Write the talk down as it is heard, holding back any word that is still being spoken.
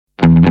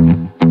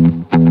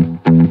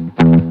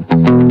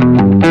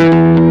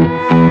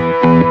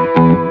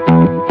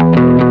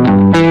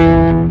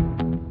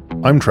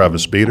I'm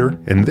Travis Bader,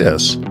 and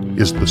this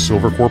is the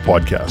Silvercore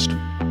Podcast.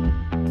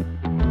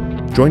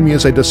 Join me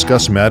as I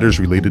discuss matters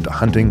related to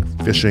hunting,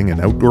 fishing,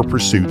 and outdoor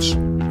pursuits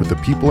with the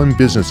people and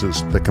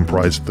businesses that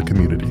comprise the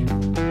community.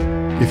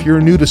 If you're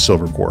new to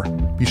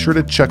Silvercore, be sure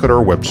to check out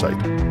our website,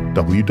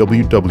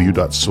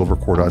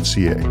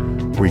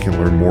 www.silvercore.ca, where you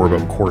can learn more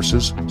about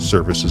courses,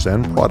 services,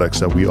 and products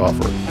that we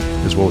offer,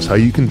 as well as how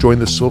you can join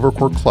the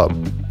Silvercore Club,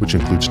 which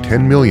includes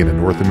 $10 million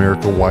in North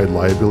America-wide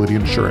liability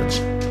insurance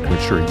to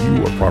ensure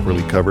you are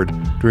properly covered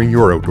during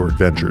your outdoor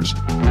adventures.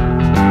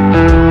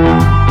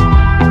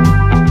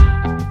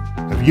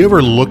 Have you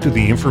ever looked at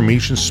the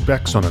information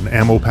specs on an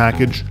ammo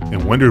package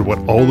and wondered what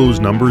all those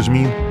numbers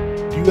mean?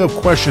 Do you have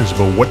questions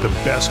about what the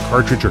best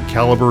cartridge or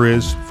caliber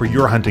is for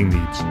your hunting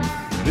needs?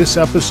 This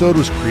episode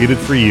was created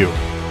for you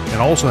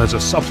and also has a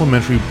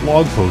supplementary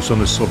blog post on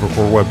the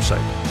Silvercore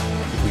website.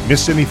 If we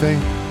missed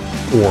anything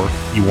or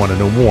you want to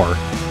know more,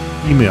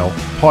 email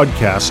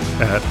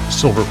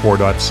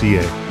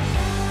podcast@silvercore.ca.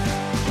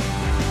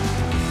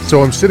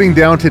 So I'm sitting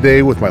down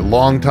today with my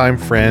longtime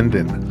friend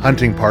and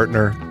hunting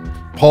partner,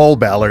 Paul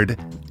Ballard.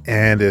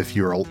 And if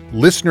you're a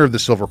listener of the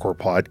Silvercore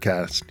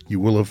podcast, you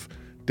will have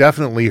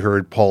definitely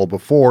heard Paul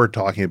before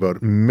talking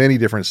about many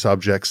different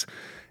subjects.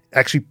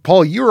 Actually,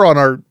 Paul, you were on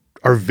our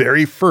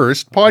very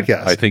first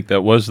podcast. I think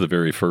that was the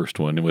very first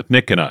one with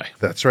Nick and I.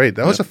 That's right.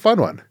 That was a fun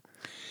one.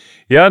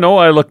 Yeah, no,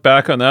 I look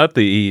back on that.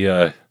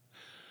 The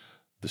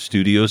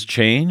studio's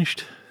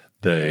changed.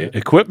 The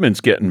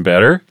equipment's getting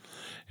better.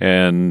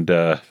 And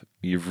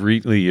you've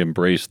really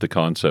embraced the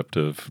concept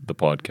of the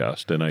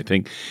podcast. And I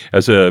think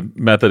as a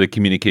method of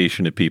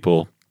communication to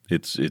people,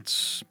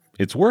 it's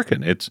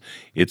working. It's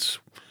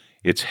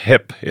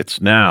hip. It's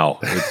now.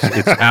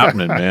 It's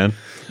happening, man.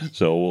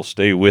 So we'll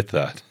stay with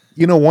that.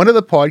 You know, one of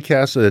the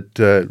podcasts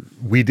that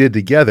we did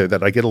together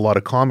that I get a lot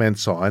of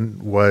comments on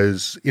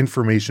was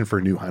information for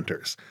new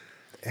hunters.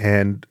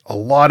 And a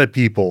lot of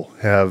people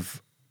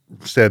have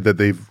said that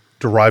they've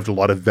derived a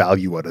lot of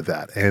value out of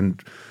that.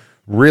 And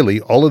really,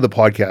 all of the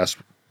podcasts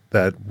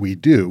that we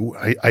do,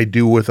 I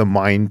do with a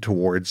mind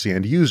towards the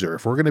end user.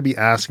 If we're going to be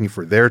asking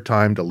for their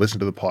time to listen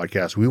to the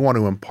podcast, we want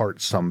to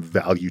impart some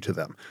value to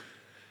them.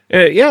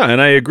 Yeah,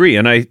 and I agree.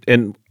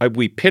 And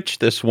we pitched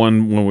this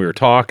one when we were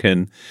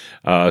talking,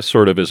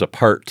 sort of as a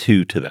part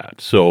two to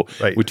that. So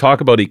We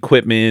talk about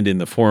equipment in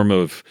the form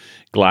of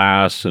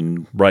glass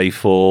and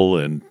rifle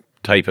and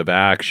type of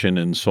action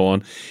and so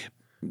on.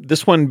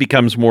 This one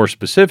becomes more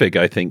specific,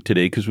 I think,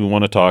 today because we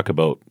want to talk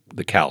about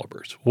the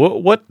calibers.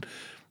 What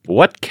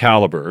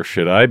caliber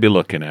should I be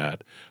looking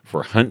at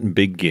for hunting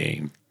big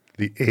game?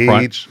 The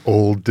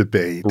age-old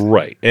debate.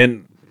 Right.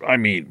 And, I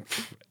mean,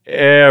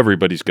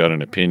 everybody's got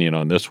an opinion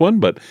on this one,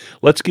 but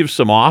let's give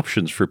some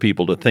options for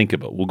people to think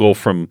about. We'll go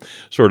from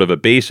sort of a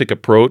basic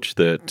approach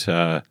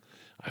that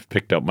I've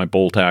picked up my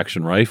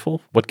bolt-action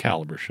rifle. What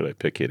caliber should I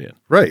pick it in?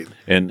 Right.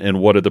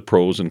 And what are the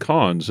pros and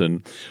cons?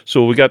 And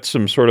so we got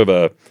some sort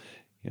of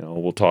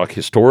we'll talk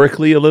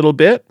historically a little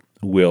bit.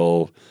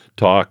 We'll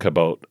talk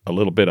about a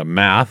little bit of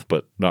math,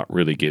 but not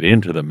really get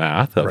into the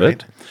math of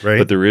it. Right.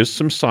 But there is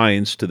some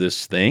science to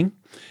this thing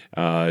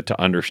to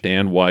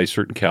understand why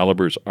certain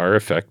calibers are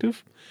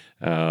effective,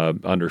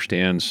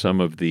 understand some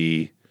of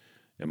the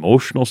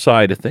emotional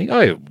side of things.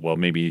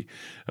 Maybe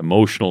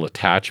emotional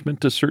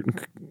attachment to certain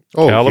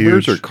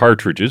calibers or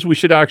cartridges. We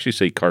should actually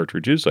say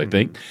cartridges, I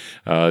think.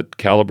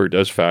 Caliber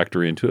does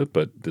factor into it,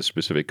 but the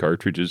specific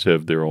cartridges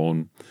have their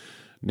own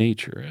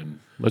nature. And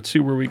let's see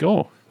where we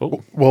go.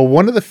 Well,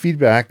 one of the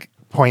feedback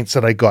points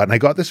that I got, and I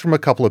got this from a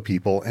couple of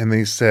people, and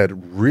they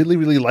said really,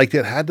 really liked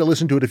it, had to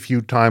listen to it a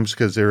few times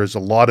because there is a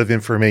lot of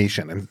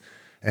information.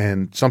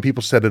 And some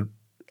people said it,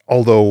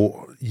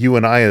 although you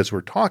and I, as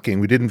we're talking,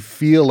 we didn't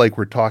feel like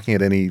we're talking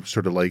at any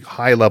sort of like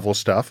high level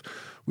stuff.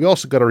 We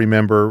also got to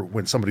remember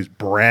when somebody's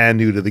brand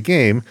new to the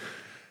game,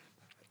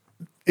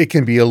 it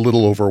can be a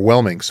little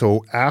overwhelming.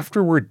 So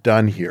after we're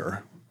done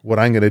here, what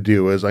I'm going to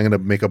do is I'm going to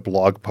make a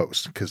blog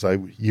post because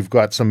you've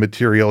got some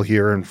material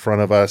here in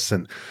front of us,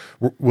 and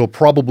we'll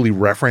probably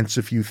reference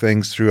a few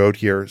things throughout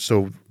here.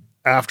 So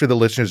after the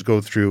listeners go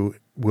through,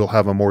 we'll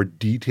have a more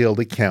detailed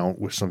account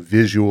with some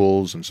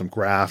visuals and some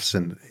graphs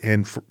and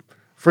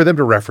for them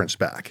to reference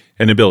back.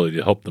 An ability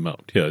to help them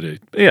out.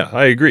 Yeah,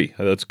 I agree.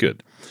 That's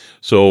good.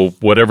 So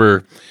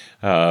whatever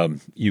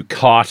you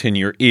caught in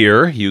your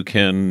ear, you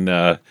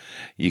can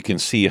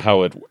see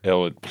how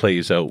it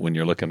plays out when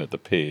you're looking at the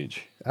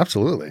page.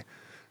 Absolutely.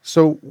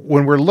 So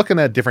when we're looking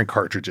at different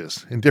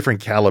cartridges and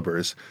different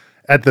calibers,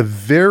 at the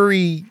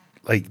very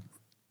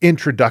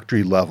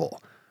introductory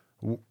level,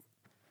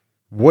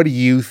 what do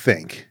you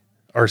think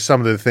are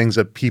some of the things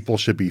that people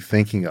should be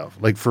thinking of?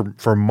 Like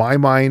for my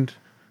mind,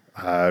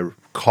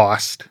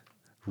 cost,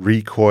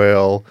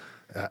 recoil,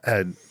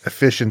 and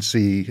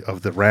efficiency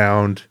of the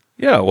round.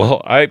 Yeah,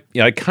 well, I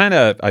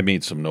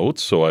made some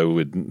notes so I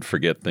wouldn't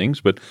forget things.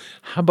 But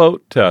how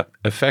about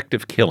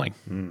effective killing?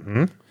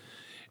 Mm-hmm.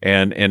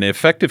 And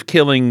effective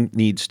killing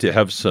needs to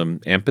have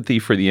some empathy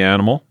for the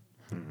animal.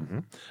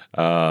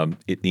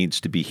 It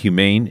needs to be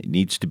humane. It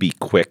needs to be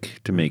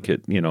quick to make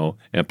it,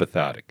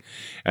 empathetic.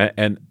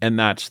 And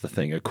that's the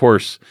thing. Of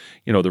course,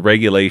 the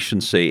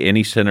regulations say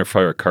any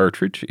centerfire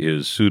cartridge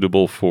is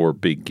suitable for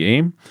big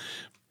game.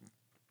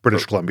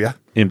 British Columbia.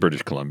 In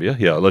British Columbia,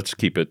 yeah. Let's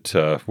keep it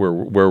where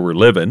we're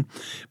living,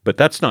 but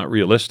that's not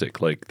realistic.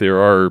 Like there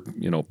are,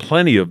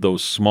 plenty of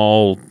those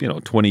small,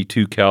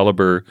 22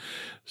 caliber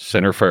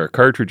centerfire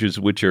cartridges,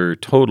 which are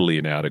totally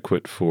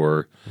inadequate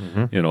for,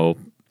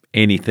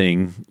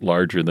 anything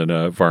larger than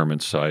a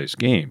varmint-sized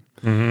game,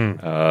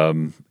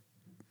 and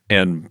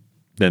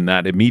then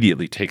that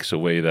immediately takes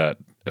away that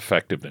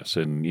effectiveness.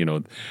 And we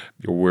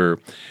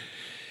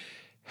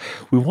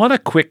want a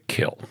quick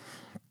kill.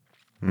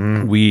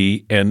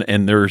 We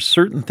and there are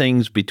certain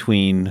things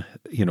between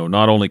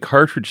not only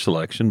cartridge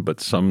selection but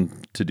some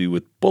to do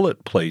with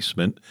bullet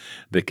placement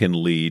that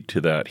can lead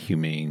to that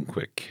humane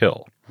quick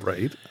kill.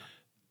 Right.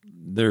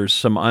 There's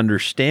some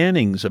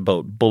understandings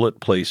about bullet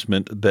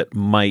placement that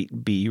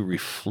might be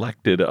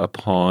reflected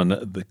upon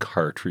the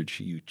cartridge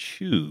you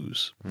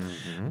choose.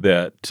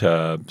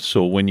 That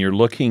so when you're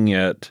looking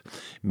at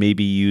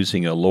maybe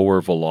using a lower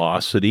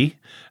velocity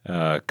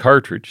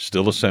cartridge,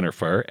 still a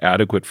centerfire,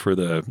 adequate for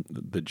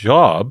the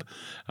job,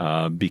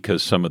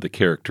 because some of the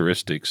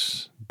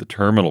characteristics, the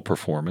terminal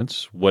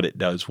performance, what it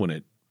does when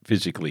it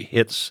physically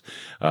hits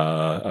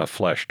a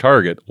flesh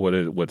target,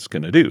 what's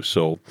going to do.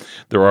 So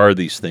there are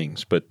these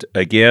things. But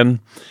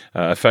again,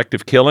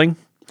 effective killing,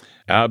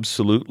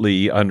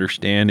 absolutely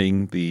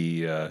understanding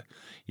the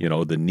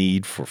the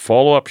need for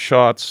follow-up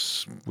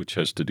shots, which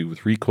has to do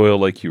with recoil,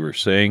 like you were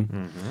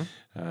saying.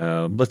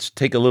 Let's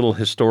take a little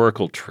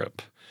historical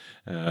trip.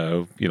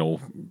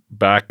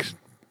 Back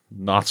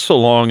not so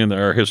long in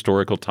our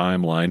historical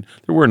timeline,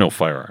 there were no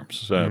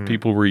firearms.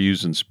 People were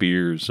using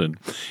spears and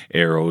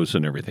arrows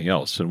and everything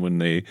else. And when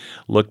they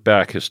look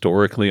back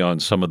historically on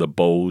some of the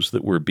bows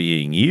that were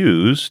being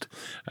used,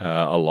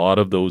 a lot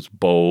of those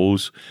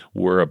bows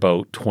were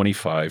about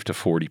 25 to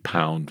 40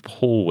 pound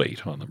pull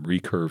weight on them,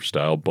 recurve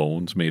style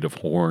bones made of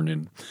horn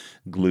and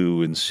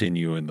glue and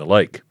sinew and the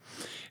like.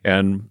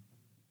 And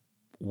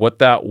what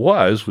that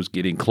was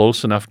getting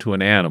close enough to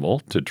an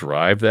animal to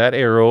drive that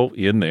arrow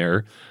in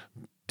there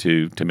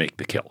to make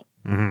the kill.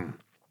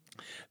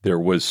 There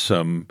was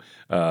some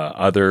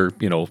other,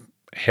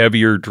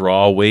 heavier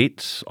draw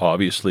weights,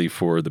 obviously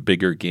for the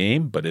bigger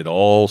game, but it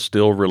all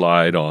still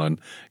relied on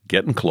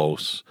getting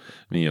close,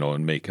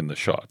 and making the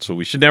shot. So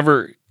we should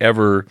never,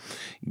 ever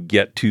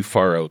get too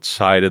far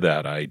outside of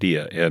that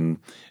idea. And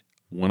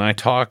when I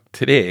talk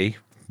today,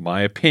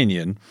 my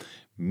opinion,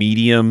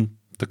 medium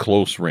to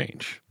close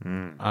range.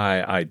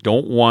 I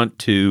don't want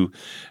to,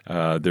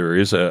 there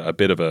is a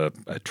bit of a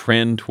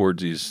trend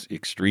towards these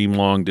extreme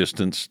long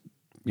distance,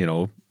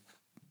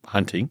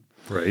 hunting.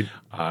 Right.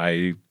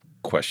 I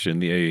question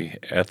the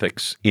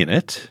ethics in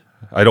it.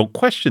 I don't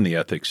question the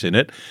ethics in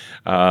it.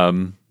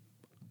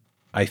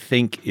 I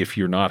think if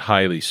you're not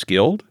highly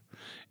skilled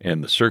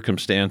and the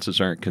circumstances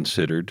aren't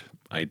considered,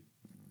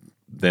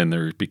 then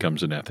there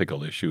becomes an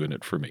ethical issue in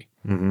it for me,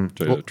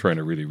 trying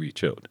to really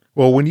reach out.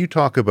 Well, when you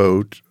talk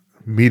about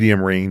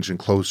medium range and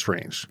close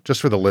range,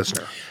 just for the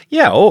listener.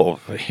 Yeah. Oh,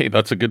 hey,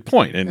 that's a good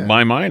point. In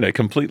my mind, I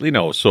completely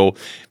know. So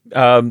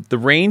the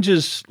range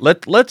is,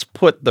 let's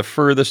put the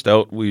furthest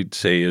out we'd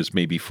say is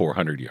maybe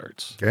 400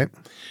 yards. Okay.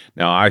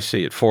 Now, I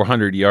say at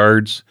 400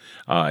 yards,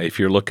 if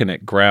you're looking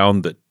at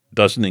ground that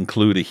doesn't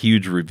include a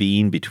huge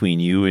ravine between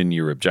you and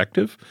your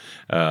objective,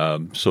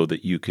 so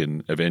that you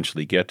can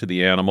eventually get to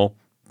the animal,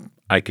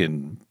 I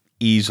can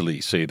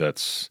easily say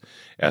that's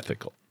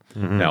ethical.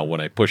 Now, when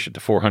I push it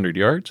to 400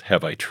 yards,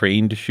 have I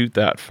trained to shoot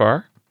that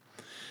far?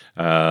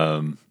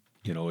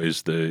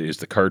 Is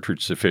the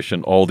cartridge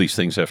sufficient? All these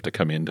things have to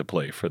come into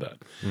play for that.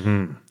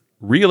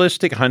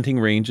 Realistic hunting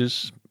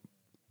ranges,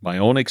 my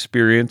own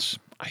experience,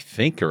 I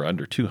think are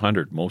under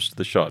 200 most of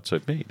the shots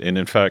I've made. And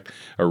in fact,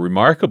 a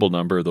remarkable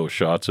number of those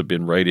shots have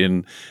been right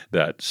in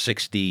that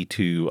 60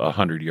 to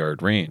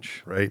 100-yard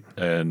range. Right.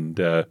 And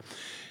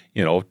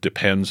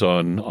depends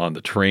on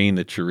the terrain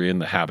that you're in,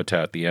 the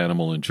habitat the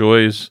animal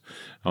enjoys,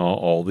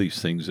 all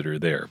these things that are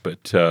there.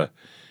 But to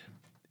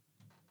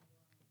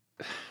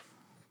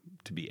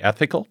be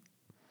ethical,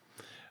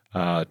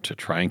 to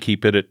try and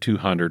keep it at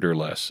 200 or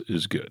less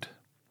is good.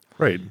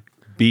 Right.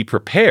 Be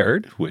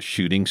prepared with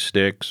shooting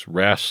sticks,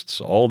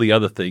 rests, all the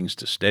other things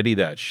to steady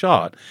that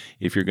shot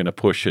if you're going to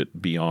push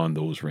it beyond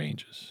those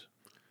ranges.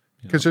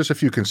 Because there's a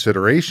few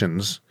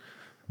considerations,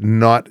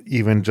 not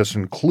even just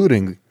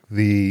including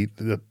the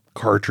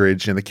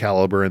cartridge and the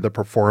caliber and the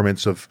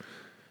performance of,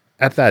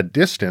 at that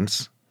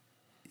distance,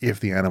 if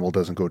the animal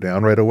doesn't go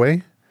down right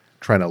away,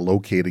 trying to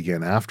locate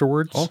again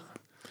afterwards. Oh,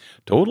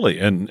 totally.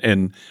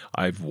 And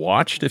I've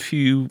watched a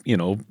few,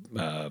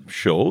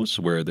 shows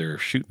where they're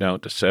shooting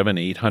out to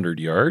 700-800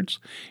 yards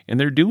and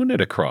they're doing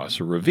it across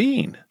a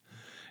ravine.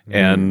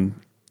 And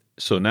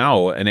so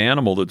now an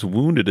animal that's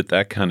wounded at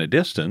that kind of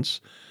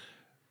distance,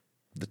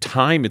 the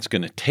time it's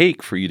going to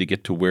take for you to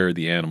get to where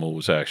the animal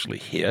was actually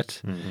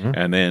hit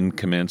and then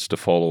commence to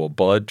follow a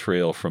blood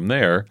trail from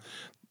there,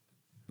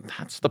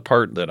 that's the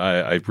part that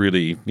I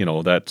really,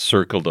 that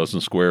circle doesn't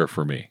square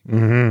for me.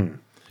 Mm-hmm.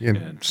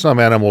 And some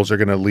animals are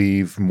going to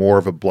leave more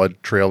of a blood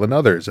trail than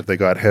others if they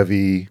got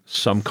heavy.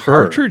 Some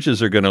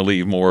cartridges are going to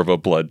leave more of a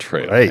blood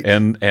trail. Right.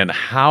 And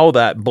how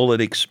that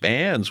bullet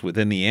expands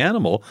within the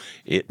animal,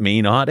 it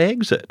may not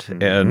exit.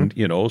 And,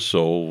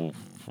 so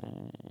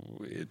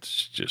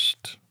it's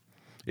just,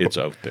 it's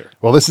out there.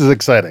 Well, this is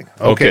exciting.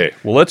 Okay.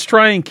 Well, let's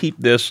try and keep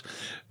this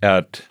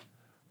at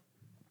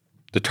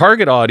the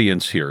target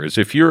audience here is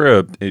if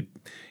you're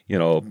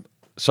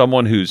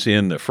someone who's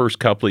in the first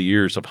couple of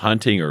years of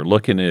hunting or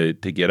looking to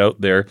get out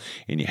there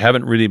and you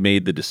haven't really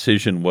made the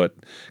decision what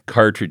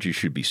cartridge you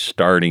should be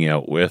starting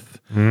out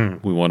with,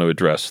 we want to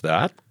address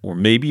that. Or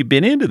maybe you've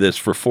been into this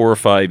for 4 or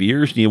 5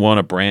 years and you want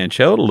to branch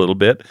out a little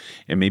bit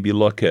and maybe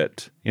look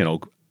at,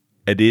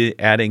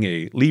 adding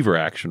a lever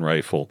action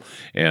rifle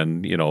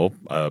and,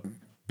 a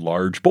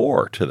large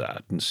bore to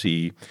that and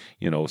see,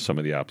 some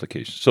of the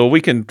applications. So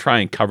we can try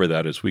and cover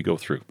that as we go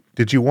through.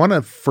 Did you want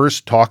to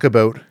first talk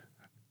about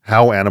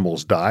how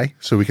animals die,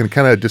 so we can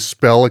kind of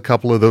dispel a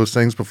couple of those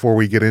things before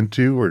we get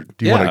into, or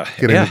do you want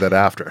to get into that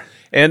after?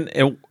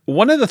 And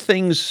one of the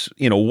things,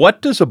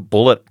 what does a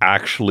bullet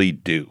actually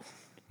do?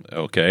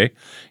 Okay,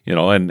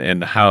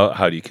 and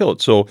how do you kill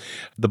it? So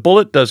the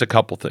bullet does a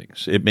couple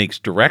things. It makes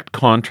direct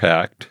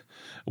contact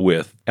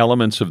with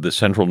elements of the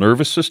central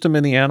nervous system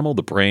in the animal,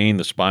 the brain,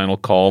 the spinal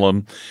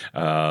column,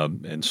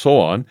 and so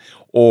on,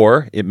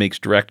 or it makes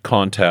direct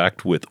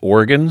contact with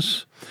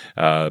organs,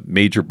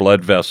 major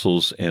blood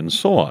vessels, and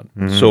so on.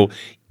 So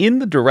in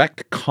the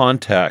direct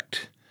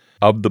contact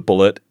of the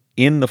bullet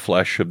in the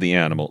flesh of the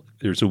animal,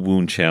 there's a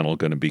wound channel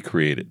going to be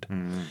created.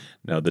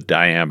 Now, the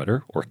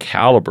diameter or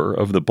caliber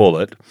of the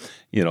bullet,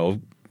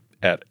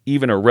 at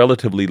even a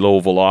relatively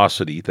low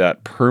velocity,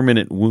 that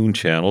permanent wound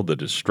channel, the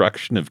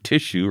destruction of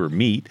tissue or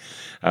meat,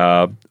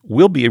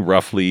 will be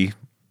roughly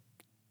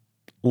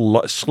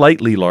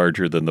slightly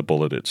larger than the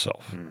bullet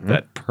itself,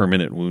 that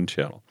permanent wound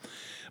channel.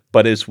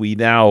 But as we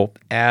now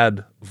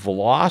add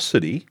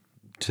velocity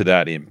to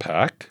that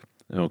impact,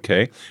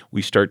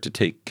 we start to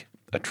take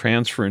a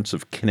transference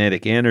of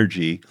kinetic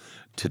energy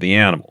to the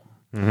animal.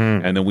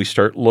 And then we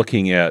start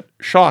looking at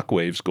shock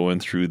waves going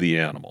through the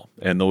animal.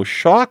 And those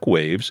shock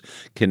waves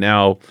can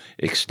now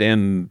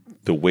extend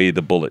the way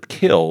the bullet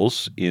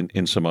kills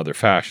in some other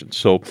fashion.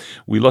 So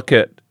we look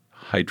at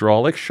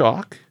hydraulic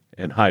shock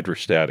and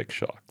hydrostatic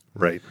shock.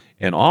 Right.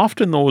 And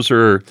often those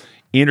are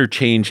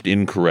interchanged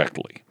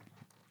incorrectly.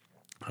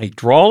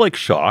 Hydraulic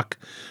shock,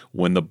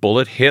 when the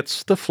bullet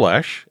hits the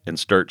flesh and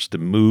starts to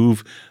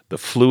move the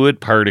fluid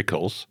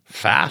particles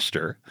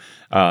faster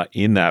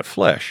in that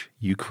flesh,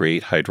 you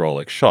create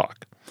hydraulic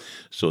shock.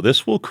 So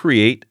this will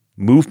create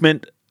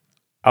movement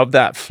of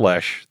that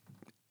flesh.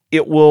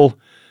 It will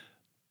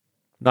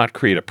not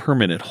create a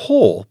permanent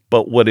hole,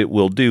 but what it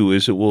will do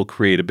is it will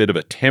create a bit of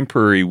a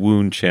temporary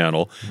wound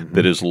channel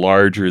that is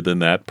larger than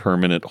that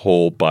permanent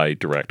hole by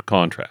direct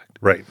contact.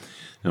 Right.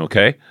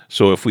 Okay?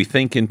 So if we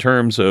think in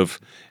terms of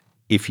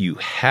if you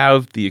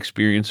have the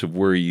experience of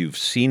where you've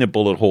seen a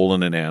bullet hole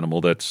in an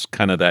animal, that's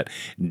kind of that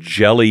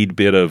jellied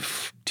bit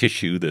of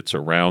tissue that's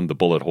around the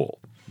bullet hole.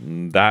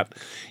 That,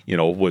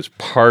 was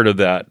part of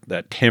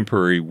that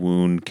temporary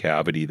wound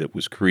cavity that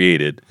was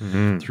created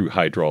through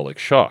hydraulic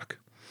shock.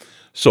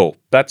 So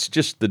that's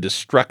just the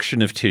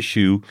destruction of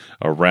tissue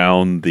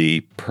around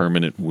the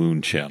permanent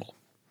wound channel.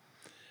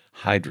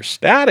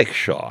 Hydrostatic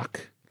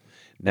shock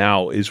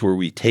now is where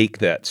we take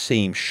that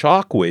same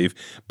shock wave,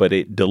 but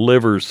it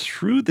delivers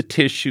through the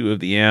tissue of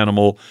the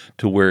animal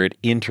to where it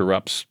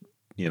interrupts,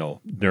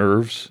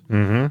 nerves,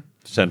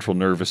 central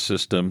nervous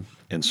system,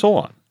 and so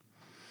on.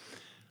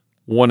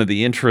 One of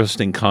the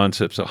interesting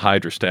concepts of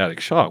hydrostatic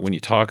shock, when you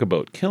talk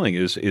about killing,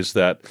 is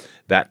that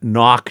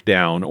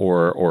knockdown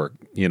or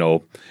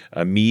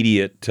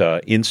immediate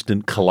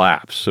instant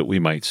collapse that we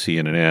might see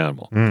in an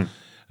animal.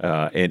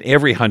 And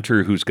every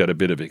hunter who's got a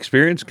bit of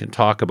experience can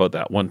talk about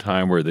that one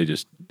time where the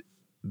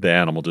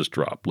animal just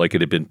dropped, like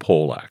it had been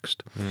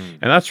poleaxed.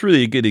 And that's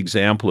really a good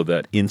example of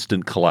that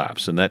instant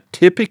collapse. And that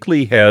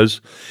typically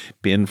has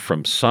been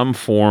from some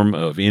form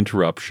of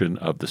interruption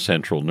of the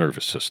central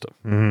nervous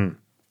system.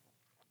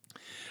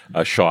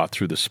 A shot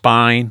through the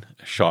spine,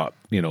 a shot,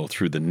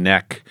 through the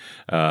neck,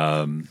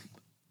 a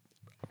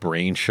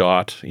brain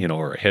shot,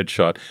 or a head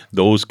shot.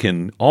 Those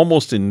can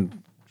almost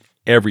in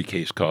every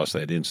case cause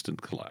that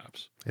instant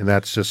collapse. And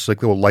that's just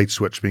like the little light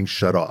switch being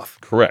shut off.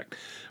 Correct.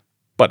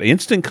 But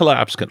instant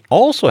collapse can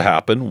also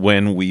happen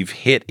when we've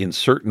hit in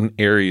certain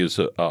areas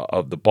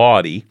of the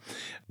body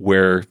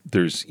where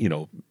there's,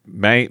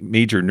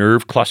 major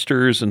nerve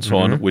clusters and so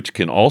on, which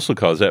can also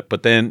cause that.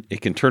 But then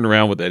it can turn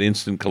around with that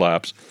instant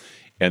collapse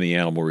and the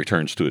animal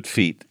returns to its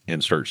feet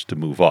and starts to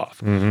move off.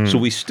 So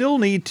we still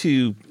need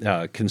to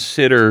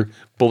consider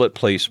bullet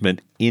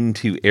placement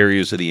into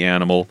areas of the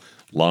animal,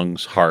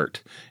 lungs,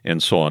 heart,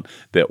 and so on,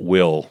 that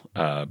will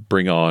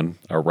bring on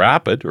a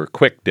rapid or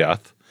quick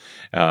death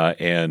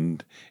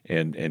and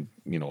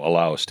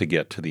allow us to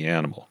get to the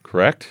animal.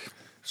 Correct?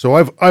 So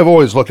I've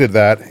always looked at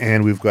that,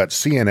 and we've got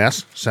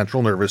CNS,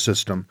 central nervous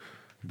system,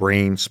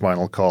 brain,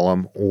 spinal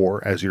column,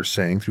 or, as you're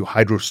saying, through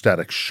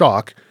hydrostatic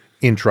shock,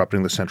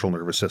 interrupting the central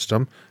nervous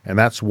system. And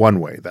that's one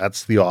way.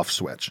 That's the off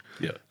switch.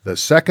 Yeah. The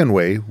second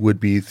way would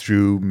be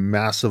through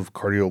massive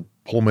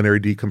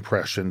cardiopulmonary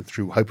decompression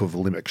through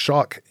hypovolemic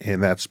shock.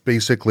 And that's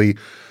basically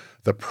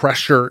the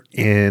pressure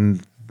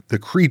in the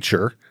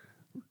creature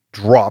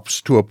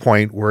drops to a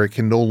point where it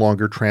can no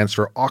longer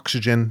transfer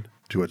oxygen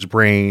to its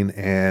brain,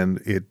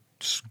 and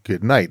it's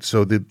good night.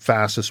 So the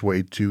fastest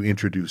way to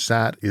introduce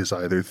that is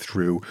either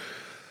through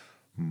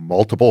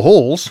multiple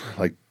holes,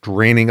 like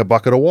draining a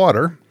bucket of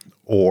water,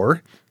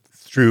 or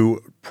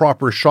through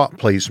proper shot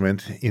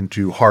placement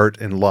into heart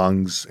and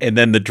lungs. And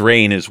then the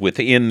drain is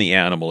within the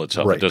animal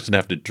itself. Right. It doesn't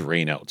have to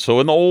drain out. So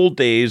in the old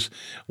days,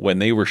 when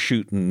they were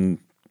shooting,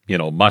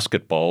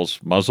 musket balls,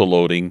 muzzle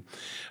loading,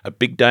 a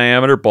big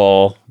diameter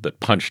ball that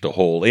punched a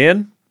hole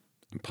in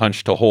and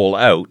punched a hole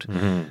out,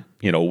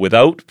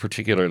 without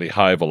particularly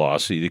high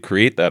velocity to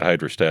create that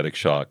hydrostatic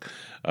shock.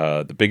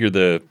 The bigger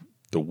the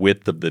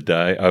width of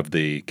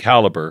the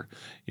caliber,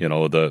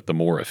 the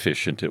more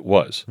efficient it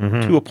was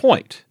to a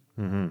point.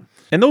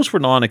 And those were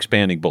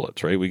non-expanding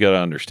bullets, right? We got to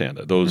understand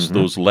that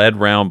those lead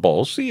round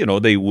balls,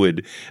 they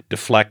would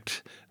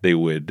deflect. They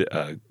would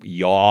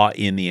yaw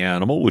in the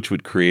animal, which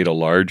would create a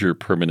larger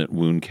permanent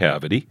wound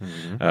cavity.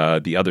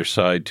 The other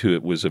side to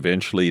it was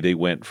eventually they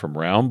went from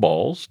round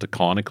balls to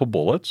conical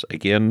bullets.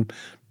 Again,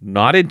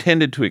 not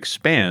intended to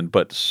expand,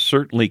 but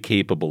certainly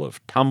capable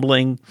of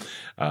tumbling,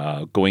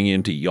 going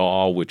into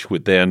yaw, which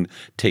would then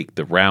take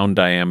the round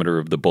diameter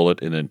of the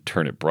bullet and then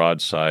turn it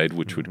broadside,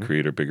 which would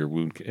create a bigger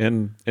wound,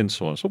 and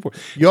so on and so forth.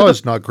 Yaw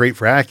is not great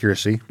for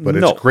accuracy, but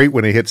it's great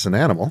when it hits an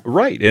animal.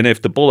 Right. And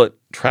if the bullet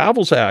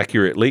travels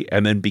accurately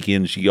and then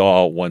begins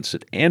yaw once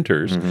it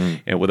enters,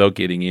 and without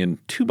getting in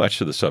too much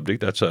to the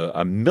subject, that's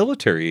a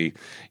military,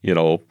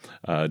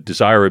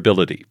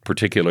 desirability,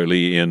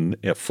 particularly in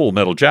a full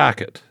metal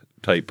jacket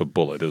type of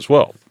bullet as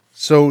well.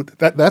 So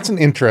that's an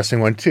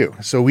interesting one too.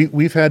 So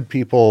we've had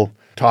people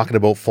talking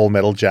about Full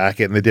Metal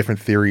Jacket and the different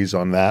theories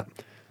on that.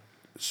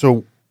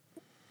 So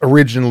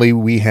originally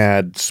we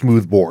had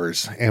smooth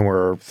bores and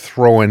we're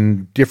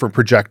throwing different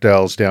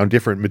projectiles down,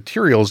 different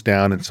materials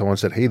down, and someone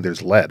said, hey,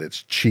 there's lead.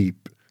 It's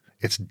cheap.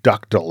 It's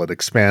ductile. It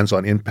expands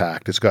on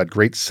impact. It's got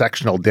great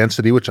sectional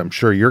density, which I'm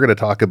sure you're going to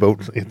talk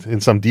about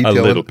in some detail.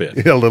 A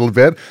little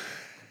bit.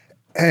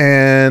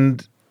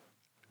 And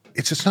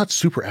it's just not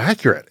super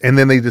accurate. And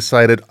then they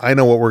decided, I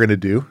know what we're going to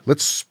do.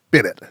 Let's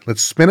spin it.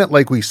 Let's spin it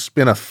like we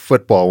spin a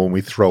football when we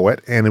throw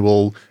it, and it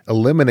will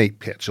eliminate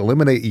pitch,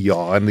 eliminate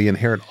yaw, and the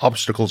inherent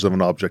obstacles of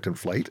an object in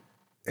flight.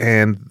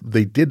 And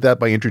they did that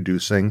by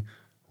introducing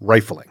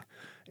rifling.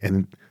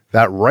 And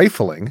that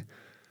rifling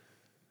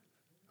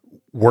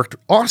worked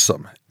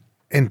awesome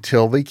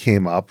until they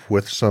came up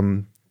with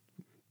some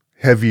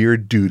heavier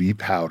duty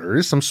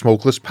powders, some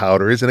smokeless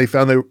powders, and they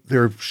found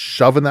they're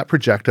shoving that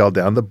projectile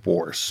down the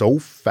bore so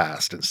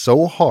fast and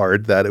so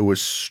hard that it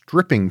was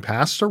stripping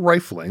past the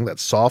rifling, that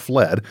soft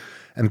lead,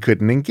 and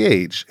couldn't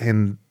engage.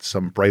 And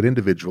some bright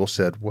individual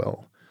said,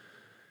 well,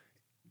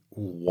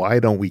 why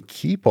don't we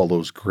keep all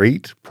those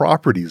great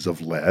properties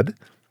of lead,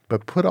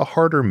 but put a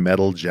harder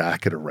metal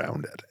jacket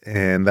around it?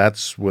 And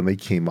that's when they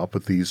came up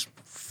with these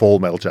Full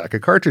Metal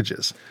Jacket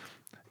cartridges.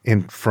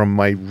 And from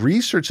my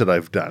research that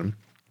I've done,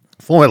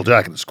 Full Metal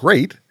Jacket is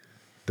great.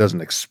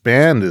 Doesn't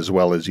expand as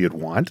well as you'd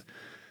want.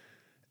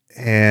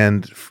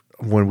 And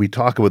when we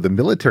talk about the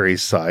military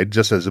side,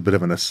 just as a bit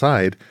of an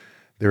aside,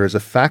 there is a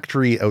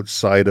factory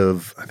outside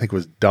of, I think it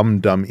was Dum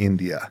Dum,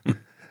 India.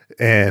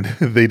 And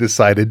they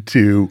decided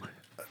to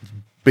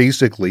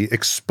basically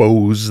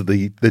expose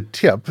the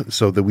tip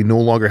so that we no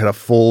longer had a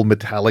full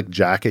metallic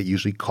jacket,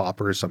 usually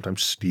copper,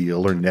 sometimes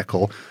steel or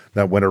nickel,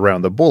 that went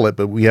around the bullet.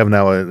 But we have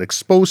now an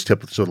exposed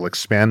tip so it'll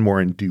expand more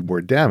and do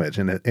more damage.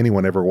 And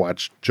anyone ever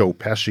watched Joe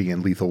Pesci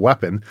in Lethal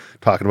Weapon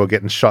talking about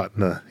getting shot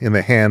in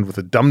the hand with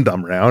a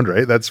dum-dum round,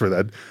 right? That's where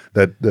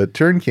that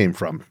term came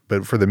from.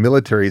 But for the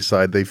military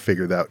side, they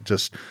figured out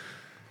just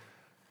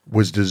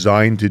was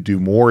designed to do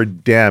more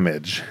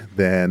damage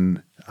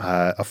than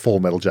a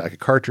Full Metal Jacket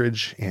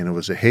cartridge, and it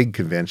was a Hague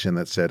convention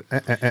that said,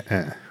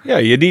 Yeah,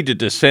 you needed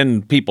to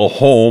send people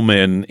home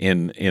in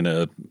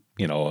a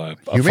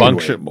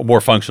more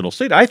functional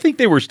state. I think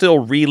they were still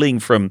reeling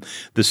from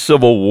the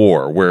Civil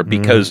War, where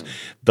because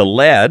the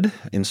lead,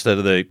 instead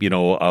of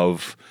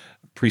of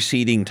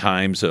preceding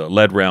times a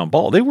lead round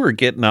ball, they were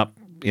getting up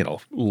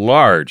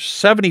large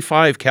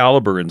 75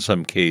 caliber in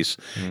some case,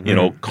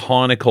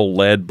 conical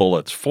lead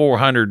bullets,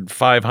 400,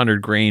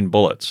 500 grain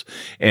bullets.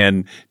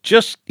 And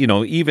just,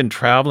 even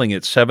traveling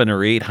at 700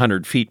 or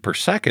 800 feet per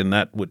second,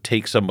 that would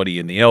take somebody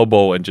in the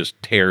elbow and just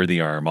tear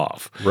the arm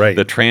off. Right.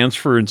 The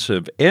transference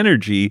of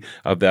energy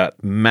of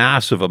that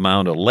massive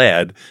amount of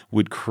lead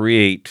would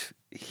create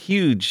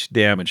huge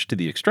damage to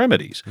the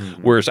extremities.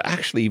 Whereas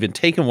actually even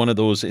taking one of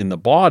those in the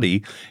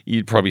body,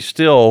 you'd probably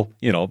still,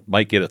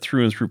 might get a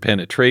through and through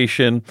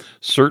penetration,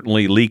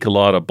 certainly leak a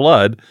lot of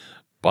blood,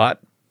 but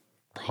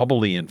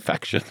probably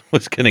infection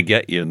was going to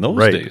get you in those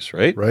days,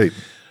 right? Right.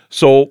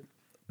 So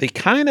they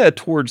kind of,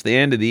 towards the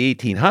end of the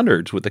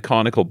 1800s with the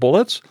conical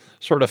bullets,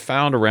 sort of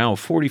found around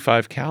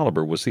 45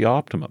 caliber was the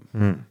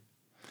optimum.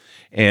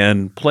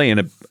 And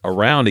playing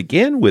around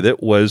again with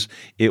it was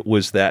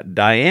that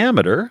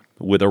diameter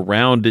with a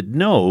rounded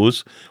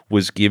nose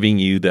was giving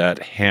you that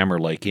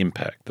hammer-like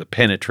impact, the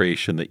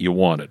penetration that you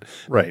wanted.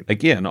 Right.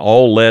 Again,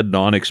 all lead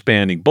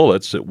non-expanding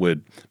bullets that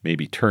would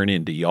maybe turn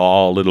into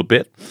yaw a little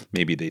bit.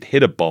 Maybe they'd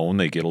hit a bone,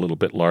 they get a little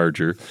bit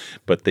larger,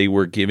 but they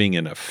were giving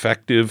an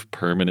effective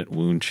permanent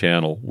wound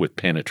channel with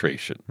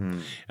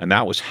penetration. And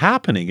that was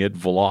happening at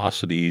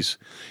velocities,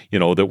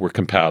 that were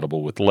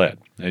compatible with lead.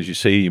 As you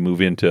say, you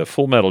move into a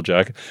full metal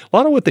jacket. A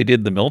lot of what they did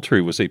in the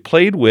military was they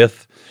played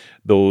with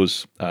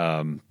those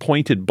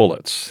pointed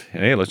bullets.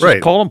 Hey, let's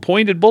just call them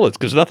pointed bullets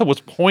because nothing was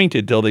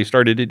pointed till they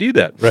started to do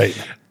that. Right.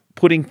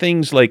 Putting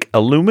things like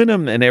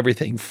aluminum and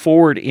everything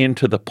forward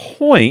into the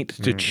point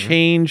to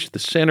change the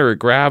center of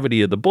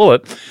gravity of the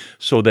bullet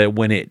so that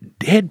when it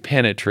did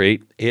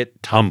penetrate,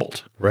 it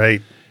tumbled.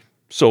 Right.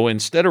 So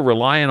instead of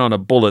relying on a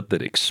bullet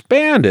that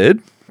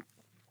expanded,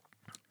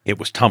 it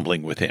was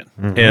tumbling within.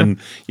 And,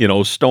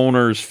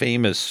 Stoner's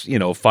famous,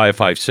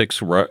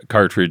 5.56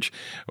 cartridge,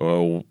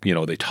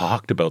 they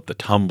talked about the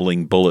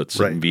tumbling bullets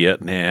in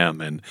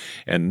Vietnam.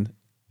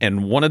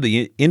 And one of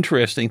the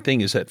interesting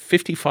things is that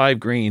 55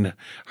 grain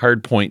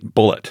hardpoint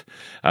bullet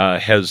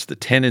has the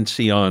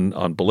tendency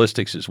on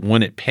ballistics is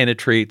when it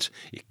penetrates,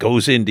 it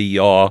goes into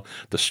yaw,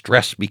 the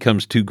stress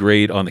becomes too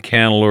great on the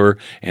cannelure,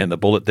 and the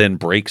bullet then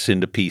breaks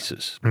into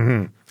pieces.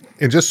 And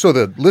just so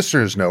the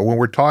listeners know, when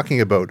we're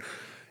talking about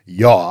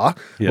yaw,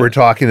 we're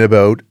talking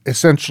about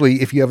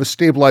essentially if you have a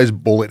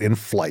stabilized bullet in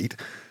flight,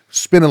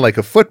 spinning like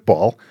a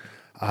football,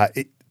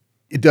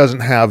 it doesn't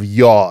have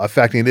yaw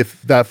affecting it.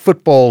 If that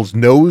football's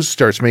nose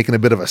starts making a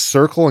bit of a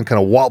circle and kind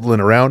of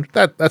wobbling around,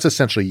 that's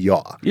essentially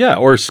yaw. Yeah,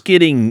 or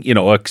skidding,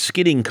 a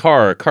skidding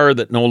car, a car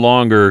that no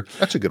longer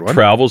that's a good one.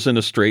 Travels in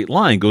a straight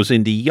line, goes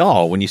into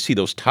yaw. When you see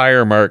those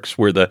tire marks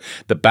where the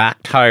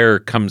back tire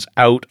comes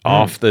out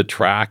off the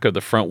track of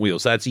the front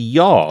wheels, that's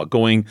yaw,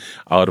 going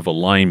out of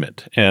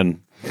alignment.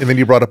 And then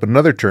you brought up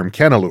another term,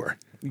 cannelure.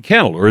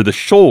 Cannelure, the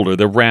shoulder,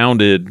 the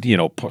rounded,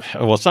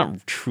 well, it's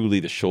not truly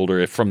the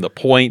shoulder, from the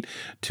point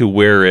to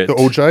where the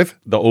ogive?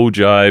 The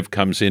ogive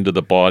comes into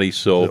the body.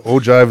 So the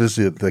ogive is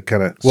the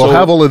kind of, we'll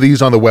have all of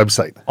these on the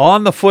website.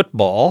 On the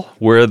football,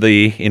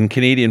 in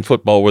Canadian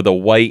football, where the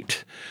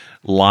white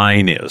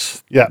line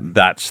is,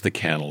 that's the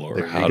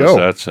cannelure. How does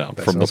that sound?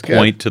 From the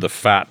point to the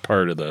fat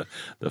part of the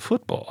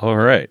football. All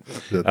right.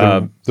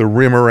 The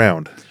rim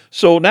around.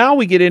 So now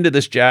we get into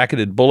this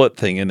jacketed bullet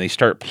thing and they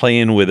start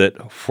playing with it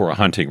for a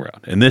hunting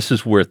round. And this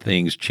is where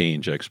things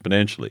change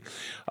exponentially.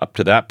 Up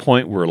to that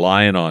point, we're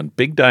relying on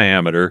big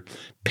diameter,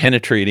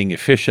 penetrating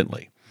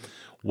efficiently.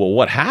 Well,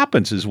 what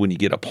happens is when you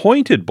get a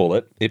pointed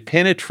bullet, it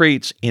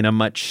penetrates in a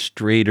much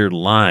straighter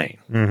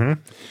line.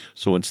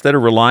 So instead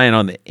of relying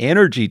on the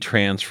energy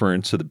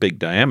transference of the big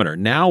diameter,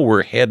 now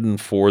we're heading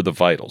for the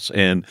vitals.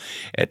 And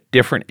at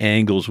different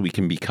angles, we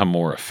can become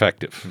more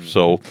effective.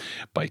 So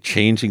by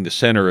changing the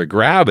center of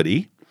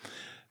gravity,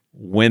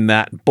 when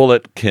that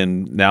bullet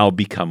can now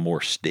become more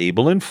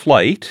stable in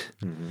flight,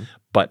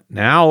 but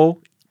now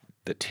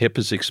the tip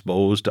is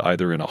exposed to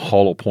either in a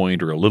hollow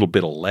point or a little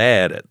bit of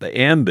lead at the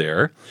end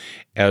there.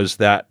 As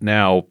that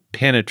now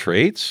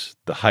penetrates,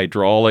 the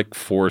hydraulic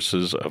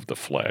forces of the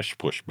flesh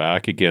push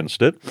back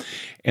against it,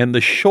 and the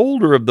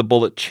shoulder of the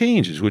bullet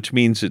changes, which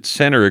means its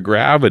center of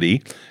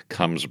gravity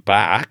comes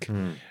back.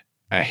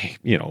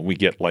 We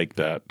get like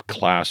that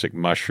classic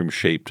mushroom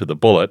shape to the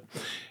bullet,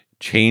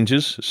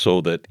 changes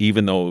so that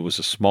even though it was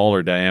a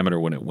smaller diameter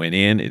when it went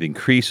in, it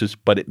increases,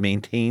 but it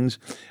maintains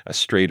a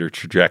straighter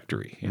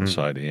trajectory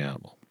inside the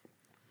animal.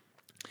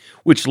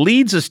 Which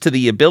leads us to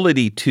the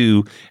ability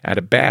to, at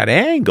a bad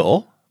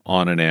angle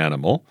on an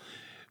animal,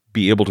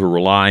 be able to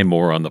rely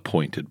more on the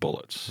pointed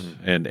bullets.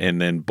 And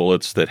then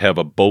bullets that have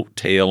a boat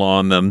tail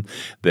on them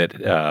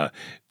that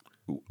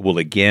will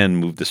again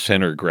move the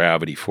center of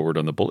gravity forward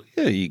on the bullet.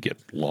 Yeah, you get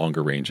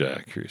longer range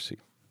accuracy.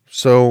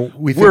 So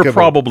we're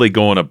probably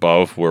going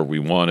above where we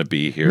want to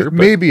be here.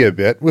 Maybe a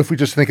bit, if we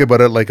just think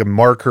about it like a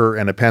marker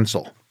and a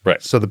pencil.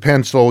 Right. So the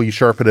pencil, you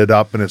sharpen it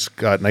up and it's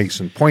got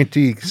nice and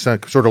pointy,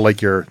 sort of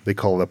like they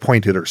call it a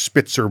pointed or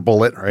Spitzer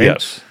bullet, right?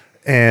 Yes.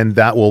 And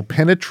that will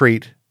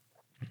penetrate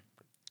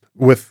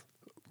with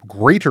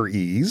greater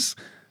ease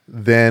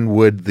than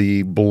would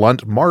the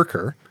blunt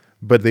marker,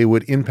 but they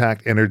would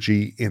impact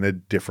energy in a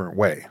different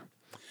way.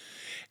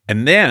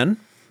 And then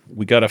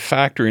we got to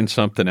factor in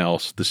something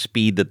else, the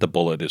speed that the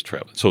bullet is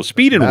traveling. So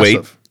speed and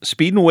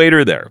weight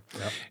are there.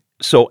 Yep.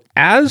 So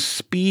as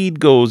speed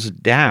goes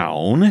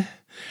down,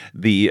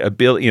 the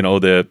ability,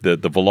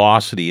 the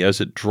velocity as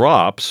it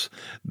drops,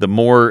 the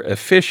more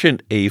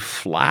efficient a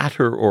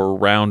flatter or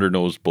rounder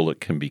nosed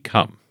bullet can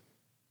become.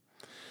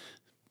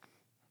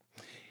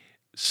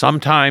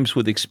 Sometimes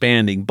with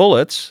expanding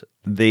bullets,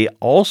 they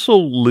also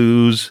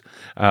lose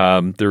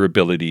their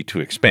ability to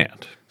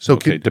expand. So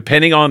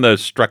depending on the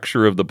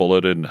structure of the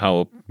bullet and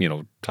how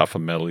tough a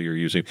metal you're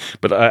using.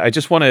 But I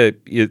just want to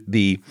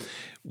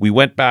we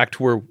went back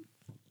to where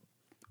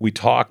we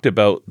talked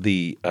about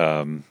the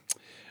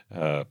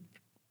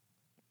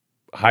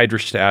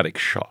hydrostatic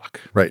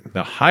shock. Right.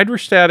 Now,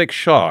 hydrostatic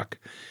shock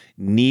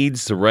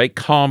needs the right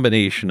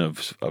combination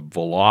of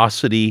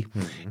velocity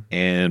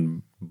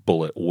and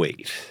bullet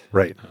weight.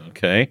 Right.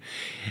 Okay.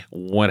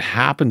 What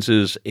happens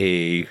is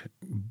a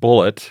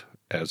bullet,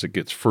 as it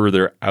gets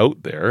further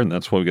out there, and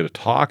that's why we got to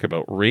talk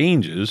about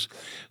ranges,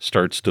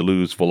 starts to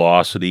lose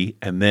velocity,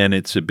 and then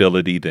its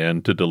ability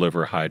then to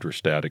deliver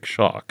hydrostatic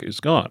shock is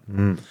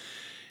gone.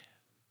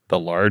 The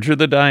larger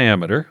the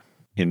diameter,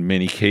 in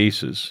many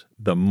cases,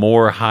 the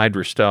more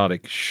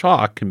hydrostatic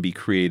shock can be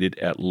created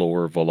at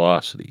lower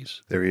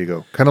velocities. There you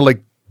go. Kind of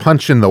like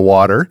punching the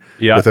water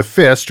with a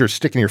fist or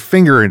sticking your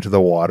finger into the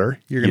water.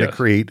 You're going to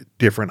create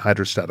different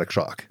hydrostatic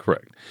shock.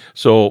 Correct.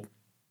 So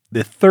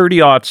the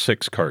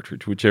 30-06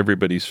 cartridge, which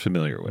everybody's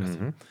familiar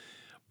with,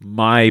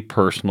 my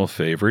personal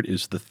favorite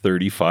is the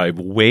 35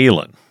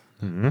 Whelen,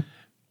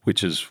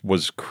 which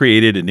was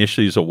created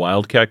initially as a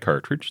Wildcat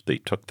cartridge. They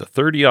took the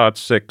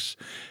 30-06,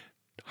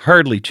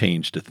 hardly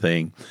changed a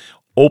thing,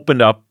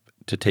 opened up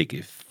to take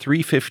a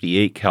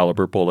 358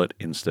 caliber bullet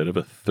instead of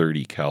a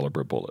 30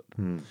 caliber bullet.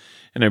 And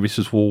everybody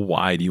says, well,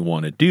 why do you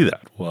want to do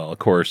that? Well, of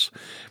course,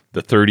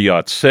 the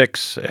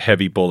 30-06, a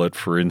heavy bullet,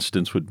 for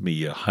instance, would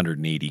be a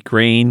 180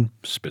 grain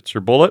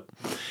Spitzer bullet.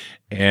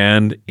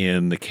 And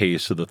in the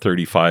case of the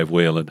 35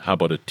 Whelen, how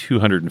about a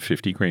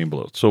 250 grain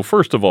bullet? So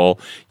first of all,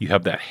 you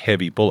have that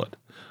heavy bullet.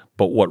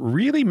 But what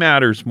really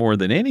matters more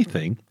than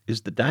anything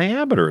is the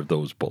diameter of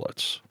those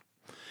bullets.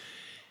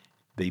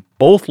 They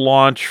both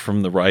launch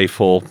from the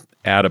rifle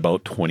at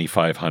about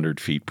 2,500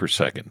 feet per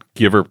second,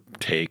 give or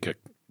take a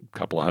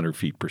couple of hundred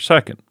feet per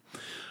second.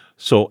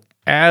 So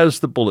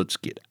as the bullets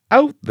get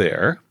out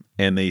there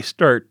and they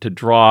start to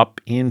drop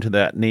into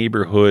that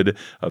neighborhood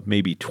of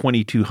maybe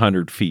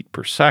 2,200 feet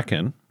per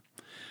second,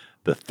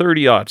 the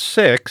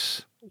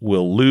 30-06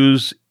 will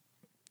lose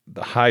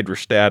the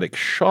hydrostatic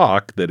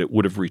shock that it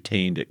would have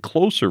retained at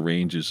closer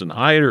ranges and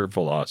higher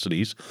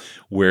velocities,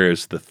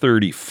 whereas the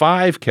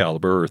 35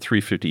 caliber or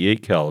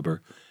 358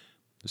 caliber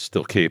is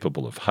still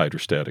capable of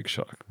hydrostatic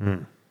shock.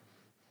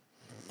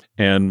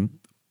 And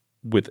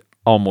with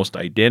almost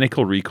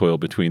identical recoil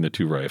between the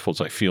two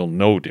rifles, I feel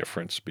no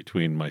difference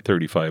between my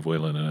 35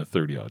 Whelen and a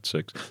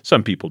 30-06.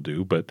 Some people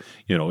do, but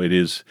it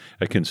is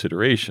a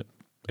consideration.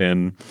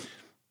 And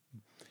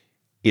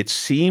it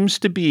seems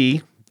to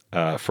be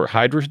for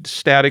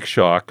hydrostatic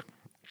shock,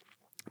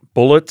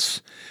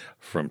 bullets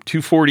from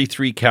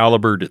 243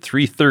 caliber to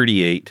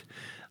 338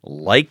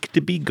 like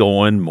to be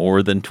going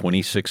more than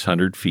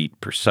 2,600 feet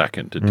per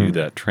second to do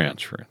that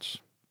transference.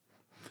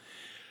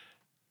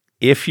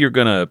 If you're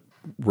going to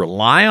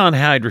rely on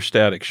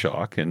hydrostatic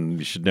shock, and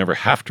you should never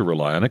have to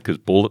rely on it because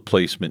bullet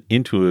placement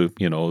into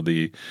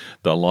the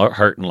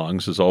heart and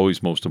lungs is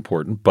always most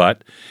important.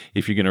 But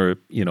if you're going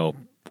to,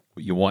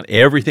 you want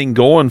everything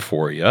going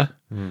for you,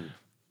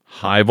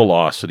 high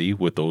velocity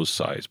with those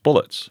size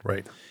bullets.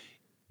 Right.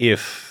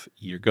 If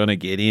you're going to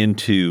get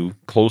into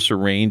closer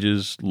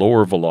ranges,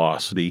 lower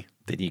velocity,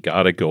 then you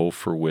got to go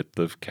for width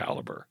of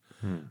caliber,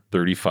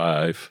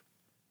 35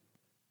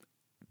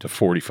 to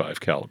 45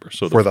 caliber.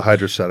 So for the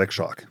hydrostatic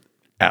shock.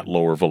 At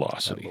lower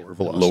velocity,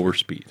 lower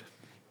speed.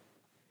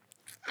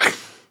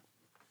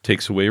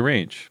 Takes away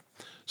range.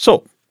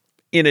 So,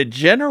 in a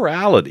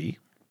generality,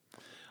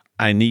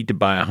 I need to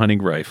buy a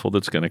hunting rifle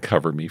that's going to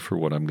cover me for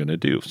what I'm going to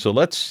do. So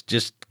let's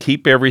just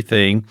keep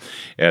everything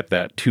at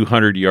that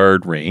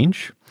 200-yard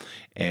range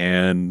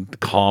and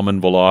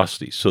common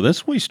velocity. So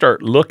this we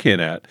start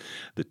looking at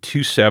the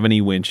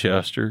 270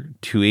 Winchester,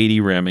 280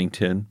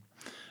 Remington,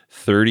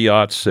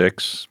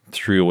 30-06,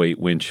 308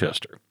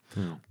 Winchester.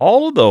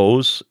 All of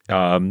those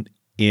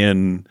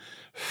in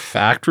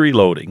factory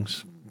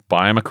loadings,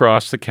 buy them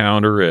across the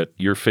counter at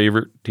your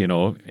favorite,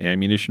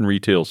 ammunition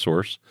retail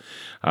source,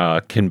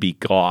 can be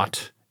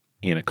got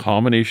in a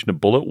combination of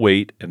bullet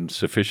weight and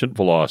sufficient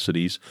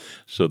velocities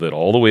so that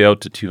all the way out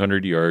to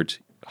 200 yards,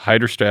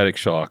 hydrostatic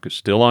shock is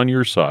still on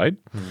your side,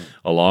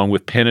 along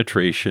with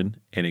penetration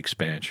and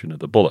expansion of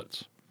the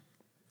bullets.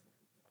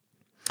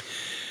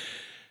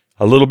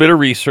 A little bit of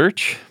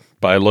research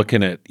by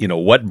looking at,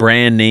 what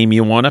brand name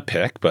you want to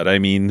pick. But I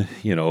mean,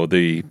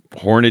 the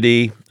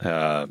Hornady,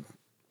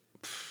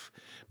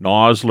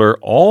 Nosler,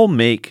 all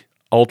make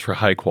ultra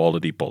high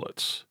quality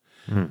bullets.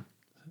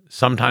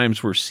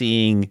 Sometimes we're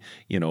seeing,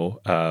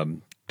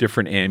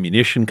 different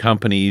ammunition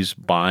companies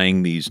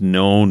buying these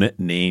known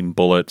name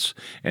bullets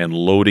and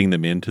loading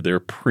them into their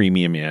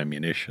premium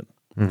ammunition.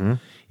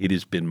 It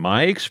has been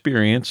my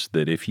experience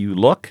that if you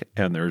look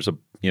and there's a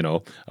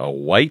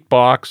white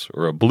box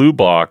or a blue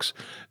box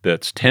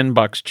that's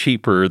 $10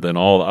 cheaper than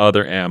all the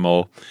other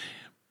ammo,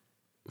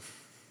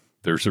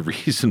 there's a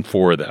reason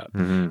for that.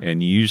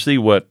 And usually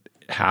what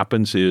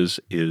happens is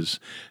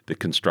the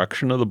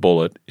construction of the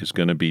bullet is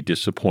going to be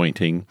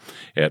disappointing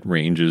at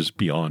ranges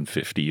beyond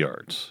 50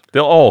 yards.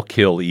 They'll all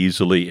kill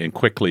easily and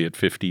quickly at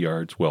 50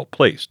 yards, well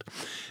placed.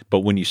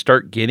 But when you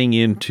start getting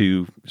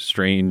into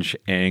strange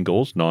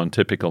angles,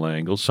 non-typical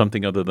angles,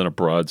 something other than a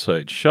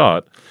broadside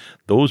shot,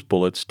 those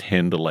bullets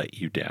tend to let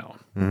you down.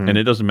 And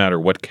it doesn't matter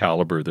what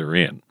caliber they're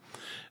in.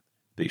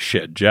 They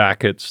shed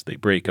jackets, they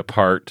break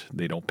apart,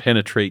 they don't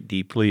penetrate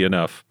deeply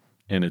enough,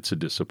 and it's a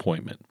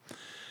disappointment.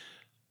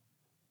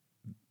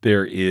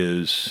 There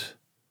is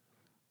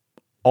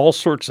all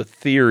sorts of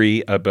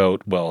theory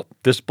about, well,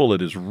 this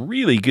bullet is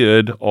really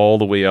good all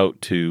the way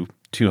out to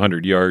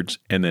 200 yards,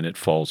 and then it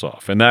falls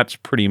off. And that's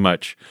pretty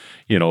much,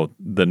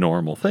 the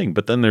normal thing.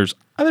 But then there's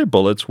other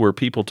bullets where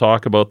people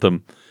talk about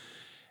them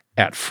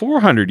at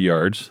 400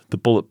 yards, the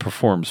bullet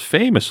performs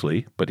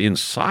famously, but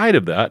inside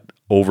of that,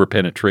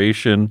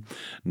 over-penetration,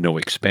 no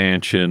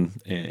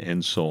expansion,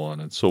 and so on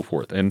and so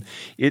forth. And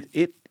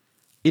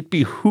it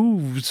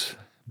behooves,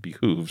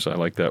 I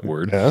like that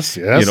word. Yes.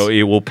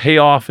 It will pay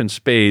off in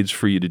spades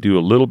for you to do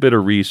a little bit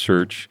of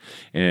research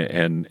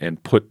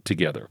and put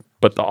together.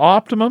 But the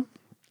optimum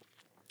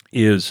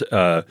is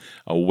a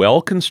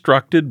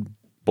well-constructed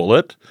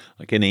bullet,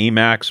 like an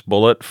AMAX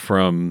bullet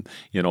from,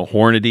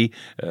 Hornady,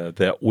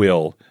 that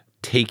will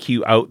take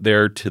you out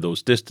there to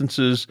those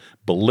distances.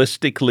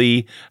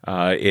 Ballistically,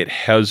 it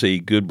has a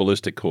good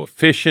ballistic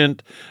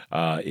coefficient.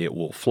 It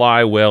will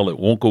fly well. It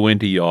won't go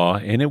into yaw,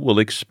 and it will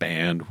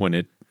expand when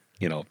it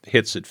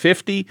hits at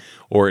 50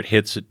 or it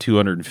hits at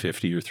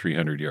 250 or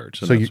 300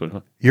 yards. And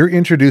so you're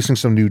introducing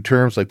some new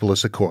terms like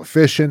ballistic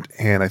coefficient,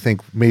 and I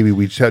think maybe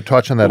we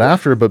touch on that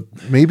after, but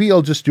maybe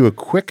I'll just do a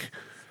quick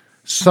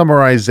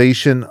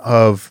summarization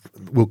of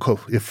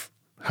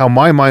how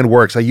my mind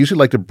works. I usually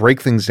like to break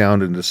things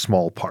down into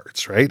small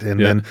parts, right? And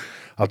then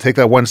I'll take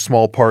that one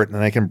small part and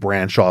then I can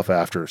branch off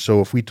after. So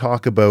if we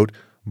talk about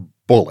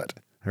bullet,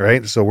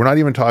 right? So we're not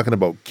even talking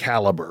about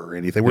caliber or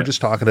anything. We're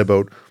just talking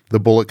about the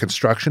bullet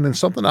construction, and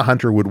something a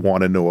hunter would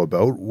want to know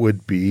about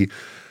would be,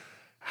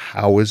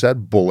 how is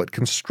that bullet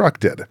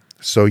constructed?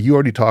 So you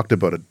already talked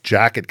about a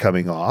jacket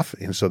coming off,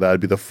 and so that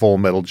would be the full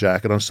metal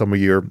jacket on some of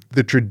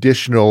the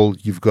traditional,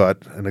 you've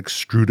got an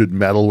extruded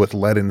metal with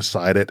lead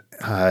inside it.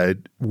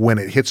 When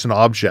it hits an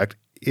object,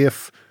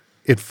 if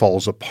it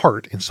falls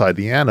apart inside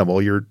the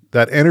animal,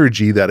 that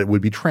energy that it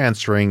would be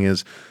transferring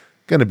is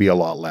going to be a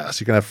lot less.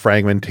 You're going to have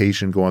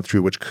fragmentation going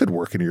through, which could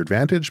work in your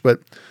advantage, but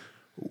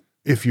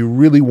if you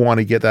really want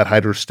to get that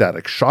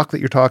hydrostatic shock that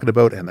you're talking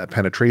about and that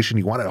penetration,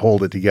 you want to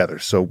hold it together.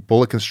 So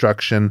bullet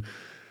construction,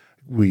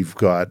 we've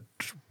got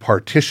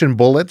partition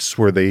bullets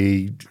where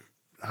they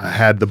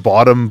had the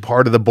bottom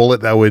part of the bullet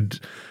that would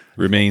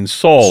remain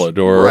solid,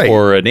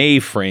 or an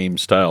A-frame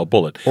style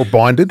bullet, or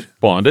bonded,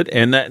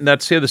 and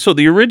that's the other. So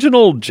the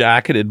original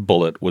jacketed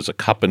bullet was a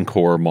cup and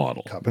core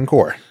model. Cup and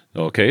core.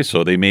 Okay,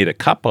 so they made a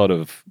cup out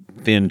of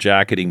thin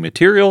jacketing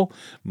material.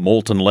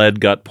 Molten lead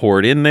got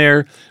poured in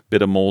there.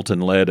 Bit of molten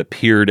lead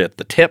appeared at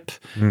the tip.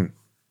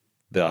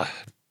 The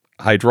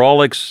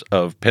hydraulics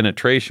of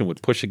penetration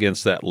would push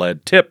against that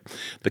lead tip.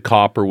 The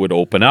copper would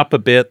open up a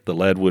bit. The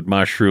lead would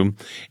mushroom.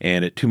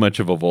 And at too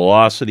much of a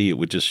velocity, it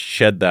would just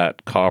shed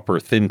that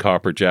thin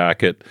copper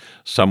jacket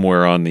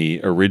somewhere on the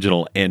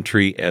original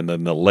entry. And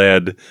then the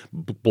lead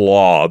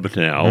blob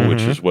now,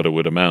 which is what it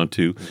would amount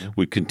to,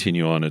 would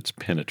continue on its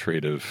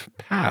penetrative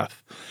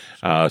path.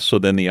 So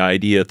then the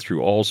idea,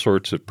 through all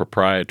sorts of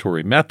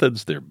proprietary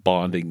methods, they're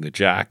bonding the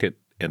jacket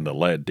and the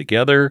lead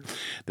together.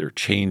 They're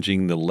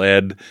changing the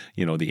lead,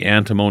 the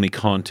antimony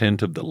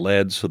content of the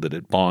lead so that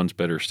it bonds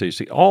better,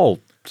 stays all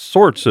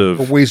sorts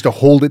of ways to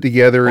hold it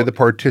together in the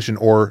partition,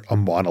 or a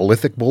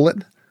monolithic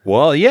bullet.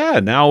 Well, yeah,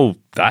 now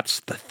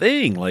that's the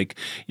thing.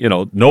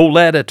 No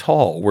lead at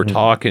all. We're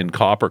talking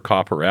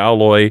copper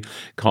alloy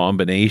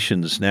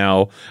combinations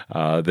now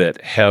that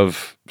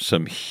have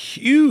some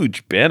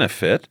huge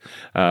benefit.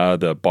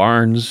 The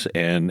Barnes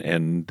and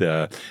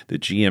the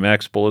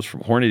GMX bullets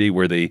from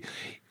Hornady,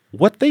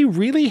 what they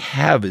really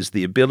have is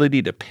the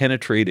ability to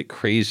penetrate at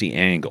crazy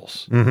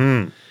angles.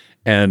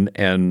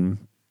 And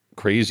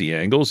crazy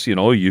angles,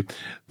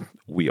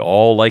 we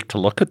all like to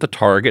look at the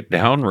target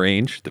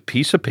downrange, the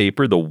piece of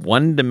paper, the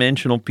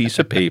one-dimensional piece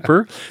of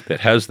paper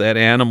that has that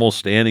animal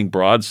standing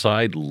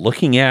broadside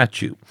looking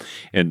at you.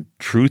 And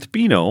truth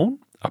be known,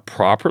 a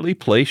properly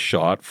placed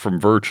shot from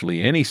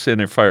virtually any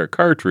centerfire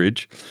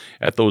cartridge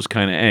at those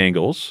kind of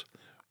angles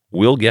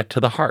will get to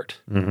the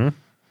heart.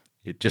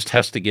 It just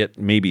has to get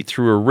maybe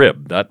through a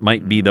rib. That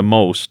might be the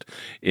most,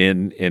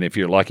 and if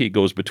you're lucky, it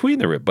goes between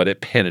the rib, but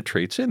it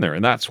penetrates in there.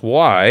 And that's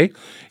why,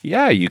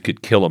 you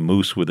could kill a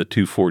moose with a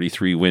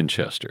 .243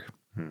 Winchester.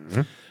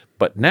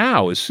 But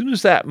now, as soon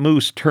as that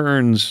moose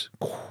turns,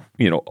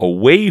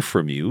 away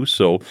from you,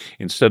 so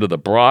instead of the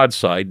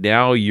broadside,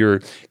 now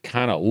you're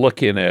kind of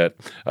looking at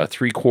a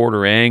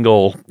 3/4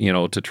 angle,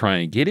 to try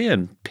and get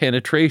in,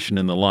 penetration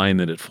in the line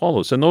that it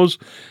follows. And those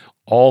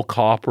all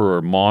copper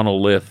or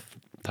monolith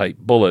type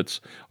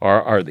bullets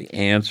are the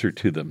answer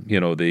to them,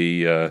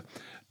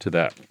 to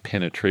that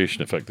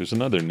penetration effect. There's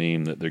another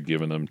name that they're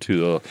giving them, to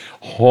the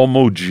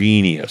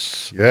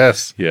homogeneous.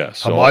 Yes.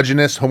 Yes.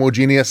 Homogeneous,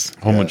 homogeneous.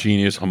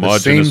 Homogeneous,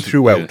 homogeneous. The same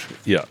throughout.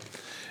 Yeah.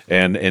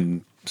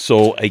 And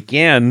so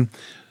again,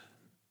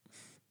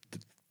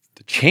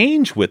 the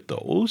change with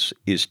those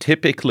is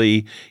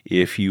typically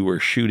if you are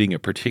shooting a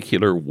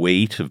particular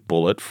weight of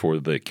bullet for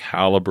the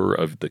caliber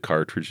of the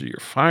cartridge that you're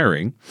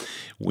firing,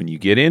 when you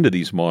get into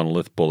these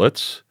monolith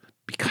bullets,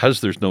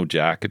 because there's no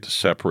jacket to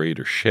separate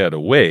or shed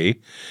away,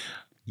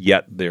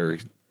 yet they're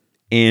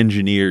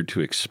engineered to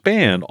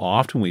expand,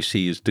 often we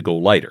see is to go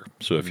lighter.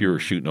 So if you're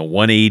shooting a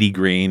 180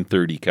 grain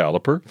 30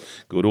 caliber,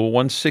 go to a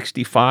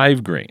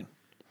 165 grain.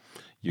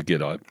 You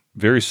get a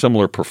very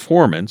similar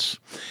performance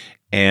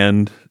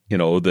and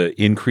the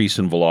increase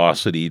in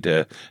velocity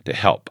to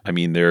help. I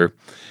mean, the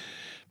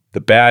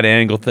bad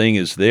angle thing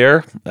is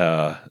there.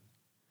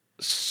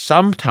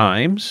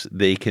 Sometimes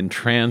they can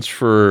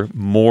transfer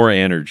more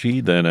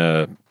energy than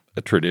a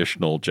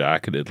traditional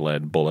jacketed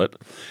lead bullet,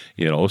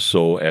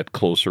 so at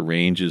closer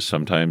ranges,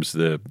 sometimes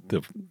the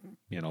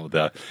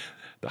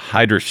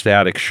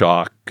hydrostatic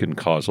shock can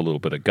cause a little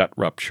bit of gut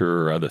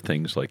rupture or other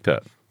things like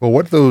that. Well,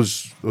 what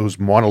those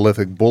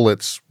monolithic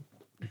bullets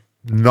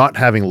not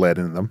having lead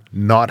in them,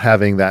 not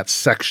having that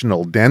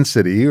sectional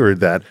density or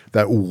that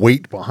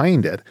weight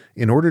behind it,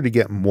 in order to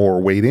get more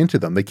weight into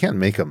them, they can't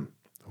make them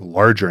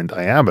larger in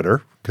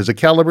diameter because a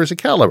caliber is a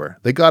caliber.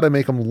 They got to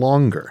make them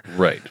longer.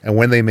 Right. And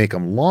when they make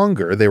them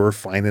longer, they were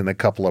finding a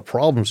couple of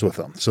problems with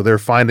them. So they're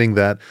finding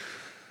that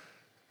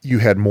you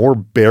had more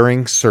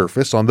bearing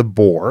surface on the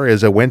bore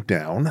as it went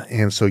down,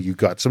 and so you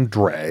got some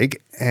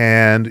drag,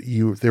 and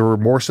they were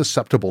more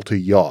susceptible to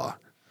yaw.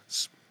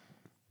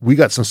 We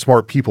got some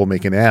smart people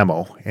making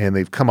ammo, and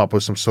they've come up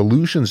with some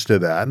solutions to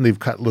that, and they've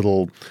cut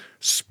little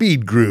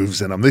speed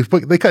grooves in them.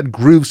 They cut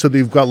grooves so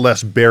they've got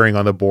less bearing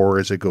on the bore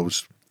as it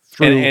goes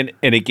through. And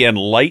again,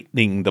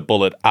 lightening the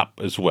bullet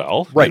up as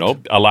well, right.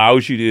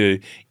 Allows you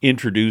to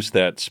introduce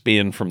that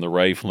spin from the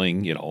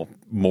rifling,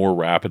 more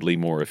rapidly,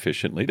 more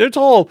efficiently. There's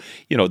all,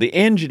 the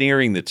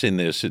engineering that's in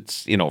this.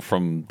 It's,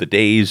 from the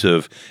days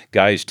of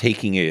guys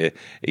taking a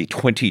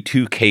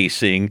 22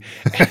 casing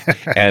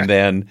and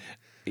then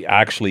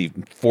actually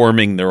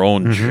forming their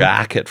own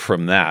jacket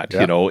from that,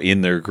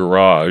 in their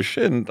garage.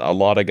 And a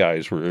lot of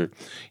guys were,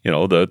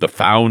 the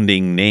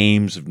founding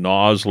names of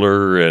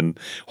Nosler and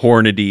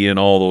Hornady and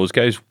all those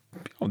guys,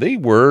 they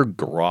were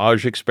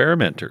garage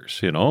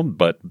experimenters,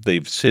 but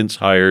they've since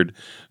hired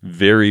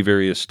very,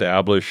 very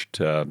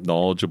established,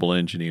 knowledgeable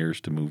engineers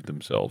to move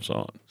themselves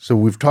on. So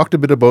we've talked a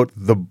bit about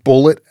the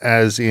bullet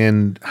as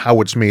in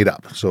how it's made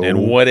up.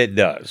 And what it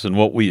does and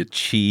what we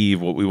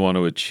achieve, what we want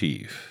to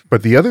achieve.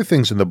 But the other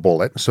things in the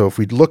bullet, so if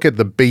we look at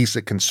the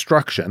basic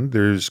construction,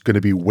 there's going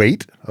to be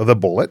weight of the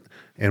bullet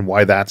and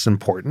why that's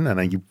important. And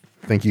I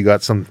think you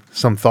got some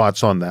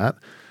thoughts on that.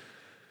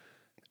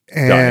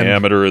 And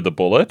diameter of the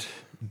bullet.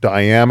 But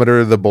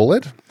and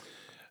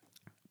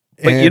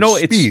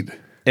speed.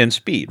 And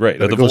speed, right,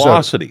 the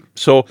velocity.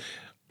 So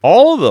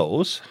all of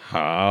those,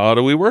 how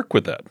do we work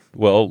with that?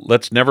 Well,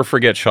 let's never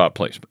forget shot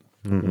placement.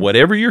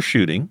 Whatever you're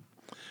shooting,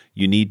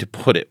 you need to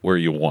put it where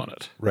you want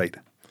it. Right.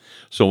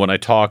 So when I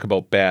talk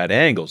about bad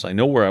angles, I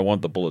know where I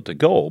want the bullet to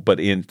go, but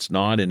it's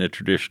not in a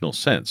traditional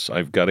sense.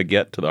 I've got to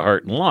get to the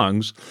heart and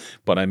lungs,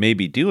 but I may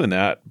be doing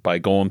that by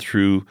going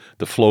through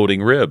the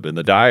floating rib and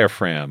the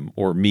diaphragm,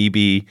 or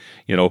maybe,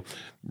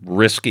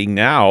 risking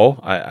now.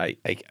 I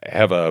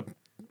have a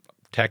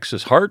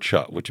Texas heart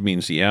shot, which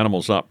means the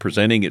animal's not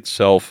presenting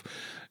itself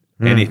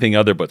anything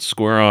other but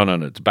square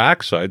on its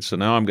backside. So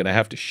now I'm going to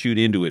have to shoot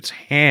into its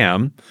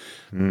ham,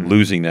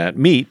 losing that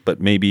meat, but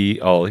maybe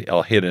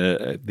I'll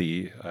hit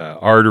the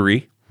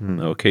artery,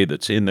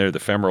 that's in there, the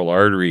femoral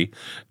artery,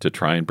 to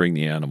try and bring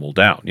the animal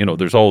down.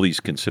 There's all these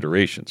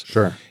considerations.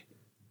 Sure.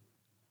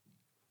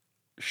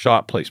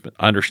 Shot placement,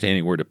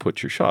 understanding where to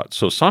put your shot.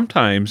 So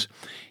sometimes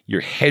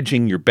you're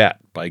hedging your bet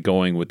by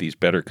going with these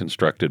better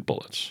constructed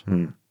bullets.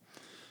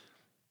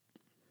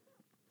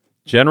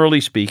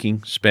 Generally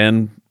speaking,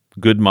 spend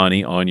good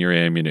money on your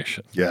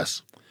ammunition.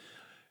 Yes.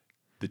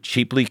 The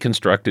cheaply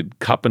constructed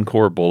cup and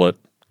core bullet,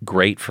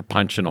 great for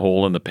punching a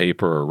hole in the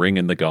paper or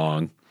ringing the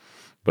gong,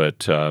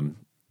 but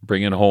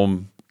bringing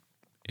home,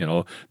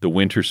 the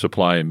winter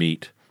supply of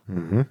meat.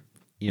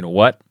 You know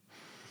what?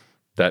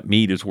 That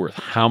meat is worth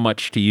how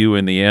much to you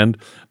in the end?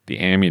 The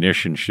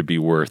ammunition should be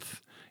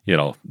worth,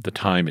 the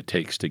time it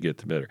takes to get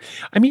the better.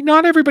 I mean,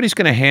 not everybody's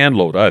going to hand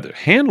load either.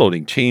 Hand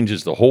loading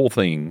changes the whole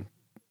thing.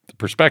 The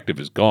perspective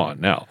is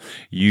gone now.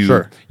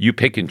 You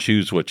pick and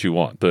choose what you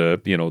want. The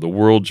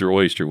world's your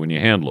oyster when you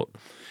hand load.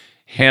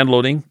 Hand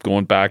loading,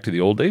 going back to the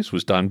old days,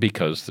 was done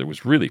because there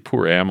was really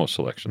poor ammo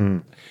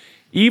selection.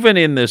 Even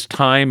in this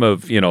time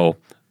of,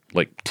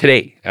 like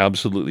today,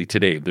 absolutely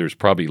today, there's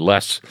probably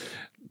less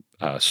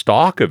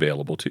stock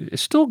available to you.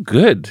 It's still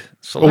good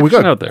selection we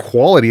got out there.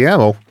 Quality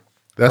ammo.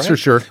 That's for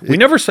sure.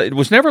 It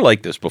was never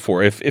like this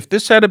before. If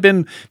this had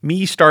been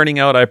me starting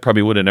out, I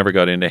probably would have never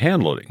got into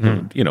hand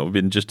loading.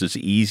 Been just as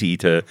easy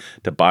to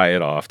buy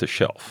it off the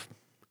shelf.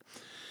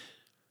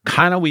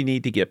 Kind of we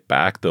need to get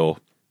back, though.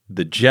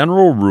 The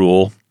general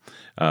rule,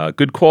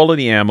 good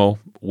quality ammo,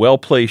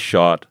 well-placed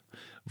shot,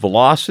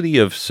 velocity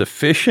of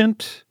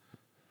sufficient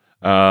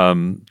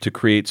to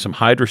create some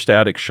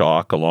hydrostatic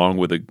shock along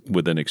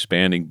with an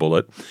expanding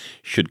bullet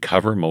should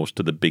cover most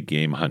of the big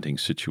game hunting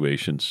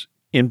situations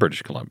in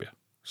British Columbia.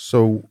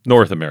 So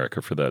North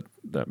America for that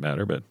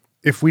matter, but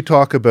if we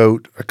talk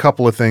about a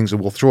couple of things,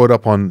 and we'll throw it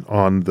up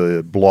on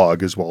the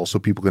blog as well so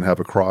people can have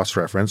a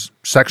cross-reference.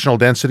 Sectional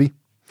density.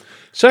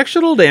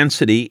 Sectional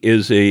density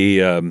is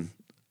a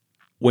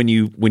when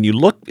you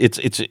look,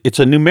 it's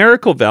a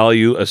numerical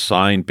value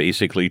assigned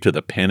basically to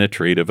the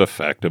penetrative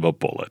effect of a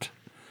bullet.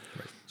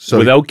 So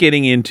without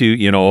getting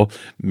into,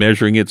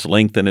 measuring its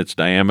length and its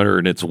diameter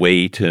and its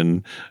weight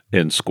and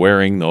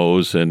squaring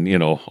those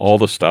and, all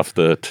the stuff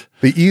that...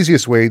 The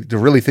easiest way to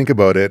really think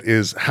about it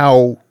is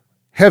how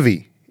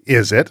heavy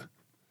is it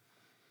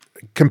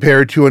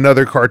compared to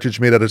another cartridge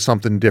made out of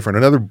something different,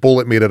 another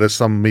bullet made out of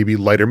some maybe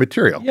lighter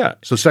material. Yeah.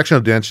 So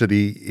sectional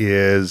density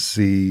is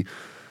the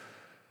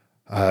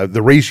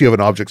ratio of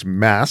an object's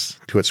mass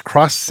to its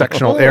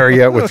cross-sectional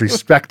area with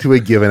respect to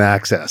a given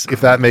axis, if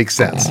that makes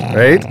sense,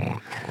 right?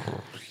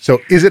 So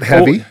is it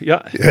heavy? Oh,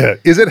 yeah.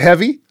 Is it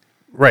heavy?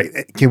 Right.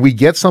 Can we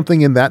get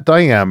something in that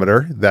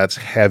diameter that's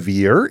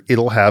heavier?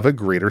 It'll have a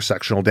greater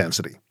sectional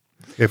density.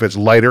 If it's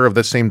lighter of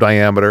the same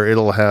diameter,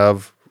 it'll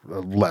have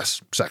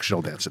less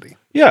sectional density.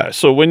 Yeah.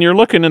 So when you're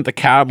looking at the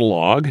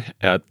catalog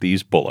at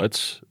these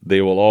bullets,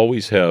 they will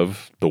always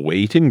have the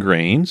weight in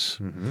grains.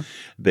 Mm-hmm.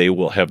 They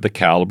will have the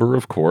caliber,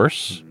 of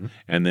course, mm-hmm.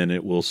 and then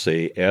it will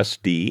say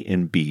SD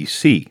and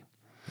BC.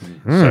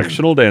 Mm-hmm.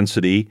 Sectional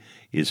density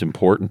is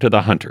important to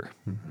the hunter.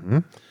 Mm-hmm.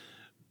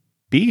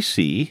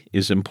 BC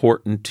is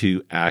important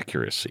to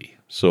accuracy.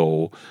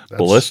 So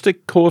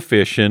ballistic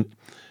coefficient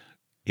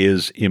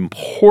is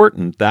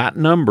important. That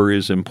number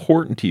is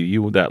important to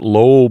you. That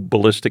low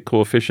ballistic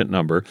coefficient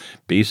number,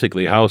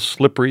 basically how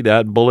slippery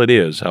that bullet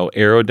is, how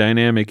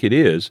aerodynamic it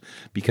is,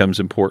 becomes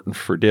important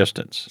for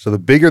distance. So the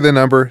bigger the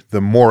number, the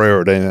more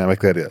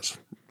aerodynamic that is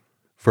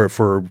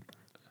for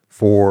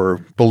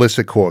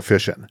ballistic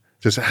coefficient.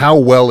 Just how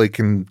well it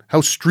can,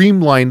 how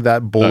streamlined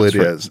that bullet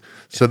is.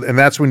 So, and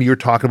that's when you're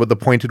talking about the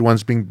pointed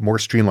ones being more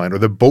streamlined, or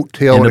the boat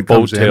tail. And the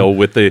boat tail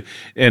with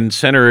and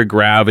center of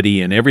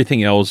gravity and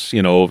everything else,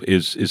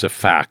 is a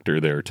factor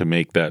there to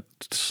make that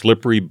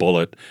slippery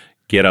bullet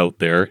get out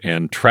there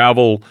and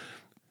travel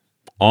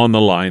on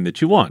the line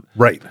that you want.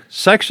 Right.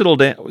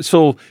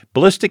 So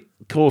ballistic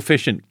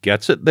coefficient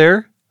gets it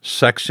there.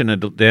 Sectional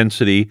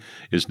density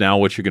is now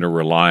what you're going to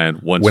rely on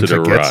once it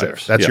arrives. Gets there.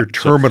 That's your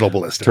terminal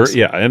ballistics.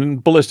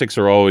 And ballistics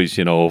are always,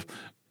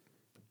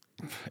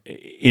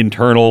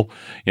 internal,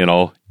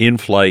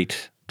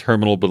 in-flight,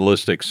 terminal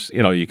ballistics.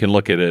 You can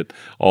look at it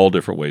all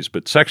different ways.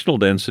 But sectional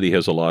density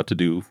has a lot to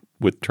do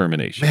with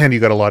termination. Man, you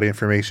got a lot of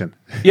information.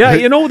 Yeah,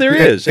 there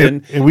is.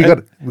 and we got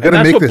to make this.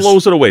 That's what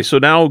blows it away. So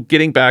now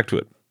getting back to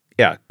it.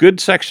 Yeah, good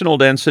sectional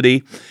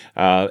density,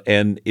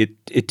 and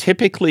it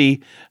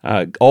typically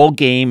all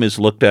game is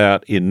looked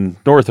at in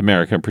North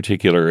America in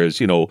particular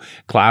as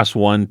class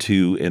 1,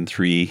 2, and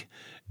 3,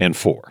 and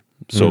 4.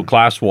 So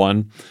class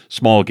 1,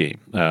 small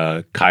game,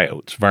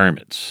 coyotes,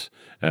 varmints,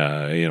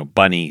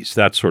 bunnies,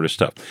 that sort of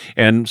stuff.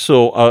 And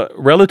so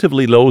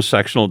relatively low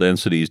sectional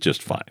density is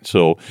just fine.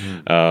 So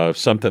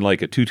something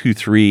like a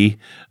 223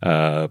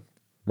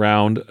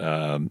 round,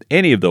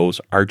 any of those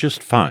are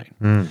just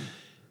fine.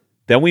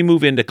 Then we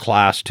move into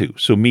class 2,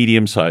 so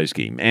medium-sized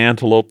game.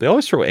 Antelope, they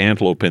always throw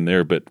antelope in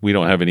there, but we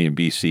don't have any in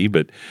BC.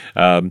 But,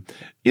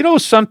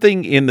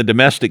 something in the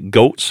domestic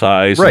goat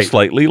size is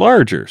slightly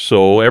larger.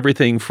 So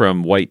everything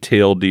from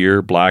white-tailed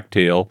deer,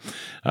 black-tail,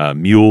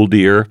 mule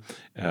deer,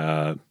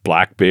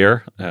 black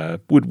bear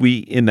would be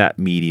in that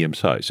medium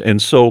size. And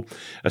so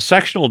a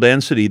sectional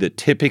density that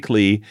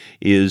typically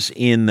is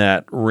in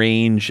that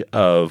range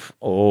of,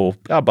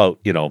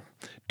 about,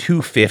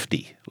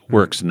 250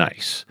 works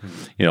nice.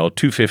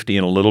 250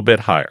 and a little bit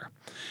higher.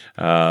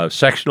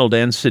 Sectional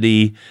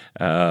density,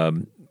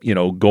 going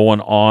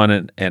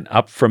on and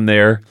up from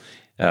there,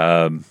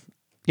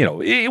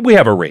 we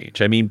have a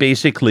range. I mean,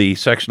 basically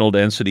sectional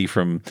density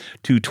from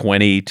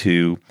 220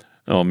 to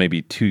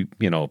maybe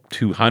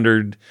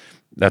 200.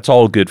 That's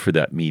all good for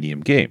that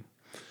medium game.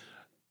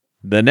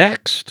 The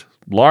next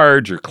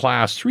large or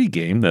class 3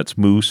 game, that's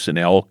moose and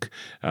elk,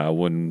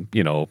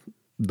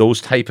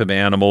 those type of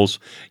animals,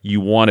 you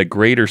want a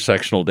greater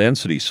sectional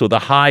density. So the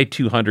high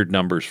 200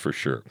 numbers for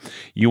sure.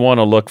 You want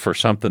to look for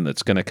something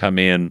that's going to come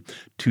in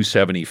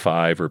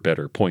 275 or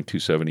better,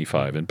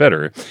 0.275 and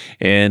better.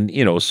 And,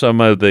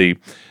 some of the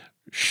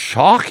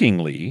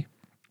shockingly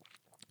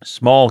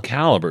small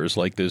calibers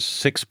like this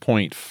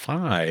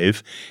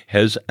 6.5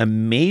 has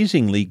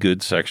amazingly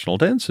good sectional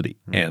density.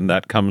 And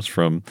that comes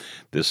from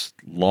this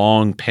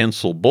long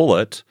pencil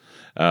bullet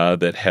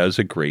that has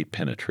a great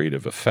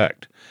penetrative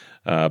effect.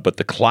 But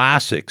the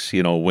classics,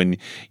 when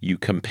you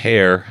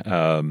compare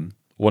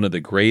one of the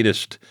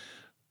greatest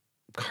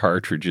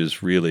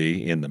cartridges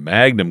really in the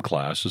Magnum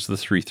class is the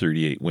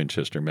 338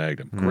 Winchester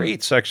Magnum.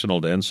 Great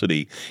sectional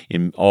density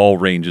in all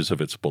ranges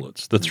of its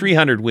bullets. The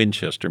 300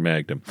 Winchester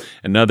Magnum,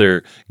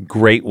 another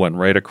great one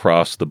right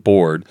across the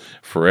board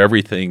for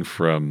everything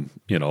from,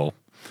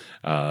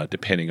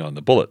 depending on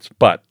the bullets.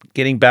 But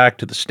getting back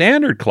to the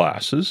standard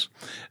classes,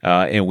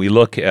 and we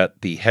look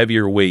at the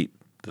heavier weight,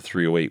 the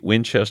 .308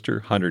 Winchester,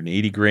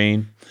 180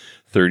 grain,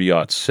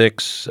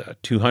 30-06,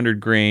 200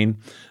 grain.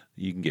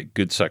 You can get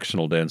good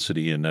sectional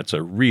density, and that's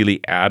a really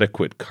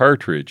adequate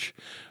cartridge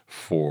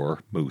for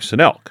moose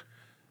and elk.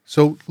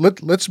 So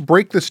let's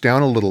break this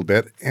down a little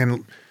bit,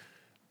 and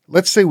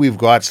let's say we've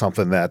got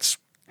something that's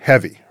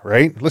heavy,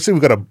 right? Let's say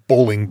we've got a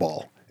bowling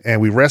ball, and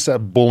we rest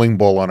that bowling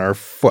ball on our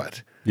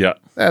foot. Yeah.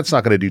 That's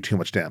not going to do too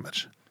much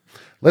damage.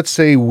 Let's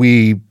say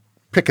we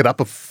pick it up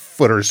a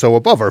foot or so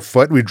above our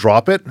foot, we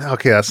drop it.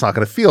 Okay, that's not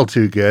going to feel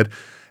too good.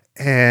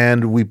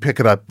 And we pick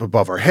it up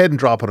above our head and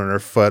drop it on our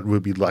foot.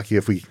 We'd be lucky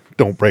if we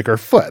don't break our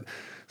foot.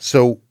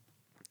 So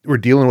we're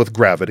dealing with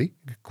gravity.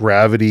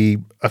 Gravity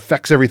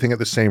affects everything at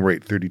the same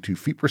rate, 32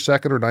 feet per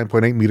second or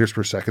 9.8 meters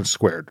per second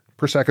squared,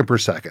 per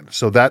second.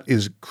 So that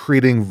is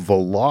creating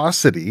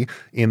velocity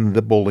in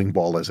the bowling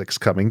ball as it's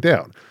coming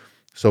down.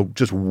 So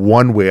just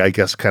one way, I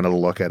guess, kind of to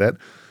look at it.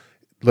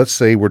 Let's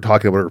say we're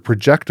talking about a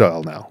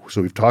projectile now.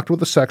 So we've talked about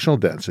the sectional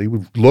density.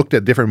 We've looked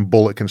at different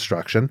bullet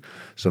construction.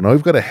 So now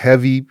we've got a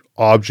heavy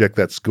object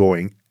that's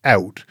going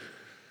out,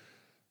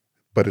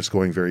 but it's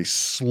going very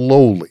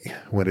slowly.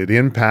 When it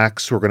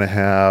impacts, we're going to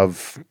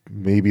have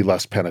maybe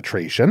less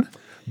penetration,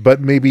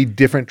 but maybe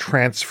different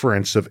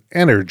transference of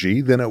energy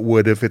than it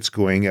would if it's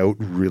going out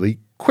really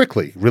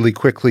quickly. Really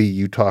quickly,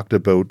 you talked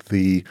about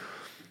the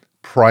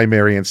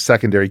primary and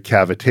secondary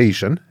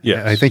cavitation. Yes.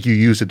 And I think you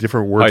use a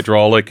different word.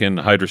 Hydraulic and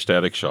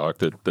hydrostatic shock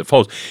that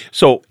follows.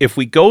 So if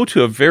we go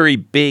to a very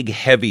big,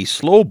 heavy,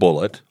 slow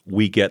bullet,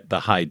 we get the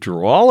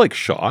hydraulic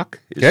shock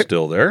is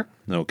still there.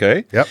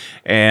 Okay. Yep.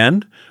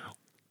 And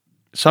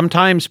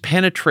sometimes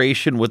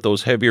penetration with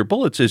those heavier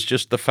bullets is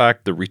just the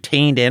fact the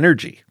retained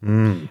energy.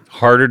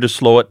 Harder to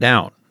slow it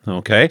down.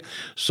 Okay.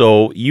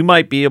 So you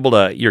might be able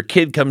to, your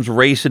kid comes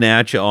racing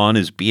at you on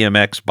his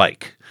BMX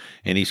bike,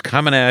 and he's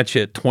coming at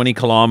you at 20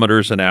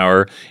 kilometers an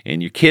hour,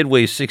 and your kid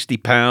weighs 60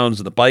 pounds,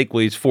 and the bike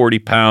weighs 40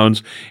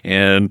 pounds,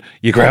 and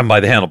you grab him by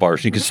the handlebars,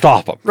 and you can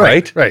stop him,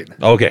 right? Right.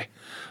 Okay.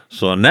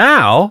 So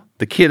now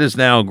the kid is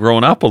now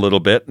grown up a little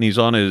bit, and he's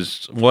on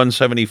his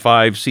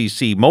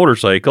 175cc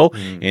motorcycle,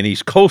 and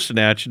he's coasting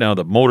at you. Now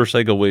the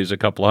motorcycle weighs a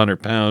couple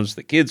 100 pounds.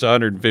 The kid's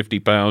 150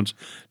 pounds.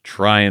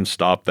 Try and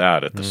stop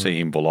that at the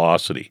same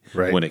velocity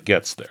when it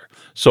gets there.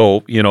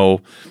 So,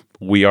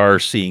 we are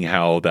seeing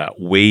how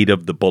that weight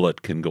of the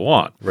bullet can go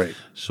on. Right.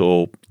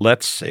 So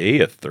let's say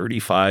a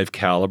 35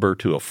 caliber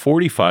to a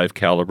 45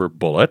 caliber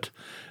bullet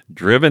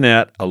driven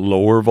at a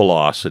lower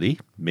velocity,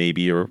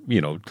 maybe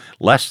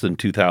less than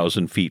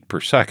 2,000 feet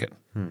per second.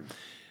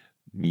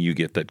 You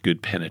get that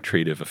good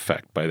penetrative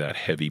effect by that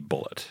heavy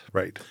bullet.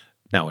 Right.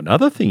 Now,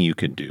 another thing you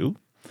can do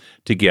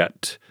to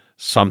get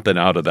something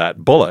out of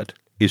that bullet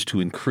is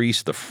to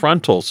increase the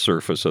frontal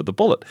surface of the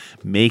bullet,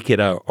 make it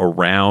a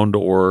round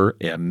or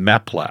a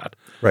meplat.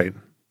 Right.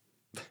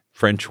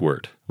 French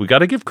word. We got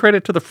to give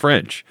credit to the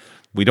French.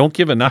 We don't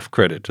give enough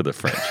credit to the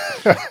French.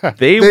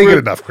 They get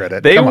enough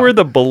credit. They were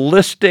the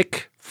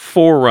ballistic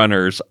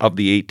forerunners of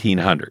the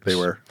 1800s. They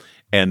were.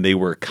 And they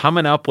were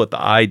coming up with the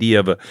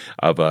idea of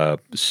a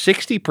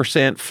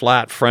 60%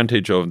 flat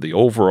frontage of the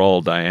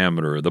overall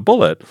diameter of the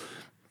bullet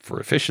for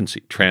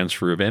efficiency,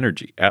 transfer of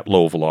energy at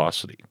low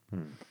velocity.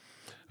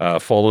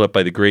 Followed up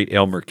by the great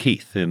Elmer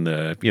Keith in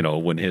the,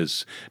 when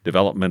his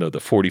development of the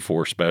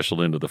 44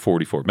 Special into the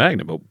 44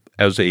 Magnum.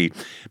 As a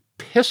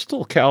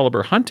pistol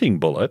caliber hunting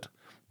bullet,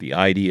 the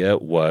idea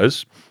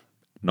was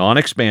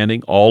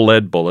non-expanding, all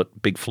lead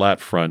bullet, big flat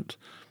front,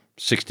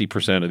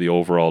 60% of the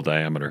overall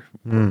diameter.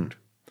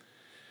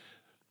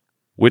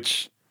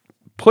 Which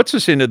puts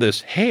us into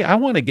this, hey, I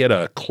want to get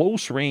a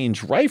close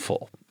range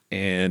rifle.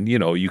 And,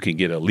 you can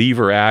get a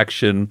lever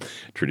action.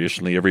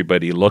 Traditionally,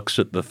 everybody looks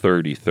at the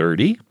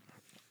 30-30.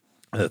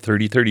 The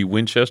 30-30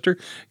 Winchester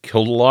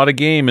killed a lot of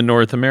game in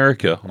North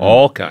America,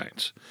 all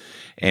kinds.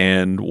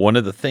 And one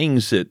of the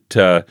things that,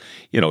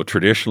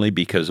 traditionally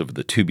because of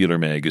the tubular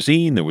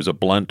magazine, there was a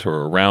blunt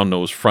or a round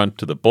nose front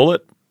to the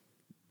bullet,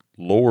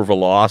 lower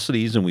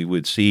velocities than we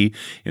would see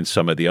in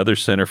some of the other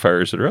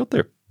centerfires that are out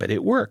there. But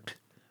it worked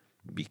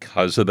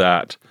because of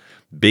that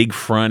big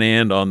front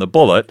end on the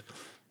bullet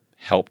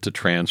helped to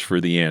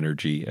transfer the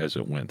energy as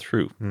it went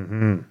through.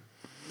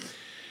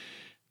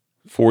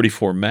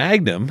 44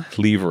 Magnum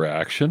lever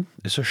action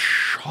is a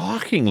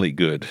shockingly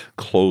good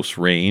close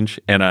range,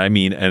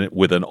 and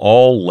with an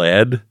all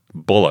lead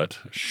bullet,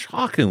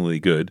 shockingly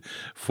good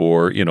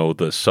for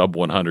the sub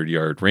 100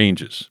 yard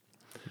ranges.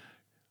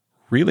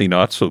 Really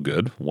not so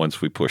good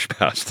once we push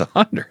past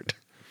 100.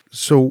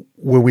 So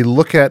when we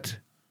look at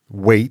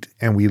weight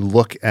and we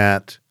look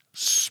at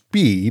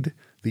speed,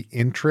 the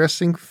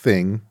interesting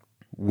thing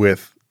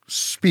with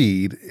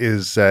speed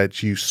is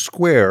that you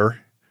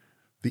square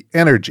the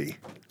energy.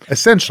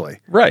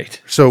 Essentially.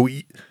 Right. So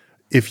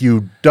if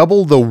you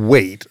double the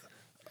weight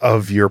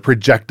of your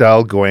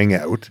projectile going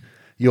out,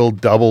 you'll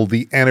double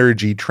the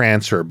energy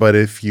transfer. But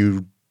if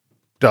you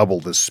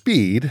double the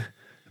speed,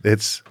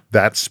 it's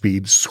that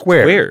speed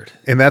squared.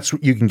 And that's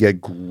you can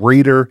get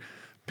greater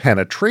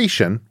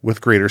penetration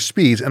with greater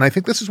speeds. And I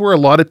think this is where a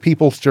lot of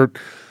people start.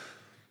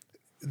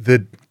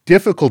 The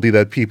difficulty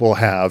that people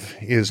have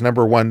is,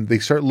 number one, they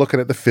start looking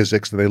at the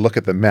physics and they look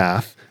at the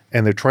math,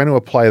 and they're trying to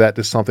apply that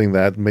to something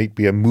that might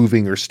be a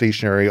moving or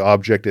stationary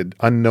object at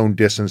unknown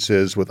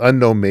distances with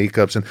unknown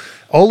makeups. And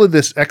all of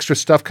this extra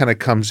stuff kind of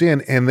comes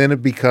in, and then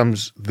it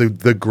becomes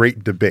the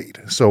great debate.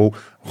 So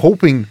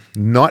hoping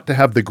not to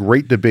have the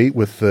great debate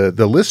with the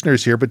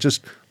listeners here, but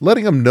just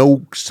letting them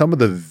know some of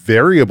the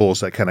variables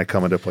that kind of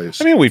come into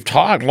place. I mean, we've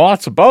talked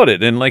lots about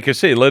it. And like I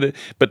say,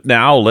 but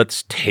now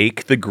let's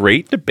take the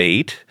great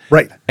debate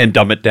and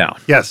dumb it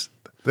down. Yes.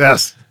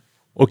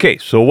 Okay,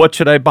 so what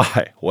should I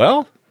buy?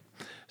 Well,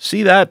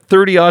 see that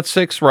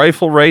 30-06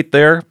 rifle right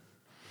there?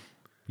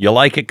 You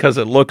like it because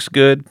it looks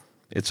good.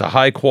 It's a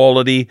high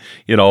quality,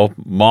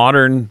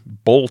 modern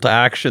bolt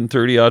action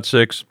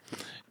 30-06.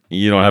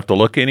 You don't have to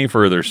look any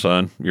further,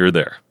 son. You're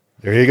there.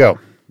 There you go.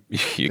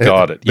 You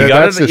got it.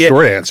 That's the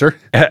short answer.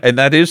 And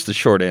that is the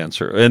short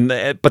answer.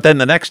 But then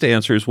the next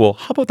answer is, well,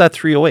 how about that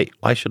 308?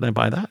 Why shouldn't I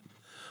buy that?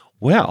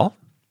 Well,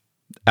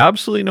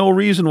 absolutely no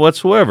reason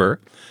whatsoever.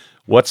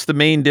 What's the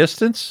main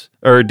difference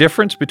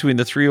between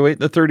the 308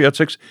 and the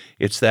 30-06?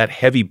 It's that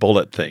heavy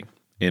bullet thing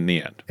in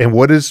the end.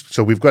 And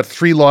so we've got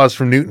 3 laws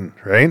from Newton,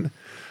 right?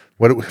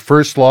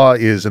 First law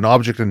is an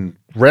object in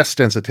rest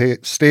tends to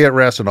stay at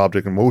rest, an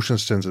object in motion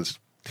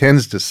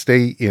tends to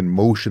stay in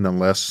motion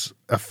unless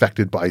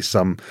affected by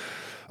some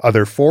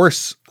other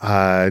force.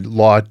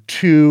 Law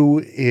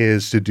 2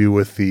 is to do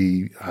with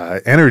the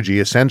energy,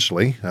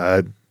 essentially.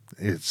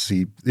 It's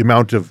the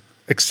amount of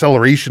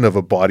acceleration of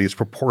a body is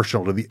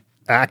proportional to the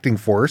acting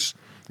force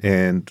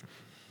and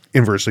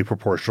inversely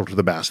proportional to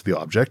the mass of the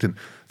object. And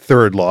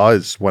third law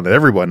is one that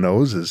everyone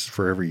knows, is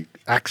for every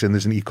action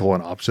there's an equal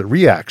and opposite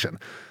reaction.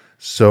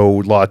 So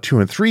law 2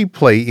 and 3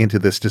 play into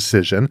this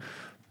decision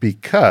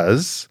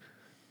because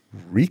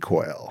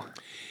recoil.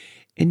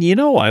 And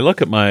I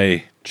look at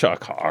my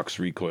Chuck Hawks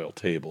recoil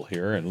table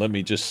here, and let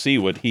me just see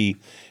what he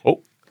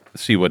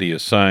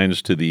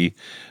assigns to the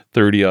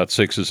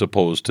 30-06 as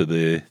opposed to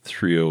the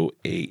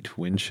 308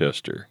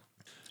 Winchester.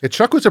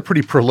 Chuck was a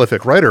pretty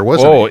prolific writer,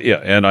 wasn't he? Oh,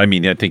 yeah. And I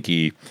mean, I think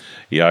he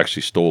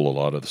actually stole a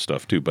lot of the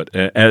stuff too. But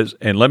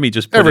let me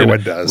just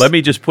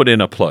put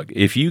in a plug.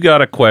 If you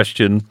got a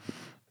question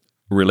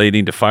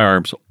relating to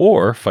firearms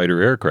or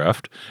fighter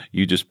aircraft,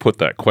 you just put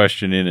that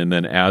question in and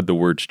then add the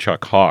words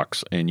Chuck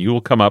Hawks, and you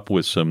will come up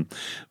with some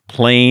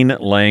plain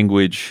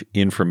language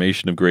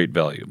information of great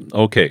value.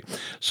 Okay,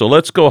 so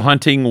let's go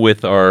hunting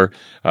with our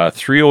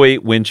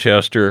 308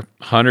 Winchester,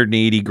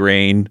 180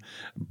 grain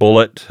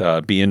bullet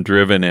being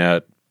driven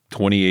at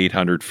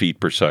 2,800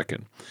 feet per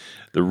second.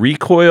 The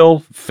recoil,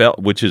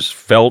 which is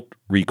felt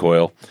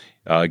recoil,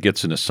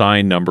 gets an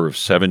assigned number of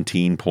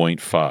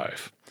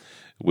 17.5.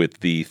 With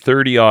the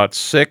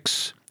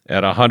 30-06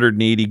 at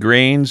 180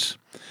 grains,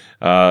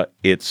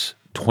 it's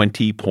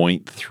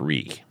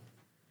 20.3.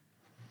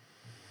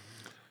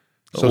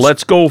 So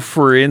let's go,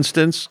 for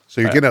instance.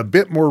 So you're getting a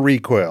bit more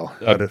recoil.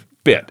 A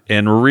bit,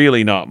 and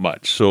really not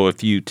much. So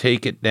if you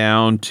take it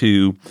down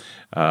to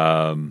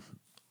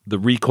the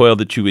recoil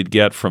that you would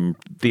get from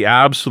the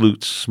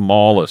absolute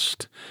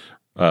smallest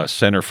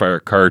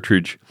centerfire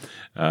cartridge,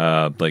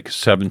 like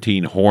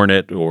 17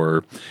 Hornet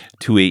or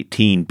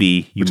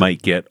 218B, you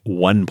might get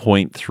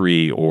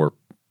 1.3 or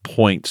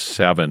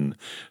 0.7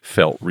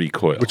 felt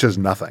recoil. Which is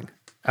nothing.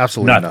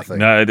 Absolutely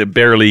nothing.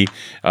 Barely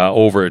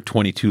over a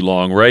 22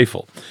 long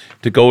rifle.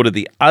 To go to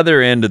the other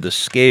end of the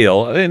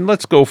scale, and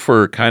let's go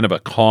for kind of a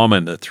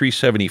common, the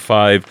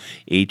 375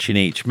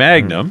 H&H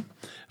Magnum,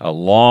 a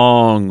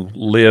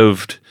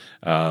long-lived,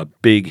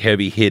 big,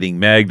 heavy-hitting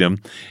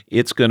Magnum.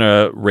 It's going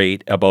to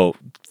rate about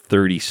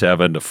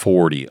 37 to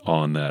 40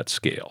 on that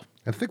scale.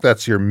 I think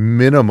that's your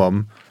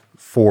minimum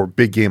for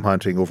big game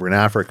hunting over in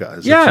Africa.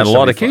 Yeah, in a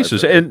lot of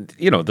cases. And,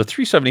 the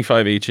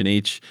 375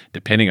 H&H,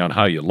 depending on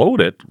how you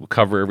load it, will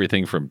cover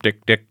everything from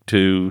Dick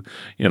to,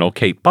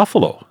 Cape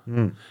Buffalo.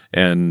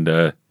 And,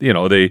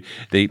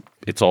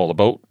 it's all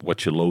about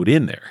what you load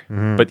in there.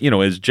 But,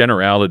 as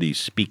generalities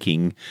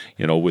speaking,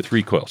 with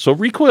recoil. So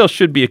recoil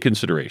should be a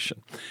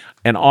consideration.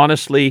 And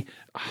honestly,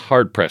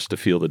 hard-pressed to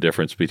feel the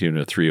difference between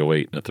a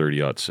 308 and a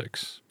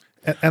 30-06.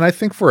 And I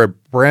think for a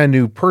brand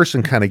new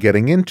person kind of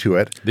getting into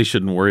it, they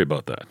shouldn't worry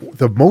about that.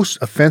 The most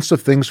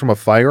offensive things from a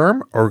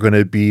firearm are going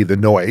to be the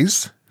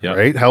noise,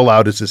 right? How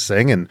loud is this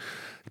thing? And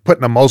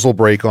putting a muzzle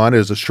brake on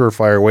is a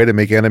surefire way to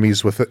make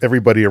enemies with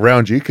everybody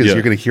around you because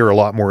you're going to hear a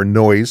lot more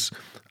noise.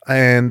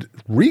 And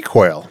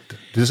recoil.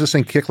 Does this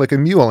thing kick like a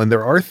mule? And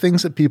there are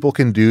things that people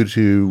can do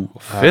to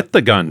fit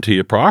the gun to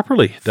you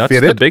properly.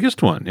 That's the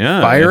biggest one. Yeah.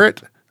 Fire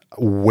it.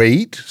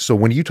 Weight. So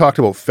when you talked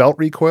about felt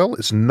recoil,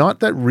 it's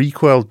not that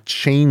recoil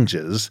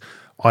changes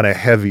on a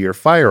heavier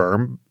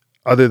firearm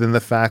other than the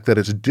fact that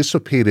it's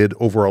dissipated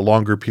over a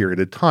longer period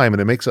of time,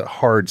 and it makes a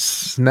hard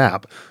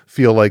snap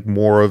feel like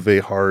more of a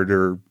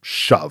harder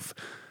shove.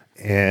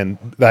 And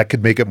that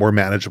could make it more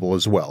manageable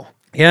as well.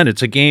 And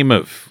it's a game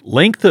of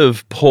length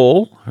of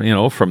pull,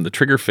 from the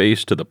trigger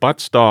face to the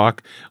buttstock.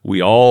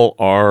 We all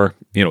are,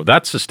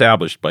 that's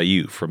established by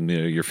you from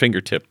your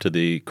fingertip to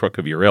the crook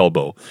of your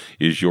elbow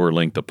is your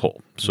length of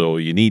pull. So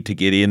you need to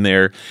get in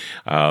there.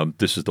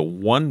 This is the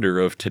wonder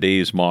of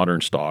today's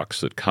modern stocks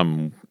that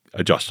come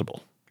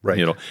adjustable.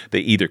 Right. They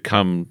either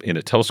come in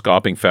a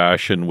telescoping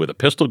fashion with a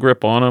pistol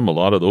grip on them. A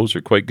lot of those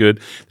are quite good.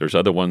 There's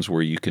other ones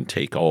where you can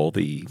take all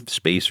the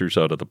spacers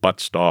out of the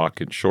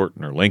buttstock and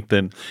shorten or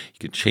lengthen. You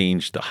can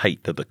change the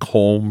height of the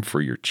comb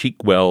for your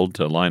cheek weld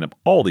to line up.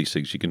 All these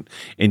things you can,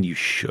 and you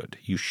should.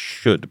 You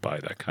should buy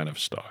that kind of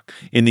stock.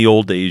 In the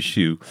old days,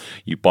 you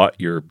bought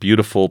your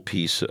beautiful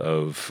piece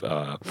of,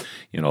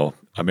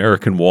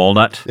 American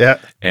walnut. Yeah.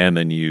 And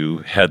then you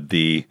had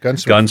the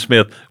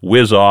gunsmith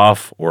whiz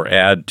off or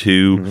add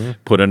to,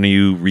 put a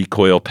new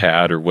recoil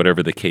pad or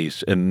whatever the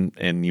case, and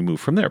you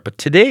move from there. But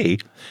today,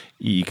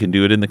 you can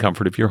do it in the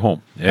comfort of your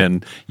home.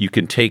 And you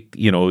can take,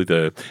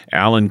 the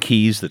Allen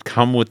keys that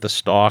come with the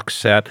stock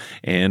set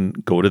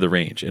and go to the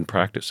range and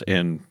practice.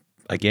 And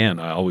again,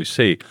 I always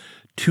say,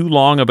 too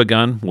long of a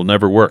gun will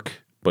never work.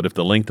 But if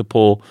the length of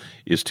pull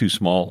is too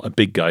small, a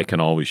big guy can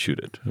always shoot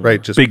it. Right,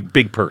 just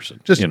big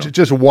person.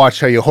 Just watch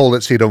how you hold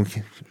it so you don't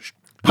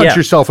punch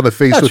yourself in the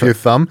face with your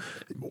thumb.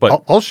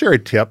 But I'll share a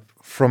tip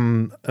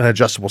from an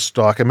adjustable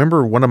stock. I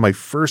remember one of my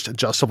first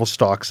adjustable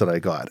stocks that I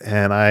got,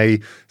 and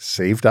I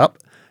saved up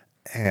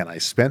and I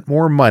spent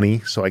more money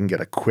so I can get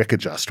a quick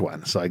adjust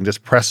one. So I can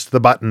just press the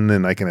button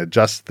and I can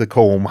adjust the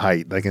comb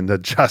height. I can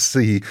adjust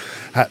the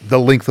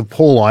length of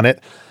pull on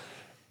it.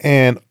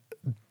 And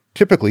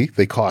typically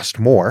they cost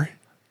more.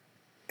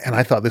 And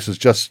I thought this was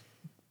just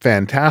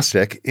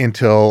fantastic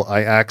until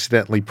I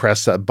accidentally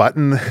pressed that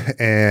button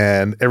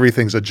and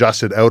everything's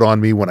adjusted out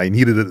on me when I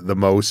needed it the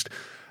most.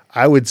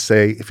 I would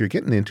say if you're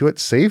getting into it,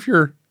 save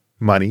your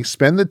money,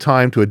 spend the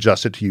time to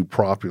adjust it to you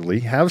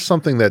properly, have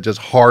something that just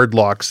hard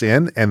locks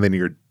in, and then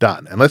you're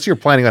done. Unless you're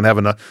planning on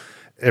having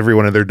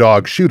everyone and their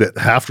dog shoot it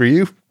after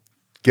you,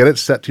 get it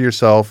set to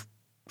yourself,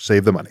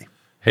 save the money.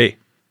 Hey.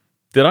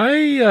 Did I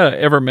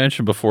ever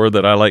mention before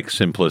that I like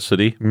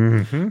simplicity?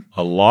 Mm-hmm.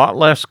 A lot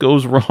less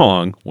goes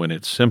wrong when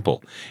it's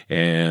simple.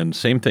 And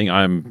same thing,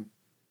 I'm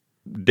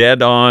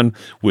dead on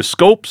with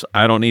scopes.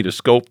 I don't need a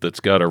scope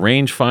that's got a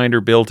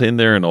rangefinder built in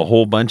there and a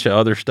whole bunch of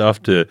other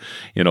stuff to,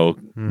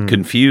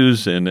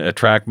 confuse and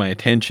attract my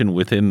attention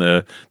within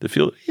the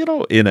field.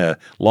 In a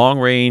long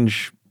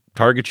range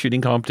target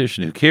shooting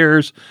competition, who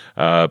cares?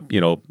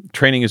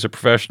 Training as a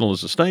professional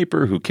as a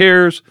sniper, who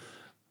cares?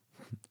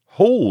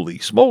 Holy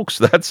smokes,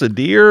 that's a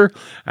deer.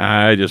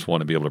 I just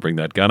want to be able to bring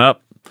that gun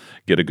up,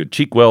 get a good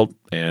cheek weld,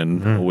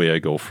 and away I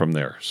go from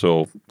there.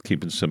 So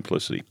keeping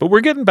simplicity. But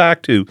we're getting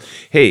back to,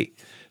 hey,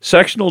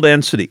 sectional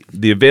density.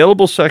 The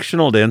available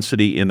sectional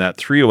density in that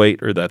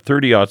 308 or that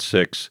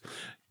 30-06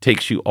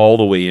 takes you all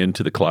the way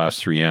into the Class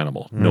 3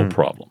 animal. No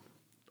problem.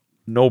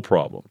 No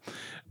problem.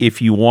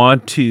 If you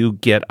want to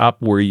get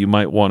up where you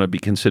might want to be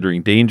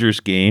considering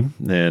dangerous game,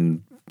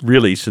 then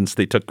really, since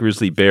they took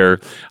grizzly bear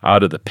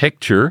out of the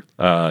picture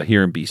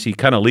here in BC,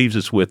 kind of leaves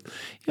us with,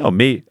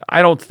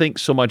 I don't think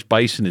so much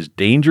bison is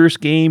dangerous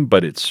game,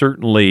 but it's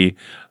certainly,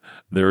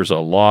 there's a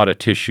lot of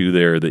tissue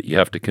there that you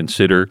have to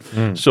consider.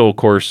 So, of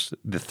course,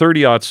 the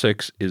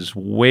 30-06 is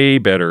way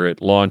better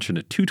at launching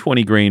a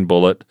 220 grain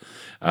bullet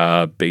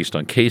based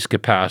on case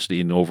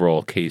capacity and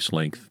overall case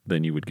length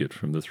than you would get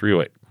from the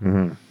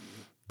 308.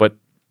 But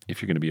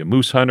if you're going to be a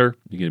moose hunter,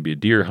 you're going to be a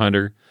deer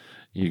hunter,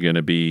 you're going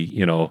to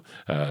be,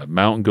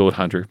 mountain goat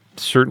hunter.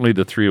 Certainly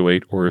the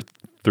 308 or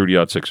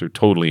 30-06 are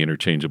totally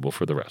interchangeable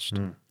for the rest.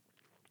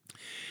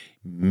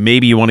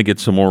 Maybe you want to get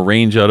some more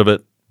range out of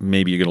it.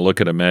 Maybe you're going to look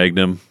at a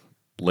Magnum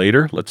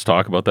later. Let's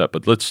talk about that.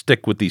 But let's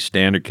stick with these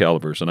standard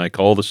calibers. And I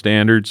call the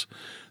standards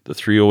the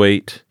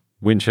 308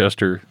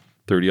 Winchester,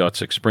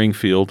 30-06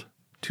 Springfield,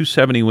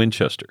 270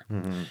 Winchester.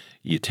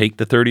 You take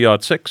the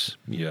 30-06,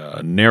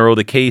 you narrow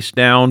the case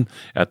down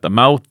at the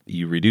mouth,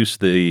 you reduce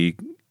the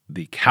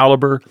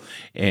caliber,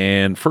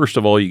 and first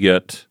of all, you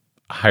get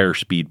a higher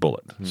speed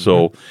bullet.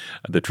 So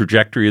the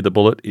trajectory of the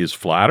bullet is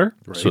flatter.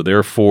 Right. So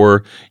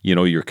therefore,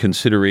 your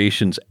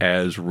considerations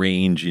as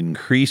range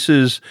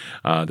increases,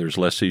 there's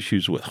less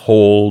issues with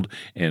hold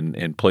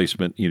and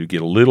placement. You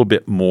get a little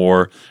bit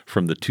more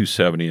from the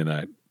 270 in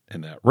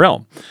that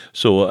realm.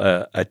 So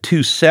a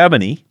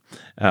 270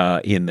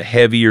 in the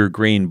heavier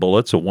grain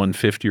bullets, a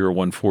 150 or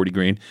 140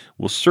 grain,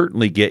 will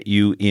certainly get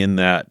you in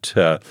that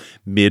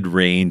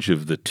mid-range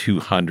of the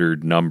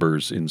 200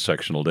 numbers in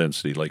sectional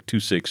density, like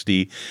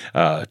 260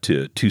 to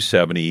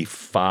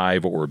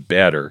 275 or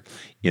better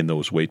in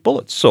those weight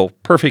bullets. So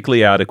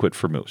perfectly adequate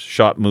for moose.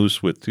 Shot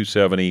moose with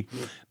 270,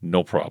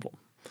 no problem.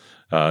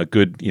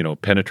 Good,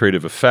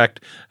 penetrative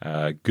effect,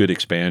 good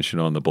expansion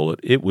on the bullet.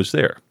 It was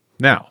there.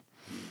 Now,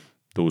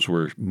 Those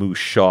were moose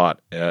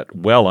shot at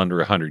well under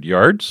 100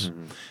 yards.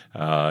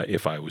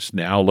 If I was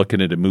now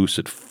looking at a moose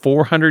at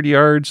 400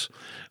 yards,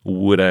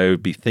 would I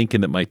be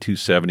thinking that my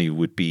 270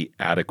 would be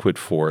adequate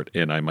for it?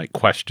 And I might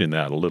question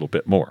that a little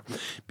bit more.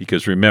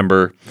 Because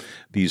remember,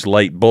 these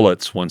light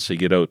bullets, once they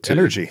get out to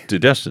energy, to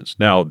distance.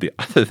 Now, the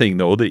other thing,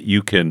 though, that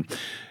you can,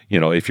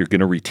 if you're going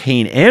to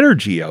retain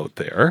energy out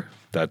there,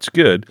 that's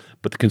good,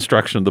 but the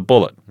construction of the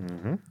bullet.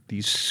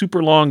 These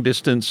super long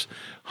distance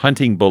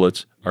hunting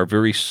bullets are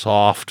very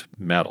soft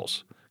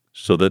metals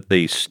so that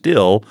they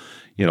still,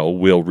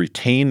 will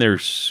retain their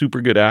super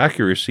good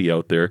accuracy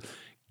out there,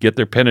 get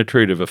their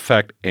penetrative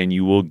effect, and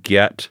you will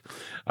get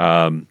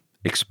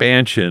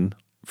expansion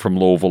from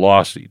low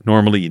velocity.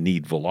 Normally you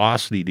need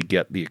velocity to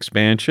get the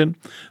expansion.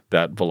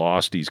 That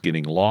velocity is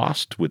getting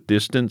lost with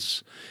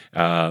distance.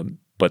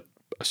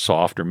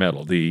 Softer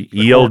metal, the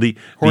ELD,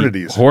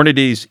 Hornady's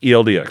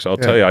ELDX. I'll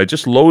tell you, I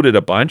just loaded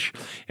a bunch,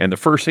 and the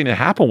first thing that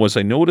happened was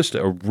I noticed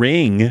a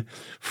ring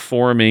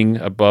forming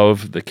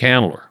above the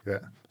cannula. Yeah.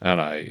 And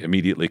I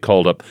immediately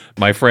called up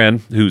my friend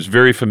who's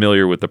very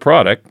familiar with the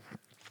product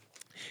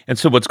and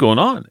said, what's going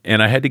on?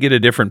 And I had to get a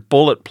different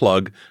bullet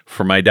plug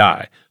for my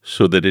die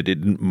so that it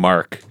didn't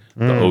mark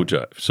the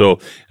ogive. So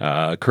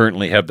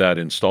currently have that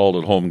installed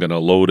at home, going to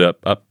load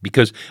up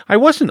because I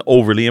wasn't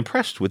overly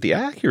impressed with the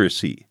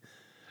accuracy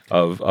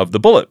of the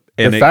bullet.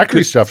 And the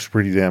factory stuff's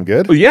pretty damn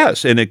good. Well,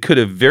 yes, and it could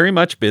have very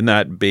much been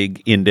that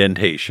big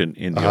indentation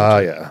in the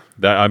ogive.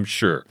 That I'm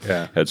sure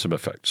had some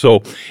effect.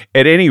 So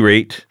at any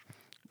rate,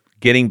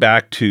 getting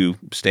back to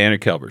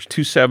standard calibers,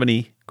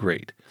 270,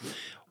 great.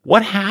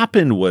 What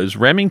happened was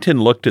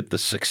Remington looked at the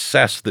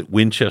success that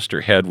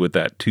Winchester had with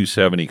that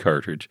 270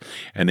 cartridge,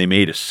 and they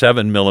made a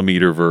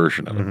 7mm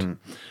version of it.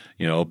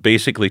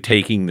 Basically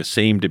taking the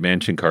same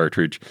dimension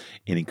cartridge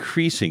and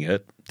increasing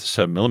it to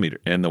 7mm.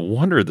 And the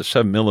wonder of the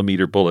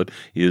 7mm bullet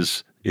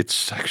is its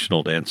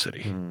sectional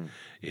density.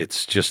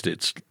 It's just,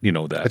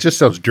 that. It just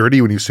sounds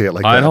dirty when you say it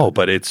like that. I know,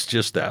 but it's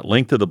just that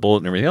length of the bullet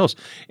and everything else.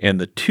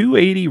 And the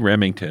 280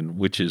 Remington,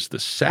 which is the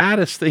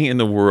saddest thing in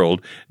the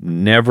world,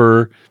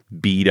 never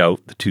beat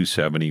out the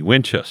 270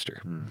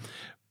 Winchester.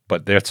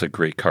 But that's a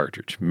great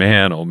cartridge.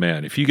 Man, oh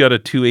man. If you got a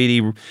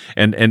 280,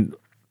 and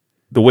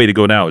the way to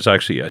go now is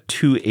actually a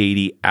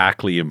 280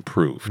 Ackley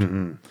improved.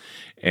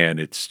 And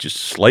it's just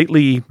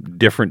slightly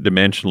different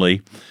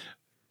dimensionally.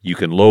 You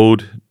can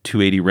load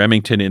 280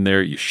 Remington in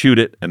there, you shoot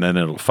it, and then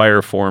it'll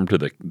fire form to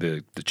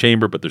the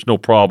chamber, but there's no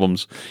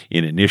problems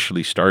in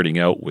initially starting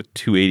out with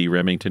 280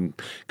 Remington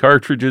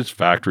cartridges,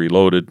 factory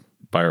loaded,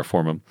 fire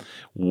form them.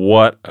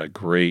 What a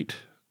great,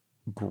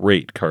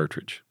 great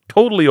cartridge.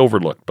 Totally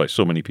overlooked by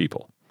so many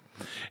people.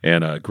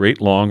 And a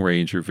great long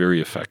ranger, very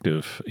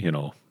effective,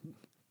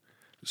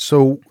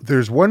 So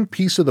there's one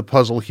piece of the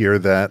puzzle here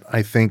that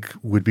I think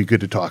would be good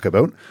to talk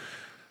about.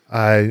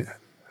 I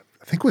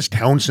think it was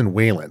Townsend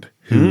Wayland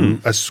who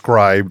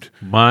ascribed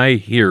my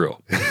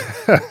hero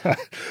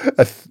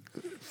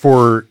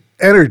for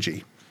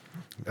energy,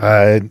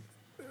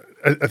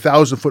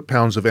 1,000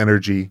 foot-pounds of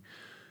energy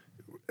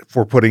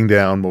for putting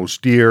down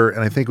most deer,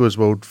 and I think it was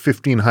about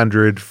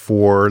 1,500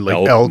 for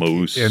like elk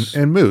moose,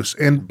 and moose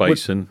and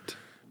bison.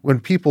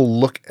 When people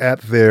look at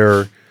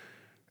their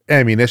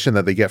ammunition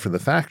that they get from the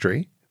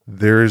factory,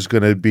 there's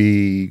going to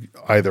be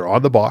either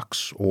on the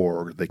box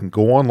or they can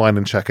go online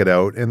and check it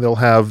out, and they'll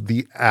have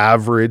the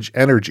average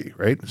energy,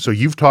 right? So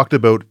you've talked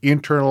about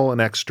internal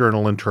and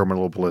external and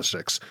terminal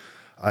ballistics.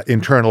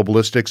 Internal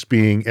ballistics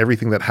being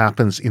everything that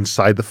happens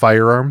inside the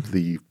firearm.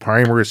 The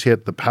primer is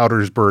hit, the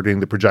powder is burning,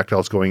 the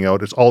projectile's going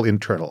out. It's all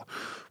internal.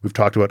 We've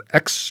talked about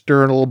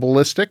external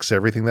ballistics,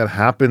 everything that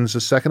happens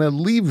the second it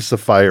leaves the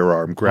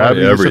firearm.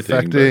 Gravity is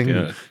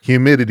affecting,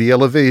 humidity,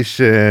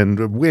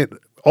 elevation, wind,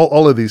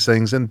 all of these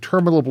things, and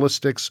terminal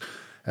ballistics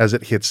as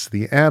it hits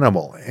the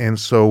animal. And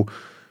so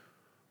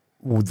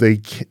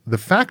the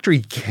factory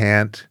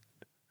can't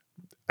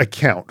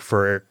account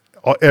for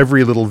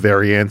every little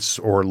variance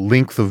or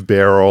length of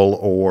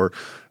barrel,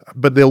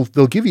 but they'll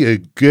give you a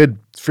good,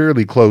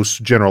 fairly close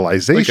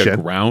generalization. Like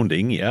a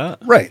grounding, yeah.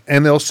 Right.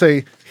 And they'll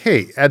say,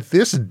 hey, at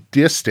this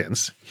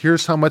distance,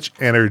 here's how much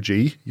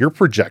energy your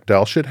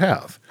projectile should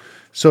have.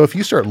 So if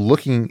you start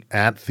looking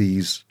at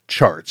these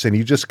charts and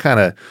you just kind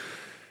of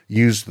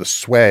use the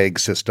SWAG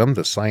system,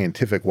 the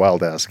scientific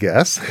wild-ass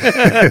guess,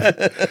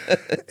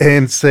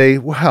 and say,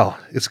 well,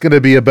 it's going to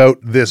be about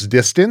this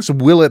distance.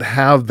 Will it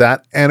have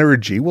that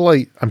energy?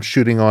 Well, I'm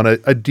shooting on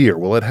a deer.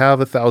 Will it have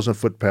 1,000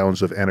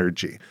 foot-pounds of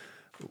energy?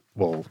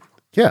 Well,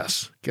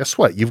 yes. Guess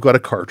what? You've got a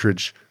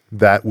cartridge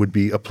that would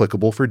be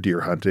applicable for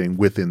deer hunting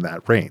within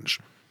that range.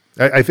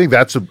 I think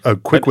that's a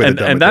quick way to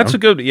dumb it and that's down. a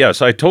good,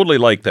 yes, I totally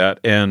like that.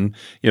 And,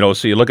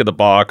 so you look at the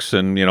box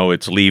and,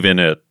 it's leaving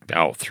at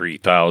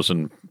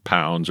 3,000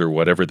 pounds or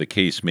whatever the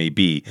case may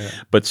be. Yeah.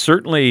 But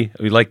certainly,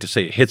 we like to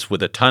say it hits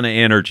with a ton of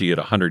energy at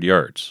 100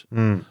 yards.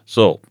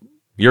 So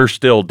you're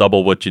still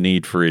double what you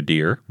need for a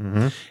deer.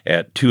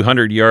 At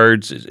 200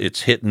 yards,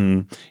 it's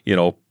hitting,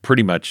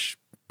 pretty much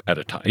at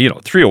a time.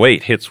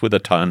 308 hits with a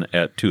ton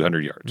at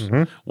 200 yards,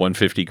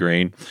 150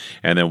 grain.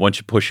 And then once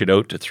you push it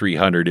out to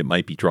 300, it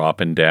might be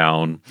dropping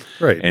down.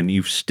 Right. And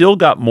you've still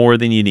got more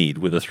than you need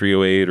with a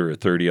 308 or a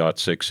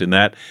 30-06 in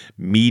that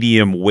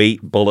medium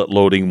weight bullet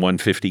loading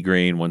 150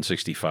 grain,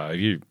 165.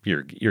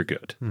 You're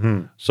good.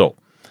 So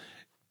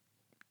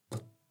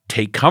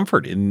take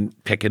comfort in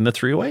picking the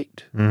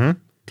 308.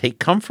 Take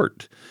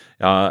comfort.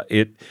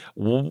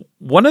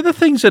 One of the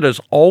things that has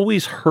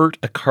always hurt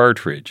a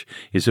cartridge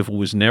is if it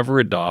was never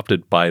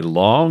adopted by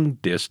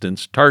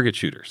long-distance target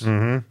shooters.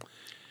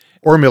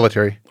 Or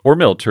military. Or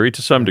military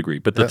to some degree.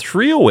 But the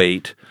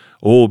 308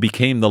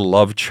 became the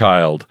love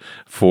child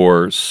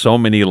for so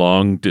many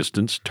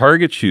long-distance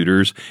target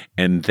shooters,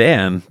 and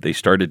then they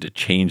started to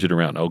change it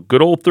around. Now,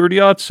 good old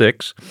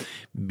 30-06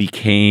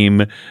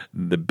 became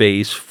the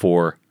base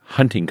for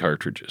hunting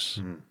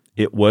cartridges.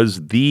 It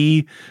was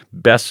the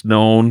best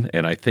known,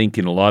 and I think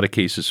in a lot of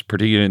cases,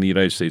 particularly in the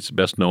United States, the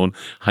best known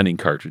hunting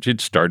cartridge. It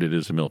started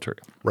as a military.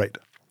 Right.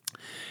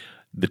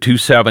 The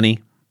 270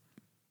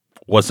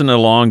 wasn't a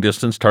long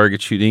distance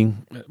target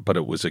shooting, but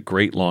it was a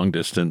great long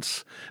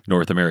distance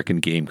North American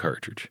game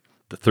cartridge.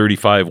 The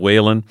 35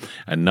 Whelen,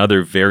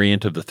 another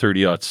variant of the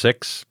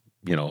 30-06,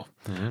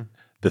 the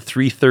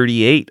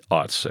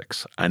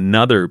 338-06,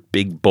 another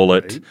big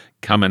bullet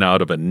coming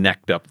out of a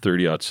necked up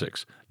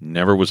 30-06.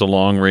 Never was a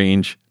long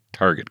range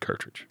target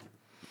cartridge.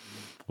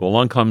 Well,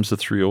 along comes the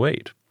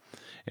 308.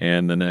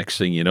 And the next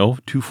thing you know,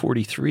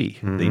 243.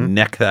 They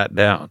neck that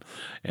down.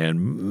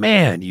 And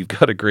man, you've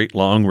got a great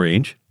long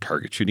range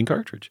target shooting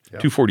cartridge.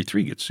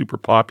 243 gets super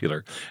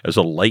popular as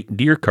a light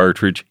deer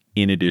cartridge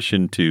in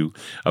addition to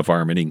a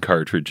varminting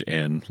cartridge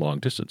and long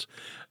distance.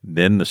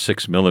 Then the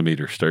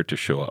 6mm start to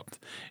show up.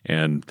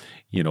 And,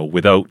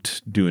 without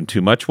doing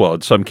too much, well,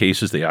 in some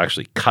cases they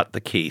actually cut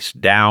the case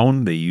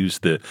down. They use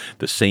the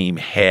same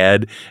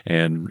head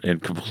and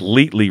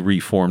completely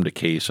reformed a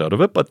case out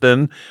of it. But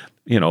then,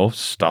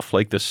 stuff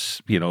like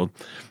this, the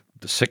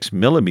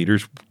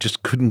 6mm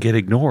just couldn't get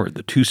ignored.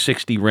 The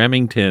 260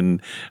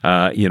 Remington,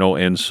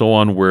 and so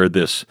on, where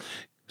this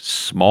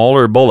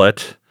smaller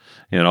bullet,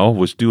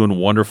 was doing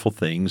wonderful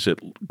things at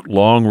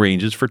long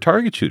ranges for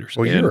target shooters.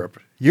 Well,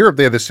 Europe,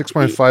 they had the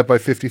 6.5 by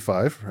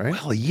 55, right?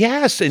 Well,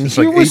 yes, and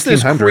here was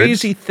this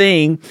crazy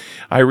thing.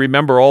 I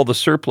remember all the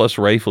surplus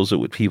rifles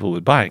that people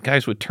would buy.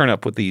 Guys would turn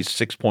up with these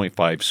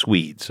 6.5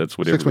 Swedes. That's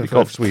what everybody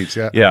called them. 6.5 Swedes,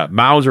 yeah. Yeah,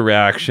 Mauser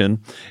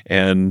action,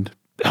 and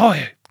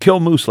kill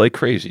moose like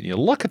crazy. And you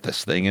look at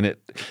this thing, and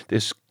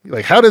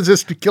how does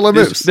this kill a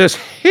moose? This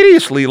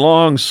hideously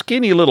long,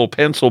 skinny little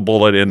pencil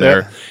bullet in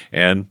there,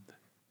 and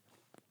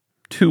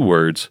 2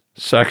 words: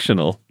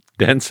 sectional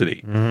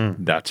density.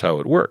 That's how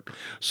it worked.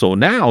 So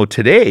now,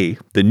 today,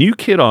 the new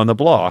kid on the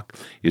block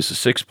is the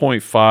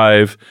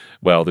 6.5.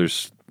 Well,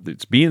 it's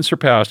being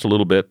surpassed a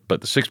little bit,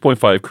 but the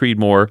 6.5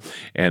 Creedmoor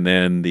and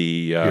then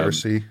the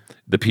PRC.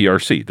 The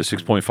PRC, the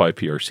 6.5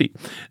 PRC.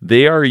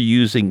 They are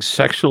using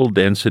sectional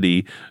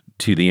density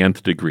to the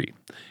nth degree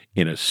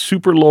in a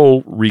super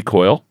low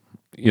recoil,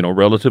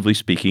 relatively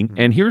speaking.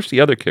 And here's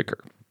the other kicker.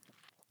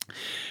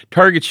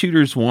 Target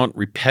shooters want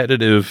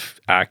repetitive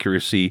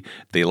accuracy.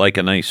 They like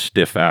a nice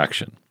stiff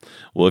action.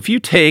 Well, if you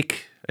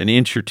take an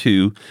inch or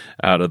two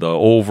out of the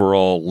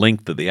overall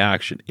length of the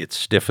action, it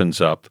stiffens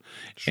up.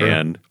 Sure.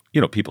 And,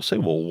 people say,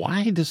 well,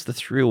 why does the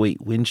 308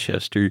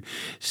 Winchester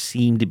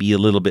seem to be a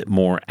little bit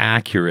more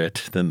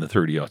accurate than the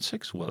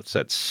 30-06? Well, it's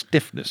that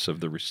stiffness of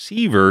the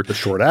receiver. The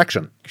short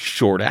action.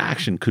 Short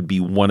action could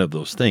be one of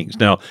those things.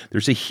 Now,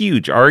 there's a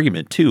huge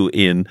argument, too,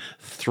 in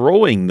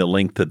throwing the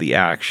length of the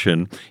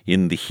action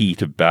in the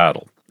heat of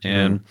battle.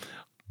 And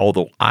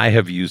although I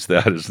have used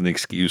that as an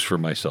excuse for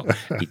myself,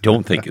 I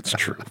don't think it's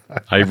true.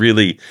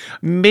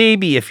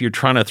 Maybe if you're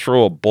trying to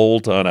throw a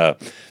bolt on a,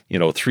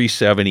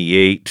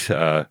 378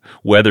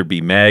 Weatherby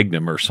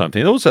Magnum or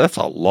something, that's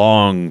a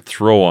long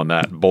throw on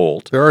that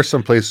bolt. There are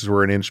some places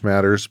where an inch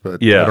matters,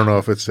 but I don't know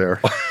if it's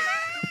there.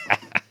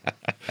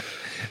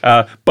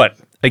 But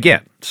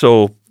again,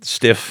 so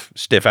stiff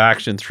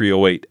action,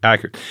 308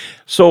 accurate.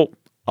 So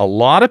a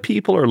lot of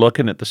people are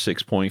looking at the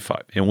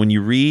 6.5. And when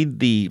you read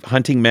the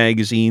hunting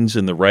magazines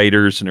and the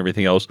writers and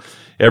everything else,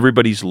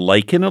 everybody's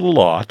liking it a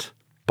lot,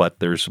 but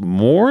there's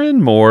more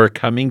and more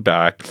coming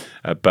back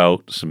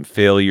about some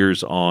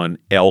failures on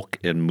elk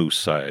and moose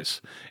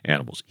size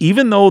animals.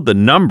 Even though the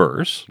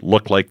numbers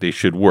look like they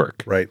should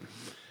work. Right.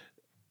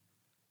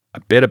 A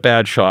bit of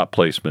bad shot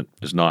placement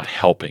is not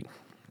helping.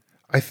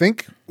 I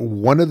think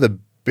one of the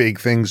big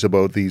things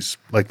about these,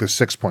 like the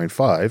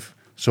 6.5,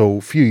 so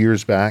a few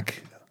years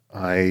back,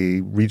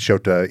 I reached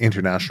out to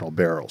International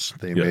Barrels.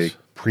 They make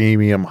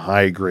premium,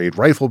 high-grade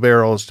rifle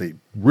barrels. They're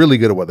really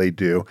good at what they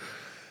do.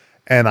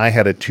 And I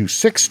had a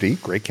 260,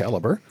 great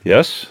caliber.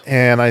 Yes.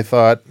 And I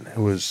thought it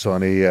was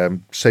on a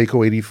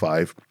Seiko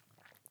 85.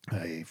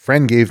 A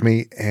friend gave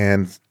me,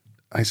 and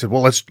I said,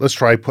 well, let's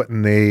try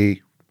putting a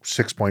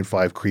 6.5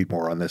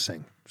 Creedmoor on this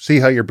thing.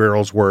 See how your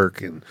barrels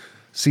work and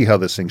see how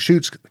this thing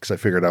shoots, because I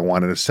figured I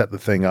wanted to set the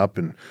thing up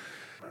and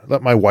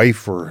let my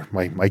wife or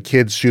my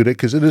kids shoot it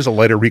because it is a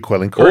lighter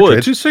recoiling Oh, the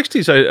cartridge. 260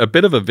 is a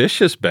bit of a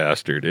vicious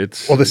bastard.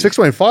 It's Well, the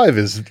 6.5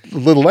 is a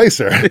little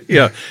nicer.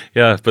 yeah,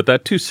 but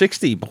that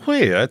 260,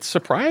 boy, that's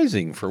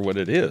surprising for what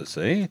it is,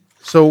 eh?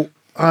 So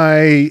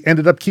I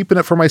ended up keeping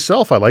it for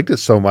myself. I liked it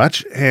so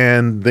much,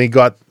 and they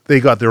got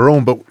their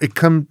own. But it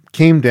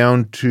came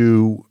down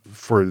to,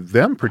 for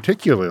them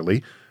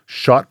particularly,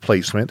 shot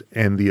placement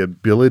and the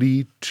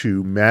ability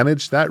to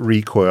manage that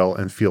recoil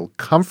and feel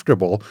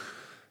comfortable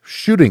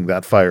shooting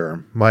that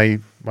firearm. My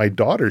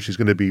daughter, she's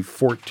going to be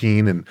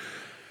 14 in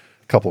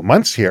a couple of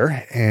months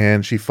here,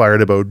 and she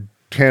fired about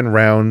 10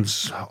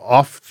 rounds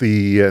off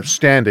the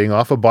standing,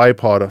 off a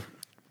bipod,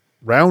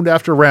 round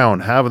after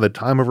round, having the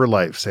time of her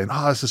life, saying,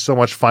 "Oh, this is so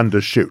much fun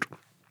to shoot."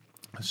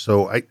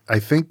 So I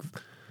think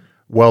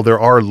while there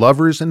are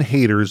lovers and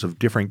haters of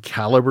different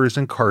calibers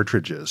and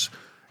cartridges,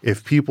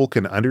 if people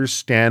can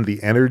understand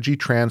the energy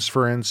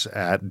transference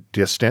at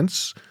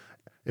distance,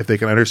 if they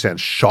can understand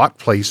shot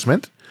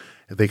placement,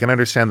 if they can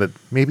understand that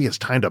maybe it's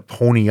time to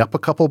pony up a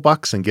couple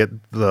bucks and get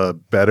the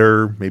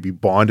better, maybe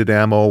bonded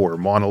ammo or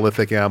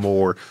monolithic ammo,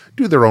 or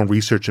do their own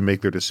research and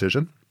make their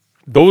decision.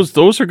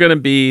 Those are going to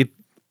be,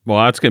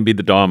 well, that's going to be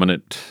the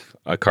dominant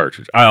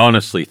cartridge. I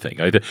honestly think.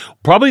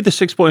 Probably the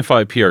 6.5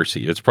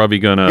 PRC. It's probably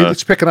going to...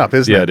 It's picking up,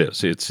 isn't it? Yeah, it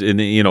is. It's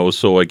in,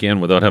 so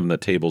again, without having the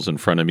tables in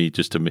front of me,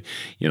 just to,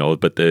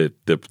 but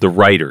the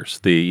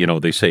writers,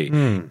 they say,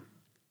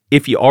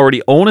 if you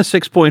already own a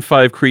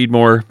 6.5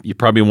 Creedmoor, you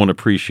probably won't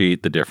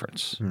appreciate the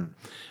difference.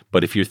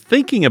 But if you're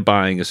thinking of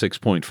buying a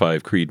 6.5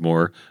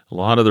 Creedmoor, a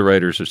lot of the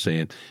writers are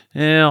saying,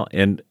 well,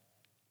 and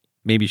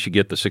maybe you should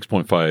get the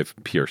 6.5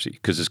 PRC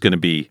because it's going to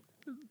be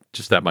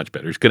just that much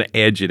better. It's going to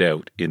edge it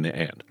out in the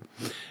end.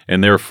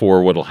 And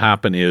therefore, what will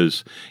happen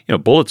is,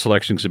 bullet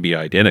selections will be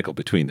identical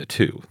between the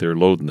two. They're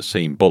loading the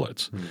same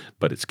bullets,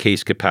 but it's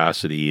case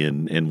capacity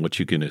and what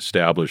you can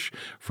establish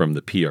from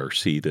the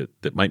PRC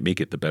that might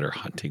make it the better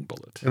hunting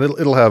bullet. And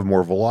it'll have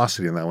more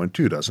velocity in that one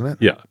too, doesn't it?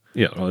 Yeah.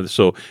 Yeah.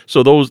 So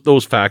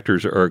those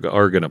factors are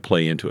going to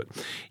play into it.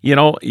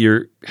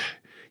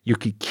 You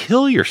could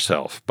kill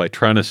yourself by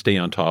trying to stay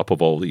on top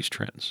of all these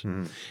trends.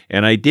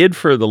 And I did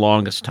for the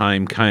longest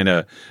time kind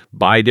of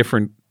buy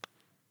different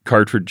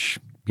cartridge,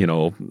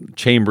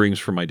 chamberings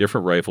for my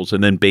different rifles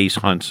and then base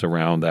hunts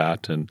around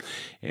that.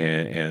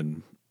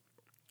 And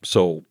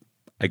so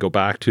I go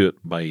back to it.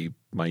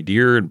 My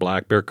deer and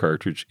black bear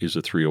cartridge is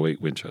a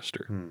 308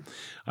 Winchester.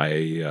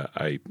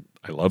 I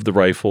love the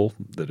rifle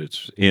that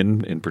it's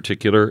in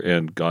particular,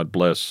 and God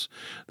bless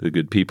the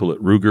good people at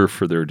Ruger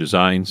for their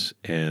designs,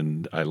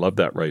 and I love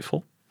that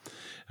rifle.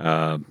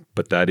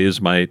 But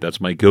that's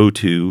my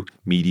go-to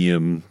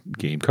medium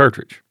game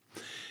cartridge.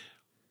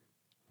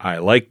 I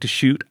like to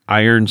shoot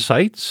iron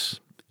sights,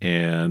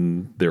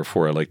 and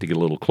therefore I like to get a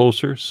little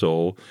closer,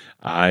 so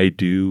I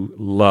do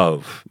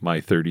love my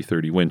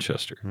 30-30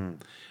 Winchester.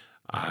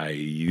 I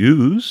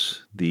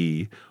use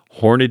the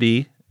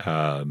Hornady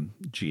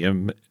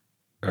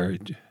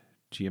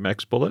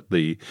GMX bullet,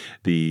 the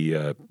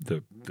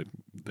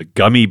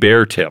gummy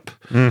bear tip,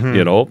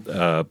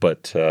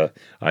 but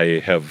I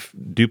have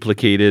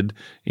duplicated,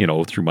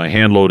 through my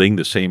hand loading,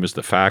 the same as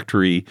the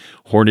factory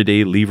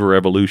Hornady Lever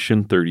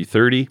Evolution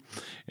 30-30.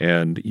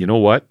 And you know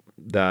what?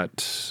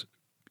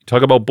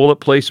 Talk about bullet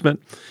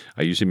placement.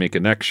 I usually make a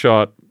neck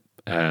shot,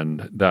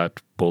 and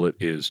that bullet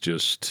is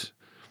just...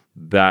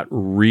 that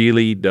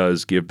really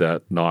does give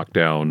that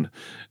knockdown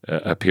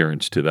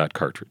appearance to that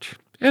cartridge.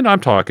 And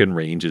I'm talking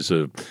ranges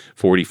of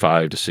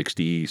 45 to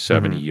 60,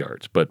 70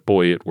 yards. But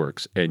boy, it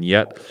works. And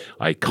yet,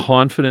 I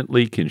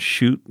confidently can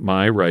shoot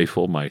my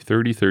rifle, my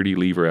 30-30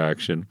 lever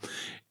action,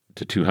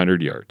 to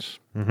 200 yards.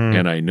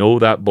 And I know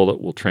that bullet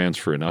will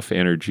transfer enough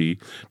energy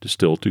to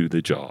still do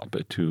the job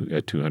at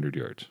 200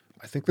 yards.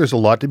 I think there's a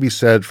lot to be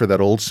said for that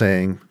old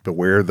saying,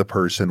 beware the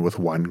person with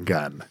one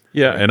gun.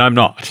 Yeah, and I'm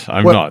not.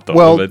 I'm not, though.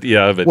 Well,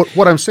 but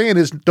what I'm saying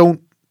is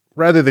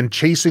rather than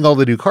chasing all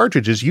the new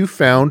cartridges, you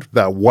found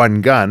that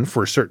one gun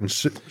for certain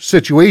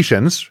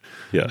situations.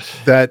 Yes.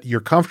 That you're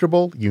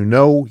comfortable, you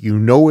know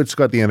it's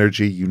got the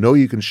energy,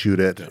 you can shoot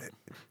it.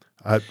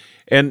 Yeah.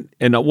 And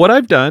what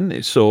I've done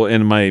is,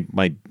 and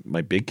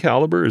my big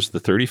caliber is the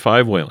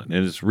 35 Whelen,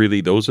 and it's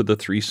really, those are the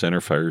three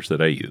center fires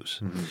that I use.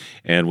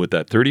 And with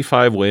that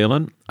 35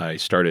 Whelen, I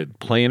started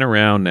playing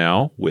around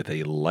now with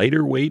a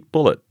lighter weight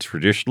bullet.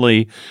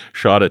 Traditionally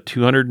shot a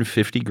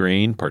 250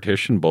 grain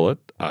partition bullet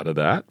out of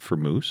that for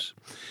moose.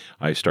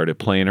 I started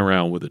playing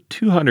around with a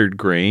 200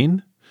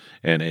 grain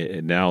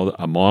and now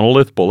a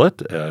monolith bullet,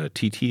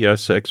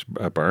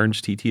 TTSX,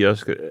 Barnes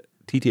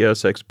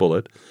TTSX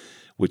bullet,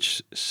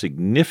 which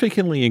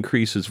significantly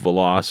increases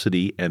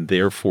velocity and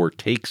therefore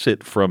takes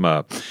it from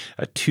a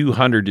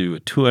 200 to a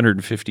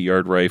 250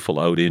 yard rifle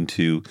out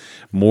into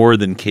more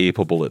than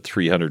capable at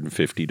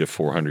 350 to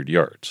 400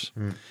 yards.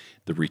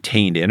 The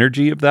retained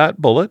energy of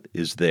that bullet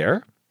is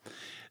there.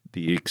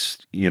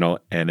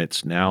 And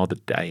it's now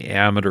the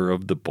diameter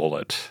of the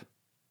bullet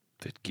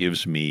that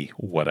gives me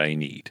what I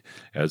need.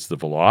 As the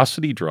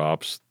velocity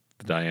drops,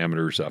 the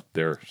diameter's up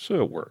there, so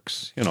it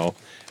works.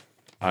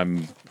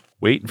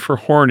 waiting for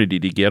Hornady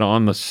to get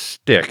on the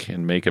stick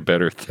and make a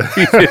better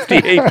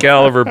 358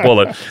 caliber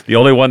bullet. The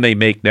only one they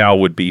make now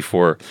would be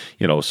for,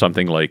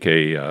 something like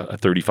a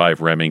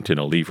 35 Remington,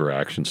 a lever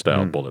action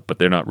style bullet, but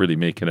they're not really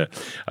making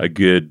a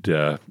good,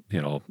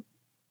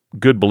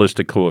 good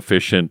ballistic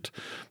coefficient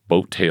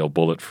boat tail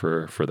bullet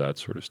for that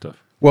sort of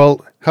stuff.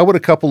 Well, how about a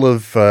couple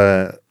of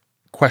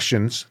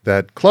questions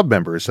that club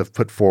members have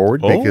put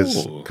forward?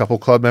 Because a couple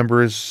club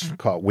members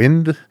caught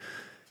wind,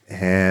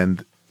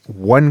 and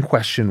one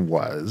question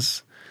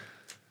was,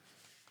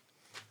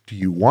 do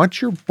you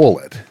want your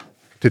bullet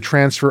to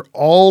transfer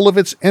all of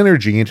its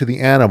energy into the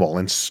animal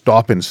and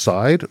stop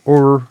inside,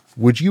 or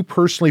would you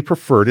personally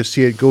prefer to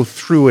see it go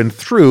through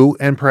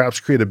and perhaps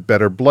create a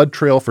better blood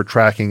trail for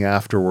tracking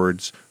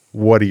afterwards?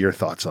 What are your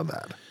thoughts on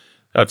that?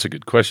 That's a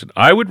good question.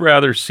 I would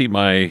rather see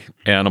my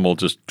animal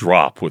just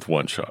drop with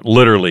one shot,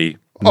 literally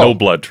no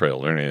blood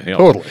trail or anything else.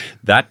 Totally.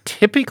 That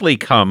typically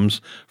comes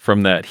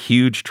from that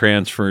huge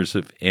transfers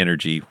of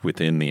energy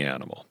within the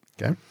animal.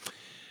 Okay.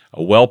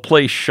 A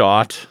well-placed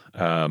shot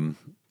in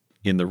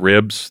the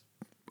ribs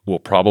will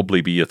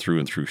probably be a through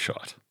and through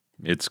shot.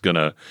 It's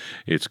gonna,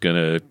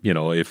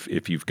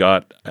 if you've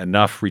got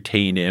enough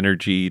retained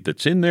energy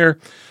that's in there,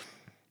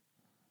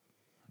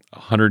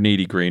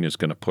 180 grain is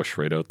going to push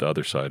right out the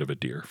other side of a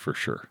deer for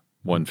sure.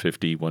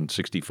 150,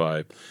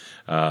 165.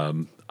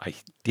 I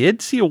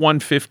did see a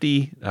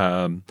 150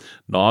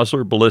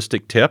 Nosler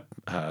ballistic tip,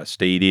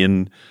 stayed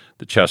in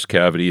the chest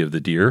cavity of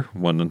the deer,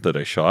 one that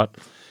I shot.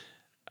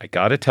 I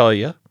got to tell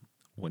you,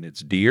 when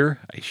it's deer,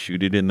 I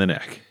shoot it in the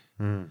neck.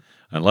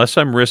 Unless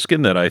I'm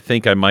risking that I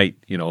think I might,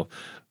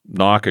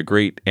 knock a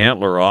great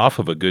antler off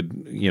of a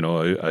good,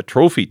 a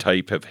trophy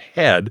type of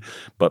head.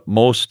 But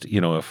most,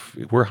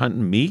 if we're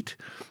hunting meat,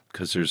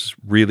 because there's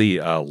really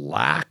a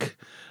lack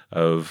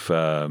of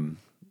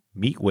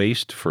meat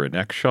waste for a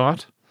neck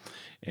shot,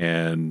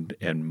 and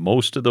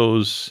most of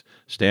those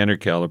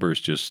standard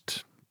calibers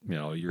just,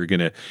 you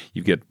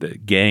get the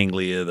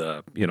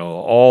ganglia,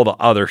 all the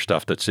other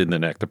stuff that's in the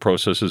neck, the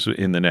processes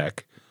in the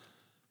neck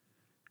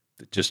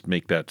that just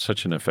make that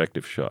such an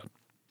effective shot.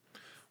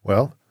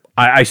 Well,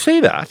 I say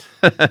that,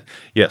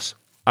 yes.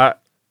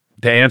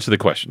 To answer the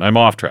question, I'm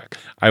off track.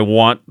 I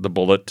want the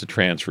bullet to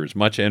transfer as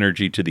much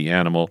energy to the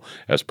animal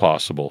as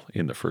possible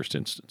in the first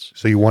instance.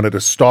 So you want it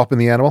to stop in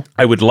the animal?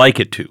 I would like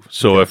it to.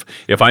 So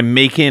if I'm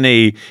making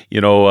a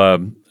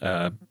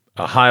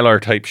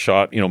Hylar type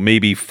shot,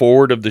 maybe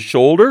forward of the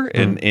shoulder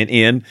and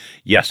in,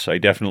 yes, I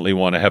definitely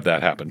want to have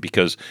that happen,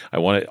 because I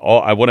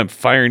want them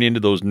firing into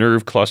those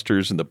nerve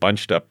clusters and the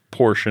bunched up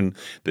portion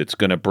that's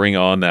going to bring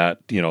on that,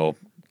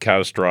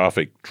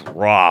 catastrophic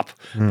drop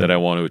that I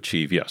want to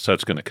achieve. Yes,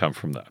 that's going to come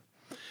from that.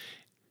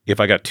 If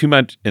I got too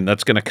much, and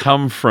that's going to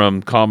come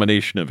from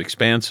combination of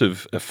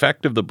expansive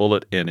effect of the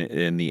bullet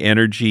and the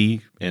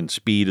energy and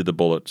speed of the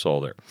bullet, it's all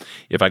there.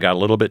 If I got a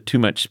little bit too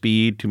much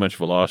speed, too much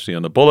velocity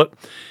on the bullet,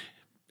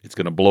 it's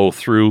going to blow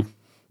through.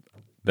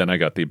 Then I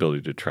got the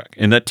ability to track.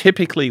 And that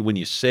typically, when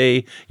you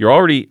say, you're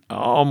already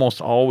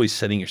almost always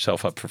setting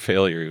yourself up for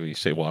failure when you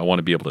say, well, I want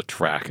to be able to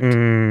track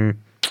it.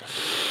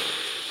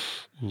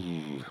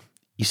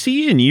 You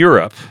see, in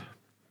Europe,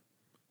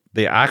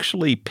 they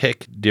actually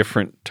pick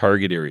different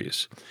target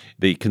areas.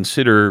 They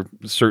consider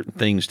certain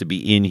things to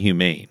be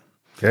inhumane.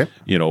 Okay.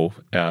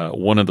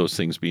 One of those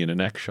things being a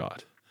neck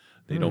shot.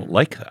 They don't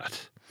like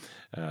that.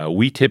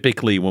 We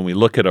typically, when we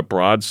look at a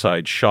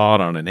broadside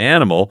shot on an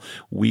animal,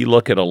 we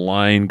look at a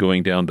line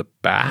going down the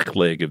back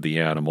leg of the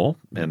animal,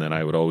 and then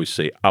I would always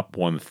say up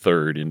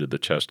 1/3 into the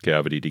chest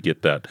cavity to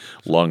get that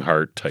lung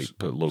heart type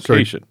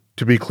location. So,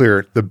 to be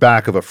clear, the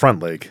back of a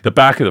front leg. The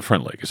back of the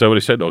front leg. Is that what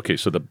I said? Okay,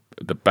 so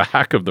the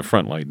back of the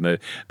front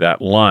leg,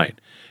 that line.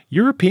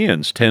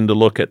 Europeans tend to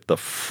look at the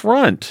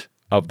front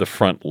of the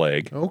front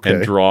leg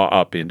and draw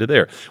up into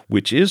there,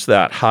 which is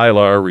that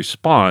Hylar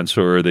response,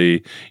 or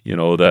the,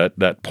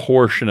 that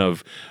portion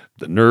of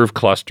the nerve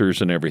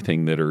clusters and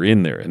everything that are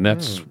in there. And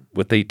that's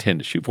what they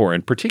tend to shoot for.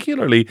 And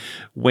particularly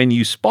when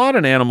you spot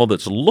an animal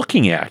that's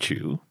looking at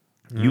you,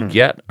 you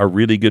get a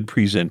really good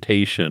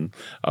presentation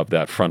of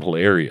that frontal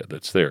area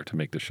that's there to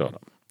make the shot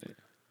up.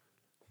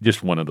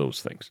 Just one of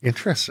those things.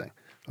 Interesting.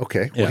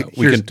 Okay. Yeah,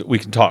 well, we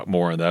can talk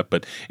more on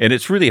that, and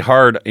it's really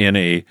hard in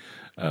a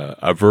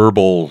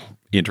verbal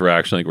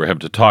interaction like we're having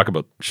to talk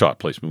about shot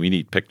placement. We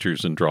need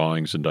pictures and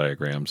drawings and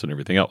diagrams and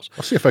everything else.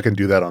 I'll see if I can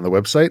do that on the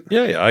website.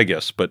 Yeah, I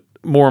guess. But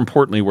more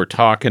importantly, we're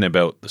talking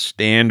about the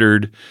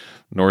standard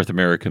North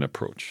American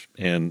approach.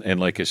 And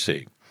like I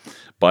say,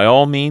 by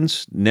all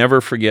means, never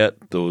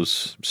forget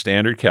those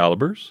standard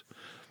calibers.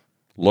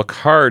 Look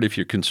hard if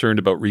you're concerned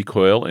about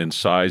recoil and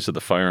size of the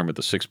firearm at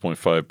the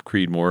 6.5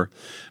 Creedmoor,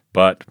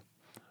 but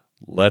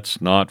let's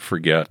not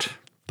forget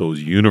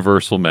those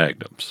universal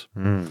magnums.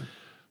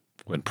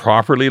 When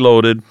properly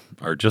loaded,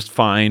 are just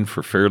fine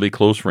for fairly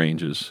close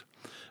ranges,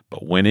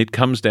 but when it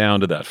comes down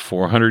to that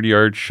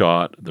 400-yard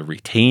shot, the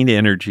retained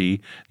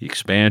energy, the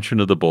expansion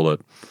of the bullet,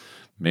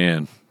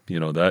 man,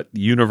 that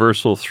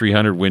universal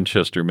 300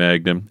 Winchester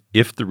Magnum,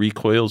 if the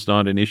recoil is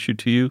not an issue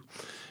to you,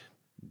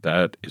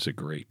 that is a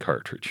great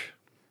cartridge.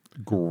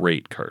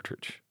 Great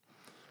cartridge.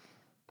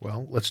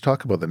 Well, let's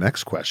talk about the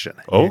next question.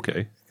 Oh,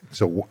 okay.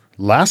 So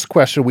last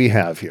question we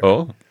have here.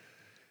 Oh.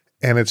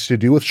 And it's to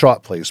do with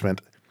shot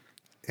placement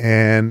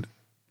and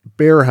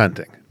bear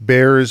hunting.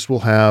 Bears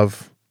will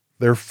have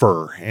their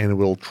fur and it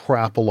will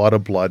trap a lot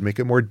of blood, make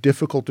it more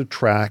difficult to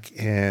track,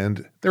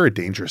 and they're a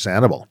dangerous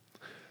animal.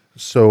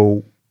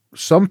 So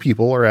some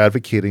people are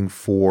advocating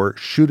for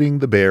shooting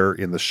the bear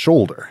in the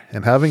shoulder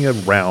and having a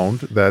round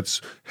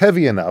that's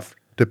heavy enough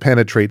to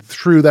penetrate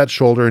through that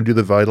shoulder and do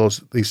the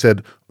vitals. They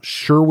said,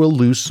 sure, we'll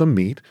lose some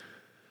meat,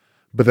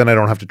 but then I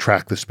don't have to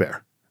track this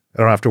bear.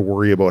 I don't have to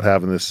worry about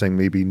having this thing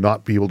maybe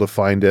not be able to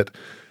find it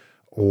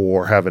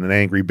or having an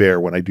angry bear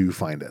when I do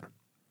find it.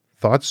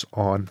 Thoughts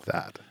on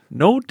that?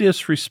 No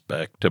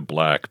disrespect to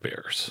black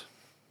bears.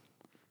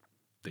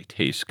 They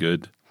taste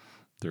good.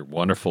 They're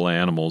wonderful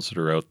animals that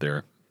are out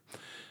there.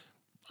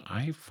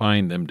 I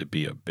find them to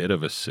be a bit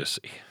of a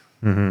sissy.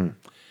 Mm-hmm.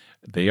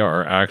 They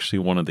are actually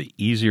one of the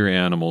easier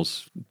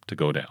animals to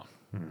go down.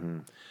 Mm-hmm.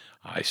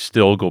 I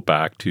still go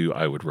back to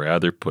I would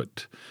rather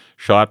put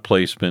shot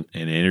placement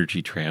and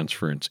energy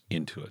transference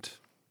into it.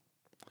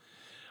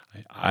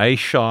 I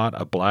shot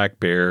a black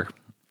bear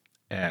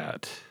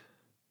at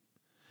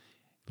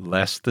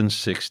less than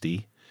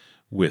 60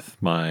 with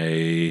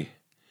my,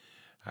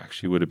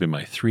 actually would have been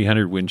my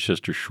 300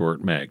 Winchester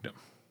short Magnum.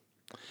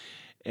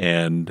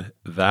 And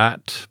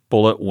that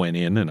bullet went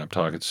in, and I'm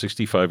talking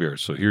 65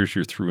 yards. So here's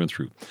your through and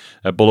through.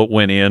 That bullet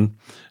went in,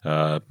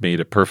 made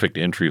a perfect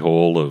entry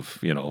hole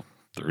of,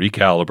 30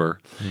 caliber,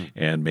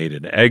 and made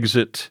an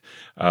exit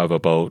of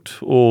about,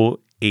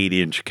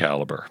 8-inch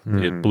caliber.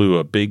 Mm-hmm. It blew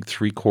a big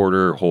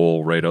 3/4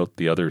 hole right out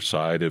the other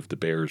side of the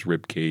bear's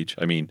rib cage.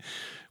 I mean,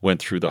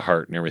 went through the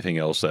heart and everything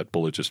else. That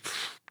bullet just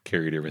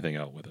carried everything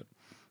out with it.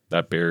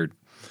 That bear,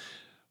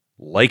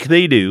 like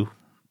they do,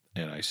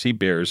 and I see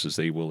bears as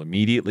they will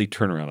immediately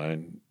turn around.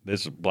 And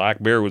this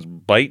black bear was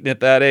biting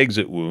at that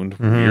exit wound,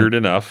 weird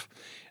enough,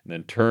 and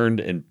then turned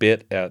and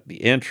bit at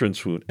the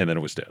entrance wound, and then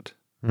it was dead.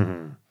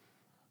 Mm-hmm.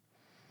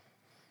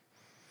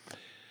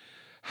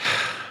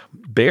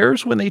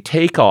 Bears, when they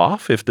take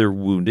off, if they're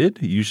wounded,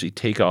 usually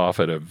take off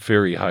at a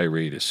very high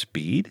rate of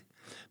speed.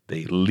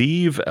 They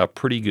leave a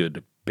pretty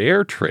good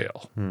bear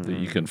trail that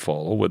you can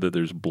follow, whether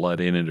there's blood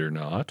in it or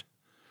not.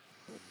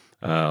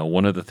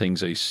 One of the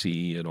things I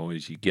see,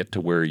 is you get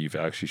to where you've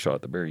actually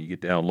shot the bear, you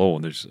get down low,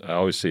 and I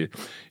always say,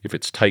 if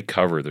it's tight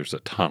cover, there's a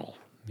tunnel.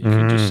 You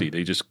can just see,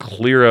 they just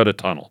clear out a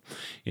tunnel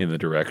in the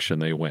direction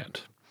they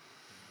went.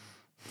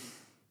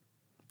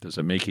 Does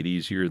it make it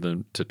easier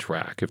to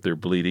track if they're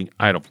bleeding?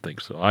 I don't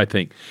think so. I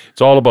think it's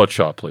all about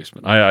shot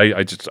placement.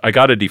 I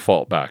got to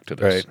default back to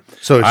this. Right.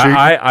 So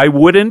I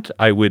wouldn't.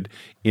 I would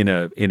in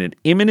an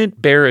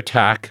imminent bear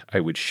attack. I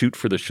would shoot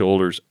for the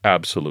shoulders.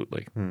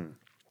 Absolutely.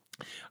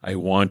 I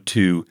want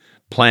to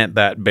plant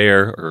that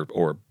bear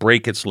or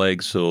break its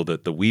legs so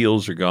that the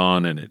wheels are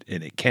gone and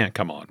it can't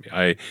come on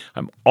me.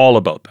 I'm all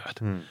about that.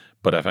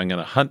 But if I'm going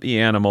to hunt the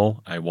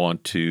animal, I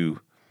want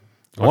to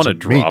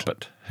drop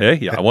it. Hey,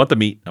 yeah, I want the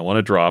meat. I want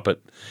to drop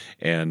it.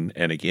 And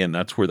again,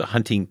 that's where the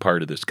hunting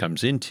part of this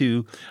comes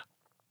into.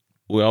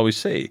 We always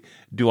say,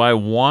 do I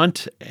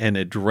want an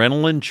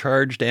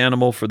adrenaline-charged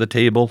animal for the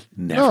table?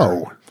 Never.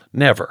 No.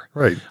 Never.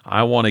 Right.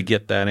 I want to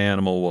get that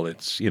animal while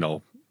it's,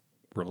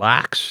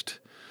 relaxed,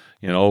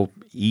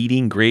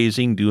 eating,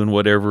 grazing, doing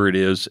whatever it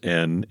is.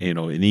 And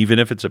even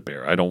if it's a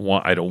bear, I don't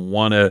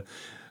want to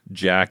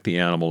jack the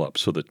animal up.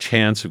 So the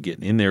chance of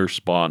getting in there,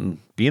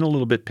 spotting, being a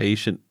little bit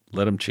patient,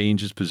 let him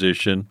change his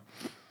position.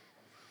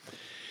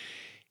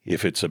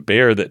 If it's a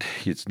bear that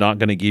it's not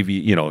going to give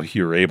you,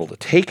 you're able to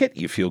take it,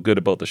 you feel good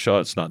about the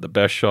shot, it's not the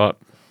best shot,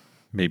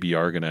 maybe you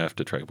are going to have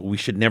to try. But we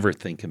should never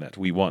think in that.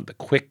 We want the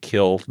quick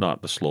kill,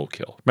 not the slow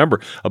kill.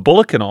 Remember, a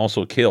bullet can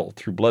also kill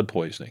through blood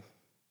poisoning.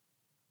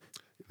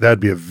 That'd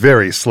be a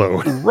very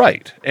slow.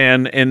 Right.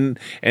 And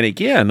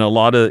again, a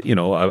lot of,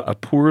 a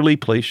poorly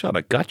placed shot,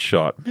 a gut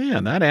shot,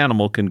 man, that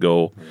animal can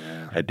go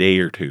a day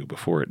or two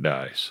before it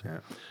dies. Yeah.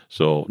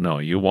 So, no,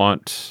 you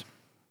want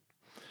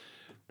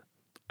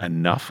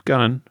enough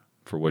gun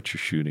for what you're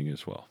shooting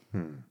as well.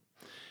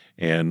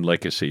 And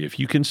like I say, if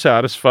you can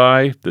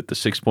satisfy that the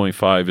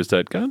 6.5 is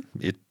that gun,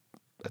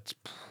 that's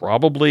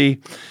probably,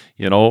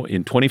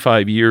 in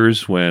 25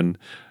 years when,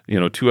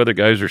 two other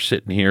guys are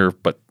sitting here,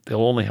 but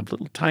they'll only have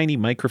little tiny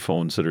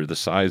microphones that are the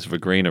size of a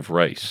grain of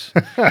rice.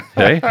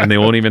 Okay? And they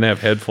won't even have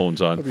headphones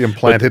on. They'll be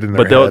implanted in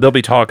their head. But they'll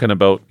be talking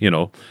about,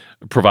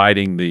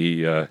 providing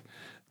the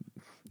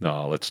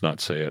no, let's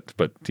not say it,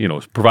 but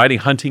providing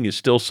hunting is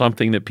still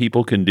something that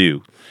people can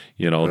do.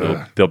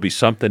 There'll be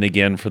something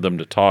again for them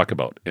to talk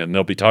about, and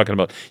they'll be talking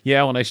about,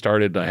 when I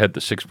started, I had the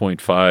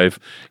 6.5,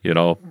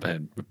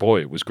 and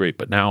boy, it was great,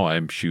 but now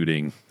I'm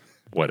shooting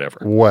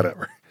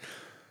whatever.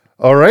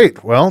 All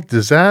right. Well,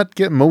 does that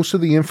get most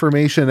of the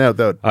information out?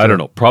 I don't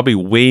know. Probably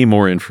way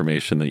more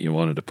information that you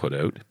wanted to put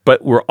out.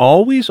 But we're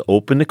always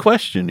open to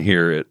question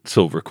here at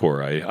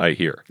Silvercore, I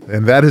hear.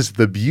 And that is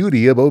the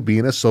beauty about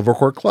being a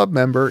Silvercore Club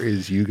member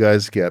is you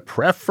guys get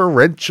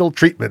preferential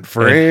treatment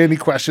for any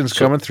questions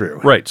coming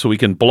through. Right. So we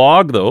can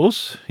blog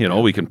those.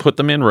 We can put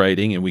them in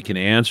writing and we can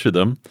answer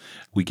them.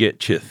 We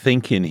get you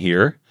thinking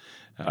here.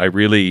 I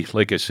really,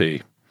 like I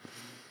say,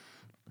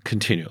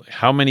 continually.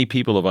 How many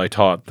people have I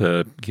taught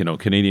the,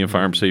 Canadian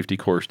Farm Safety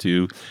course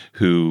to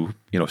who,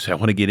 say, I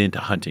want to get into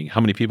hunting?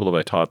 How many people have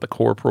I taught the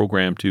core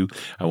program to?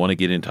 I want to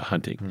get into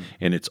hunting.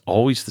 And it's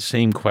always the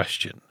same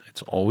question.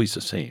 It's always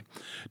the same.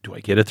 Do I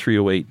get a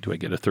 308? Do I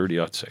get a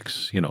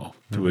 30-06?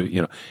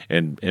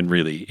 And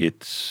really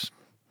it's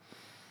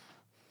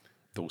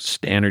those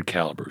standard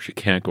calibers. You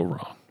can't go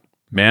wrong.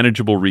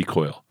 Manageable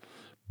recoil,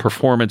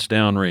 performance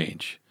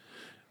downrange.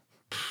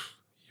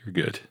 You're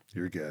good.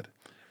 You're good.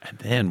 And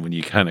then when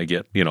you kind of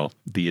get,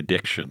 the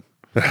addiction,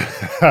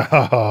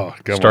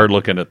 start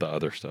looking at the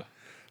other stuff.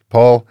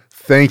 Paul,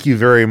 thank you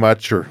very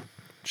much for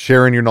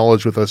sharing your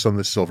knowledge with us on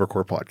this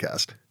Silvercore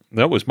podcast.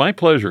 That was my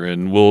pleasure.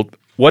 And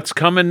what's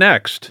coming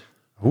next?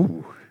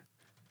 Ooh.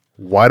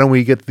 Why don't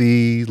we get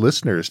the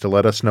listeners to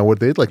let us know what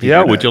they'd like to hear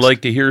next? Would you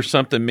like to hear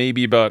something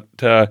maybe about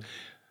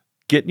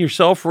getting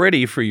yourself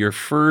ready for your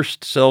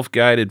first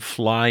self-guided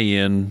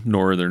fly-in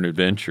northern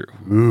adventure?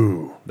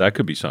 Ooh. That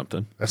could be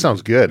something. That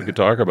sounds good. We could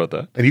talk about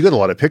that. And you got a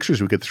lot of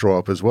pictures we could throw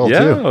up as well, too.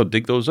 Yeah, I'll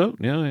dig those out.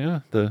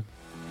 Yeah. Okay.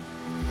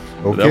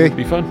 That would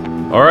be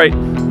fun. All right.